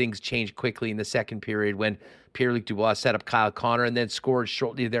man, did things change quickly in the second period when Pierre-Luc Dubois set up Kyle Connor and then scored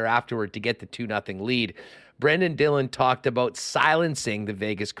shortly thereafter to get the 2-0 lead. Brendan Dillon talked about silencing the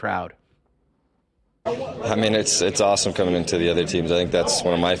Vegas crowd. I mean, it's awesome coming into the other teams. I think that's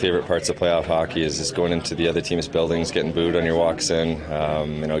one of my favorite parts of playoff hockey is just going into the other team's buildings, getting booed on your walks in,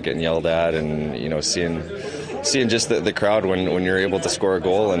 getting yelled at, and seeing just the crowd when you're able to score a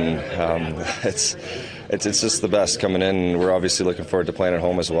goal, and it's just the best coming in. We're obviously looking forward to playing at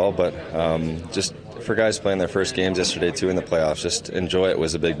home as well, but just for guys playing their first games yesterday too in the playoffs, just enjoy it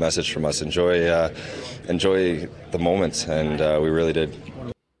was a big message from us. Enjoy the moments, and we really did.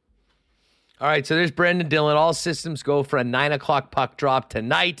 All right, so there's Brendan Dillon. All systems go for a 9 o'clock puck drop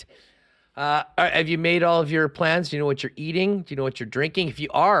tonight. Have you made all of your plans? Do you know what you're eating? Do you know what you're drinking? If you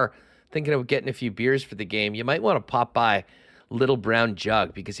are thinking of getting a few beers for the game, you might want to pop by Little Brown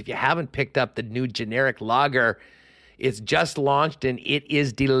Jug, because if you haven't picked up the new generic lager, it's just launched and it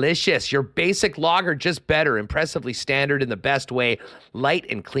is delicious. Your basic lager, just better, impressively standard in the best way, light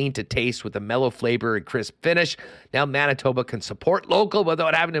and clean to taste with a mellow flavor and crisp finish. Now Manitoba can support local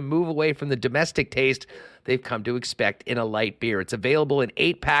without having to move away from the domestic taste they've come to expect in a light beer. It's available in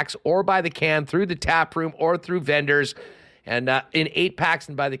 8-packs or by the can through the tap room or through vendors. And in 8-packs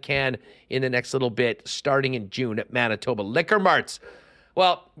and by the can in the next little bit, starting in June at Manitoba Liquor Marts.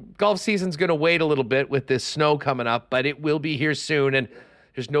 Well, golf season's going to wait a little bit with this snow coming up, but it will be here soon, and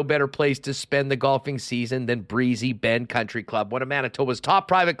there's no better place to spend the golfing season than Breezy Bend Country Club, one of Manitoba's top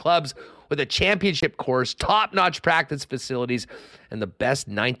private clubs with a championship course, top-notch practice facilities, and the best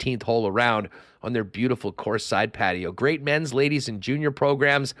 19th hole around on their beautiful course-side patio. Great men's, ladies, and junior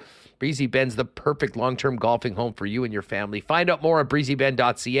programs. Breezy Bend's the perfect long-term golfing home for you and your family. Find out more at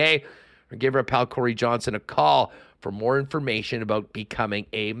breezybend.ca or give our pal Corey Johnson a call for more information about becoming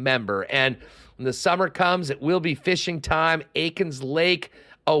a member. And when the summer comes, it will be fishing time. Aikens Lake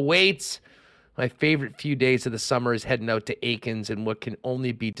awaits. My favorite few days of the summer is heading out to Aikens in what can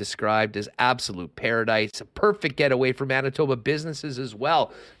only be described as absolute paradise. A perfect getaway for Manitoba businesses as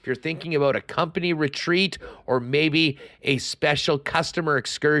well. If you're thinking about a company retreat or maybe a special customer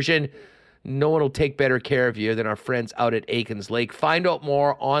excursion, no one will take better care of you than our friends out at Aikens Lake. Find out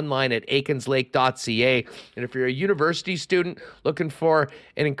more online at aikenslake.ca. And if you're a university student looking for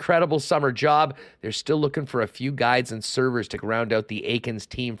an incredible summer job, they're still looking for a few guides and servers to round out the Aikens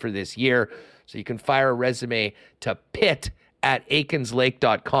team for this year. So you can fire a resume to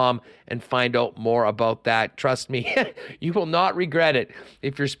pitt@aikenslake.com and find out more about that. Trust me, you will not regret it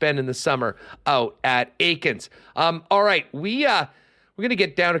if you're spending the summer out at Aikens. All right, we're going to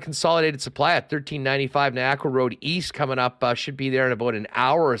get down to Consolidated Supply at 1395 Niagara Road East coming up. Should be there in about an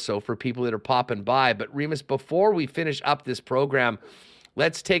hour or so for people that are popping by. But Remus, before we finish up this program,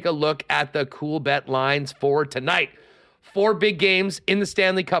 let's take a look at the Cool Bet lines for tonight. 4 big games in the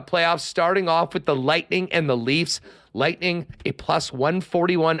Stanley Cup playoffs, starting off with the Lightning and the Leafs. Lightning, a plus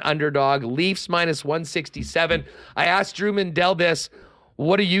 141 underdog. Leafs minus 167. I asked Drew Mindell this.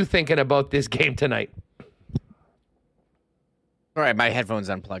 What are you thinking about this game tonight? All right, my headphones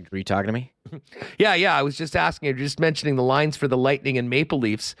unplugged. Were you talking to me? Yeah. I was just asking you, just mentioning the lines for the Lightning and Maple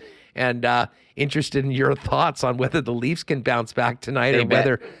Leafs, and interested in your thoughts on whether the Leafs can bounce back tonight or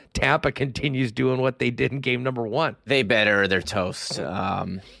whether Tampa continues doing what they did in game number 1. They better, or they're toast. I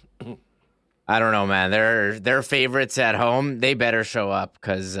don't know, man. They're favorites at home. They better show up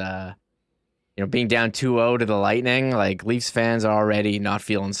because, being down 2-0 to the Lightning, like Leafs fans are already not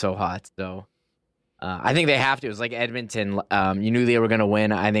feeling so hot. So I think they have to. It was like Edmonton. You knew they were going to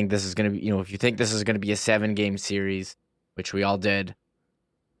win. I think this is going to be, if you think this is going to be a 7-game series, which we all did,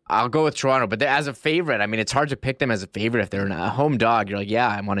 I'll go with Toronto. But as a favorite, I mean, it's hard to pick them as a favorite if they're a home dog. You're like, yeah,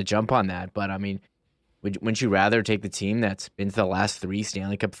 I want to jump on that. But I mean, wouldn't you rather take the team that's been to the last 3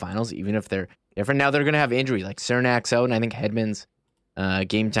 Stanley Cup finals, even if they're different? Now they're going to have injury, like Cernak's out, and I think Hedman's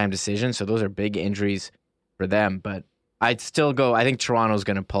game time decision. So those are big injuries for them. But I'd still go, I think Toronto's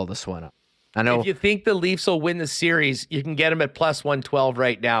going to pull this one up. I know. If you think the Leafs will win the series, you can get them at plus 112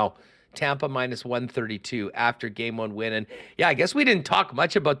 right now. Tampa minus 132 after game 1 win. And yeah, I guess we didn't talk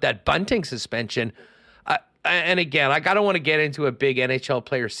much about that Bunting suspension. And again, I don't want to get into a big NHL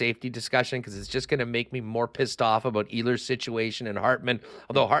player safety discussion because it's just going to make me more pissed off about Ehlers' situation and Hartman.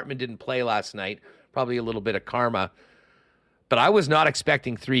 Although Hartman didn't play last night, probably a little bit of karma. But I was not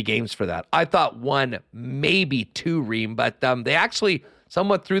expecting 3 games for that. I thought 1, maybe 2, Reem. But they actually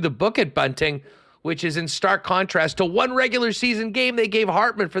somewhat threw the book at Bunting, which is in stark contrast to 1 regular season game they gave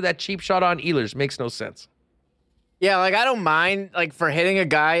Hartman for that cheap shot on Ehlers. Makes no sense. Yeah, like, I don't mind, like, for hitting a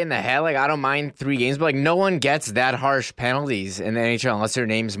guy in the head, like, I don't mind 3 games, but, like, no one gets that harsh penalties in the NHL unless their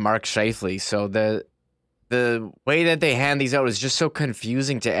name's Mark Scheifele. So the way that they hand these out is just so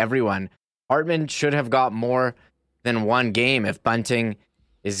confusing to everyone. Hartman should have got more than 1 game if Bunting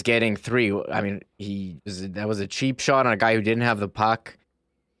is getting 3. I mean, that was a cheap shot on a guy who didn't have the puck.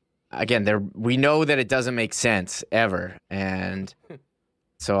 Again, we know that it doesn't make sense ever, and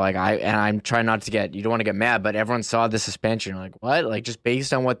so like I'm trying not to you don't want to get mad, but everyone saw the suspension. You're like, what? Like, just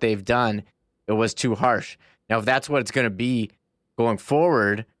based on what they've done, it was too harsh. Now, if that's what it's going to be going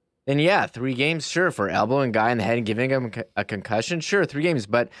forward, then yeah, 3 games, sure, for elbowing a guy in the head and giving him a concussion, sure, 3 games.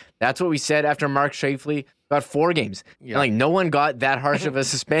 But that's what we said after Mark Scheifele got 4 games. Yeah. And like, no one got that harsh of a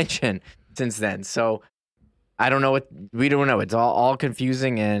suspension since then. So I don't know we don't know. It's all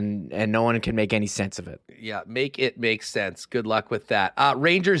confusing and no one can make any sense of it. Yeah, make it make sense. Good luck with that.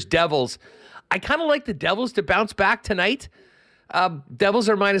 Rangers, Devils. I kind of like the Devils to bounce back tonight. Devils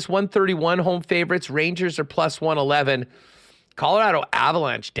are minus 131 home favorites. Rangers are plus 111. Colorado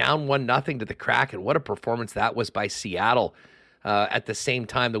Avalanche down 1-0 to the Kraken. What a performance that was by Seattle. At the same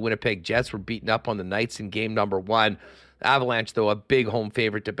time, the Winnipeg Jets were beaten up on the Knights in game number 1. Avalanche, though, a big home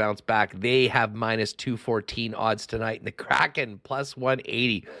favorite to bounce back. They have minus 214 odds tonight. And the Kraken plus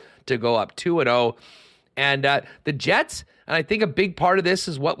 180 to go up 2-0. And the Jets, and I think a big part of this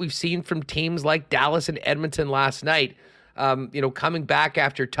is what we've seen from teams like Dallas and Edmonton last night, coming back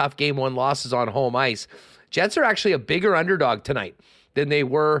after tough game 1 losses on home ice. Jets are actually a bigger underdog tonight than they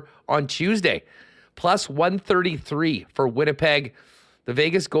were on Tuesday. Plus 133 for Winnipeg. The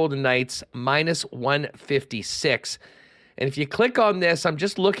Vegas Golden Knights minus 156. And if you click on this, I'm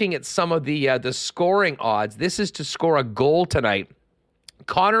just looking at some of the scoring odds. This is to score a goal tonight.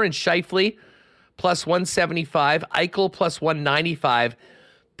 Connor and Scheifele plus 175. Eichel plus 195.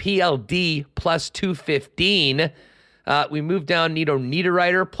 PLD plus 215. We move down Nito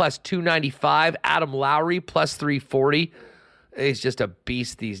Niederreiter plus 295. Adam Lowry plus 340. He's just a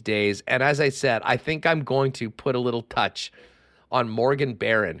beast these days. And as I said, I think I'm going to put a little touch on Morgan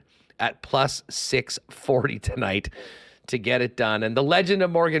Barron at plus 640 tonight to get it done. And the legend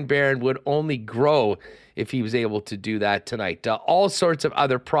of Morgan Barron would only grow if he was able to do that tonight. All sorts of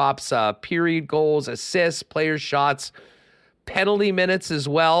other props, period goals, assists, player shots, penalty minutes as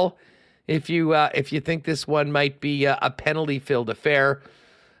well. If you think this one might be a penalty-filled affair,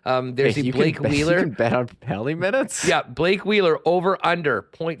 there's the Blake Wheeler. You can bet on penalty minutes? Yeah, Blake Wheeler over under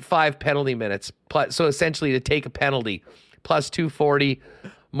 0.5 penalty minutes. So essentially to take a penalty, plus 240.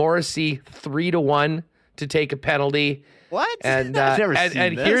 Morrissey 3-1 to take a penalty. What? And I've never seen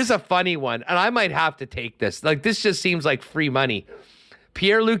and this. Here's a funny one, and I might have to take this. Like, this just seems like free money.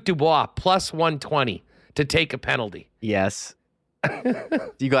 Pierre-Luc Dubois plus 120 to take a penalty. Yes.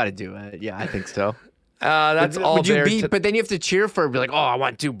 You got to do it. Yeah, I think so. That's all would you there. be, but then you have to cheer for it. Be like, oh, I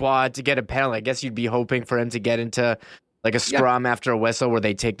want Dubois to get a penalty. I guess you'd be hoping for him to get into like a scrum after a whistle where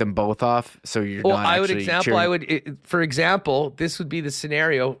they take them both off. So you're not actually cheering. For example, this would be the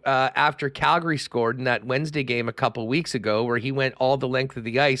scenario after Calgary scored in that Wednesday game a couple weeks ago, where he went all the length of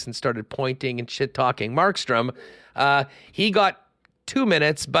the ice and started pointing and shit talking Markstrom. He got 2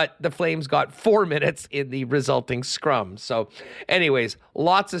 minutes, but the Flames got 4 minutes in the resulting scrum. So anyways,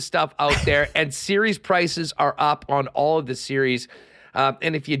 lots of stuff out there, and series prices are up on all of the series.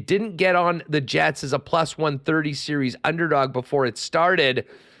 And if you didn't get on the Jets as a plus 130 series underdog before it started,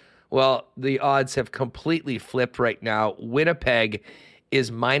 well, the odds have completely flipped right now. Winnipeg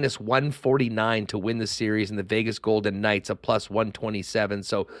is minus 149 to win the series, and the Vegas Golden Knights a plus 127.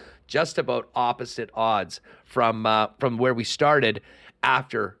 So just about opposite odds from where we started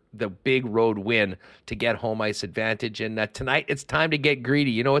after the big road win to get home ice advantage. And tonight it's time to get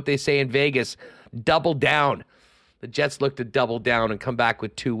greedy. You know what they say in Vegas? Double down. The Jets look to double down and come back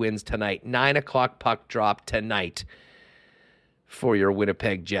with 2 wins tonight. 9 o'clock puck drop tonight for your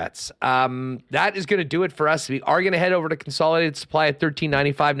Winnipeg Jets. That is going to do it for us. We are going to head over to Consolidated Supply at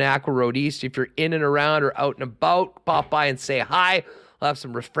 1395 Niagara Road East. If you're in and around or out and about, pop by and say hi. We'll have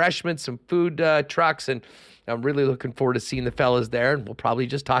some refreshments, some food trucks, and I'm really looking forward to seeing the fellas there, and we'll probably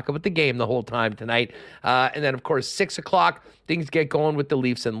just talk about the game the whole time tonight. And then, of course, 6 o'clock, things get going with the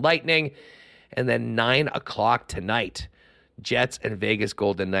Leafs and Lightning. And then 9 o'clock tonight, Jets and Vegas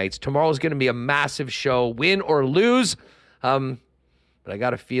Golden Knights. Tomorrow's going to be a massive show, win or lose. But I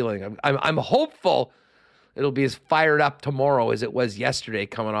got a feeling. I'm hopeful it'll be as fired up tomorrow as it was yesterday,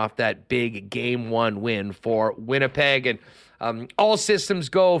 coming off that big Game 1 win for Winnipeg. And all systems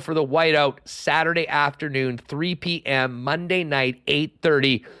go for the Whiteout Saturday afternoon, 3 p.m., Monday night,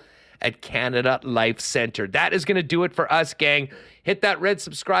 8:30 at Canada Life Center. That is going to do it for us, gang. Hit that red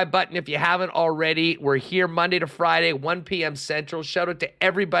subscribe button if you haven't already. We're here Monday to Friday, 1 p.m. Central. Shout out to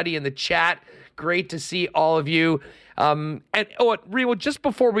everybody in the chat. Great to see all of you. Remo, just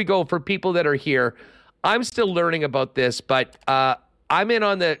before we go, for people that are here, I'm still learning about this, but I'm in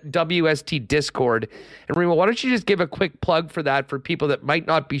on the WST Discord. And Remo, why don't you just give a quick plug for that for people that might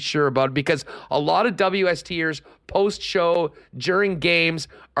not be sure about it? Because a lot of WSTers post-show, during games,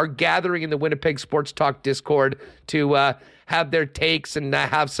 are gathering in the Winnipeg Sports Talk Discord to have their takes and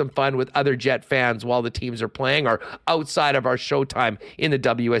have some fun with other Jet fans while the teams are playing or outside of our showtime in the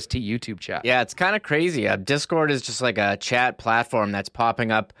WST YouTube chat. Yeah, it's kind of crazy. Discord is just like a chat platform that's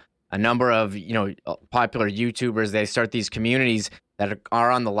popping up a number of, popular YouTubers. They start these communities that are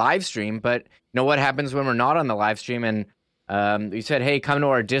on the live stream, but what happens when we're not on the live stream? And we said, hey, come to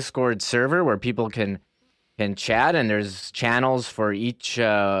our Discord server where people can chat, and there's channels for each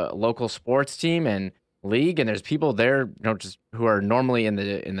local sports team and league, and there's people there, just who are normally in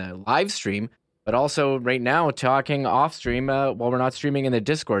the live stream, but also right now talking off stream while we're not streaming in the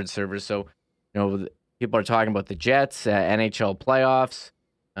Discord server. So, people are talking about the Jets, NHL playoffs,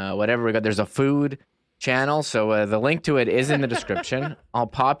 whatever we got. There's a food channel, so the link to it is in the description. I'll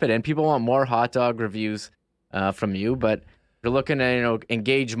pop it in. People want more hot dog reviews from you, but if you're looking to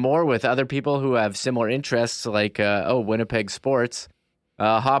engage more with other people who have similar interests, like Winnipeg sports,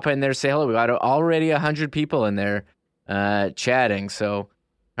 hop in there, say hello. We got already 100 people in there chatting, so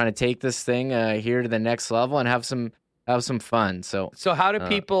trying to take this thing here to the next level and have some fun. So how do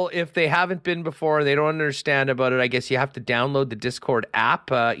people, if they haven't been before, they don't understand about it, I guess you have to download the Discord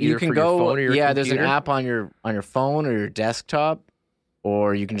app either you can for go, your phone or your computer? There's an app on your phone or your desktop,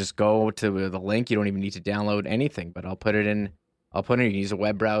 or you can just go to the link. You don't even need to download anything, but I'll put it in. You can use a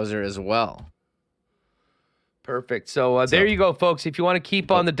web browser as well. Perfect. So there you go, folks. If you want to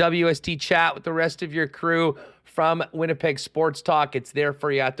keep on the WST chat with the rest of your crew from Winnipeg Sports Talk, it's there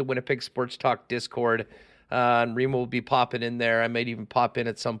for you at the Winnipeg Sports Talk Discord. And Remo will be popping in there. I might even pop in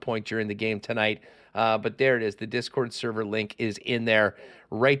at some point during the game tonight. But there it is. The Discord server link is in there,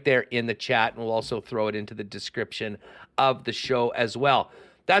 right there in the chat. And we'll also throw it into the description of the show as well.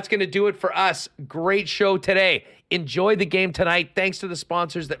 that's going to do it for us. Great show today. Enjoy the game tonight. Thanks to the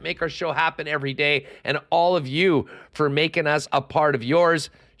sponsors that make our show happen every day and all of you for making us a part of yours.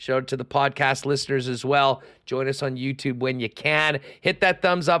 Shout out to the podcast listeners as well. Join us on YouTube when you can. Hit that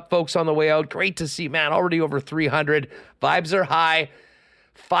thumbs up, folks, on the way out. Great to see, man, already over 300. Vibes are high.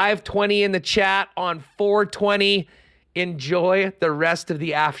 520 in the chat on 420. Enjoy the rest of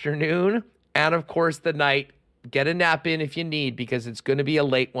the afternoon and, of course, the night. Get a nap in if you need, because it's going to be a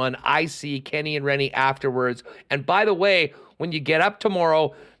late one. I see Kenny and Rennie afterwards. And by the way, when you get up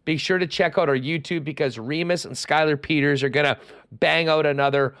tomorrow, be sure to check out our YouTube, because Remus and Skylar Peters are going to bang out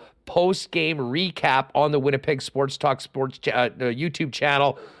another post-game recap on the Winnipeg Sports Talk YouTube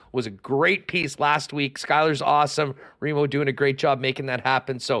channel. It was a great piece last week. Skylar's awesome. Remo doing a great job making that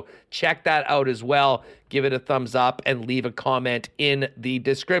happen. So check that out as well. Give it a thumbs up and leave a comment in the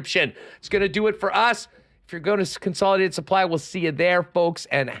description. It's going to do it for us. If you're going to Consolidated Supply, we'll see you there, folks,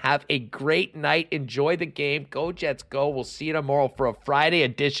 and have a great night. Enjoy the game. Go Jets, go. We'll see you tomorrow for a Friday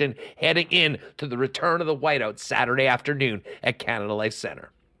edition, heading in to the return of the whiteout Saturday afternoon at Canada Life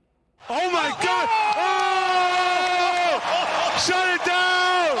Center. Oh, my God! Oh! Shut it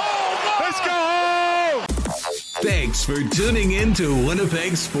down! Let's go home! Thanks for tuning in to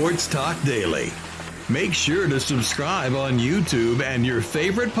Winnipeg Sports Talk Daily. Make sure to subscribe on YouTube and your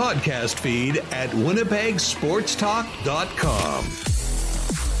favorite podcast feed at winnipegsportstalk.com.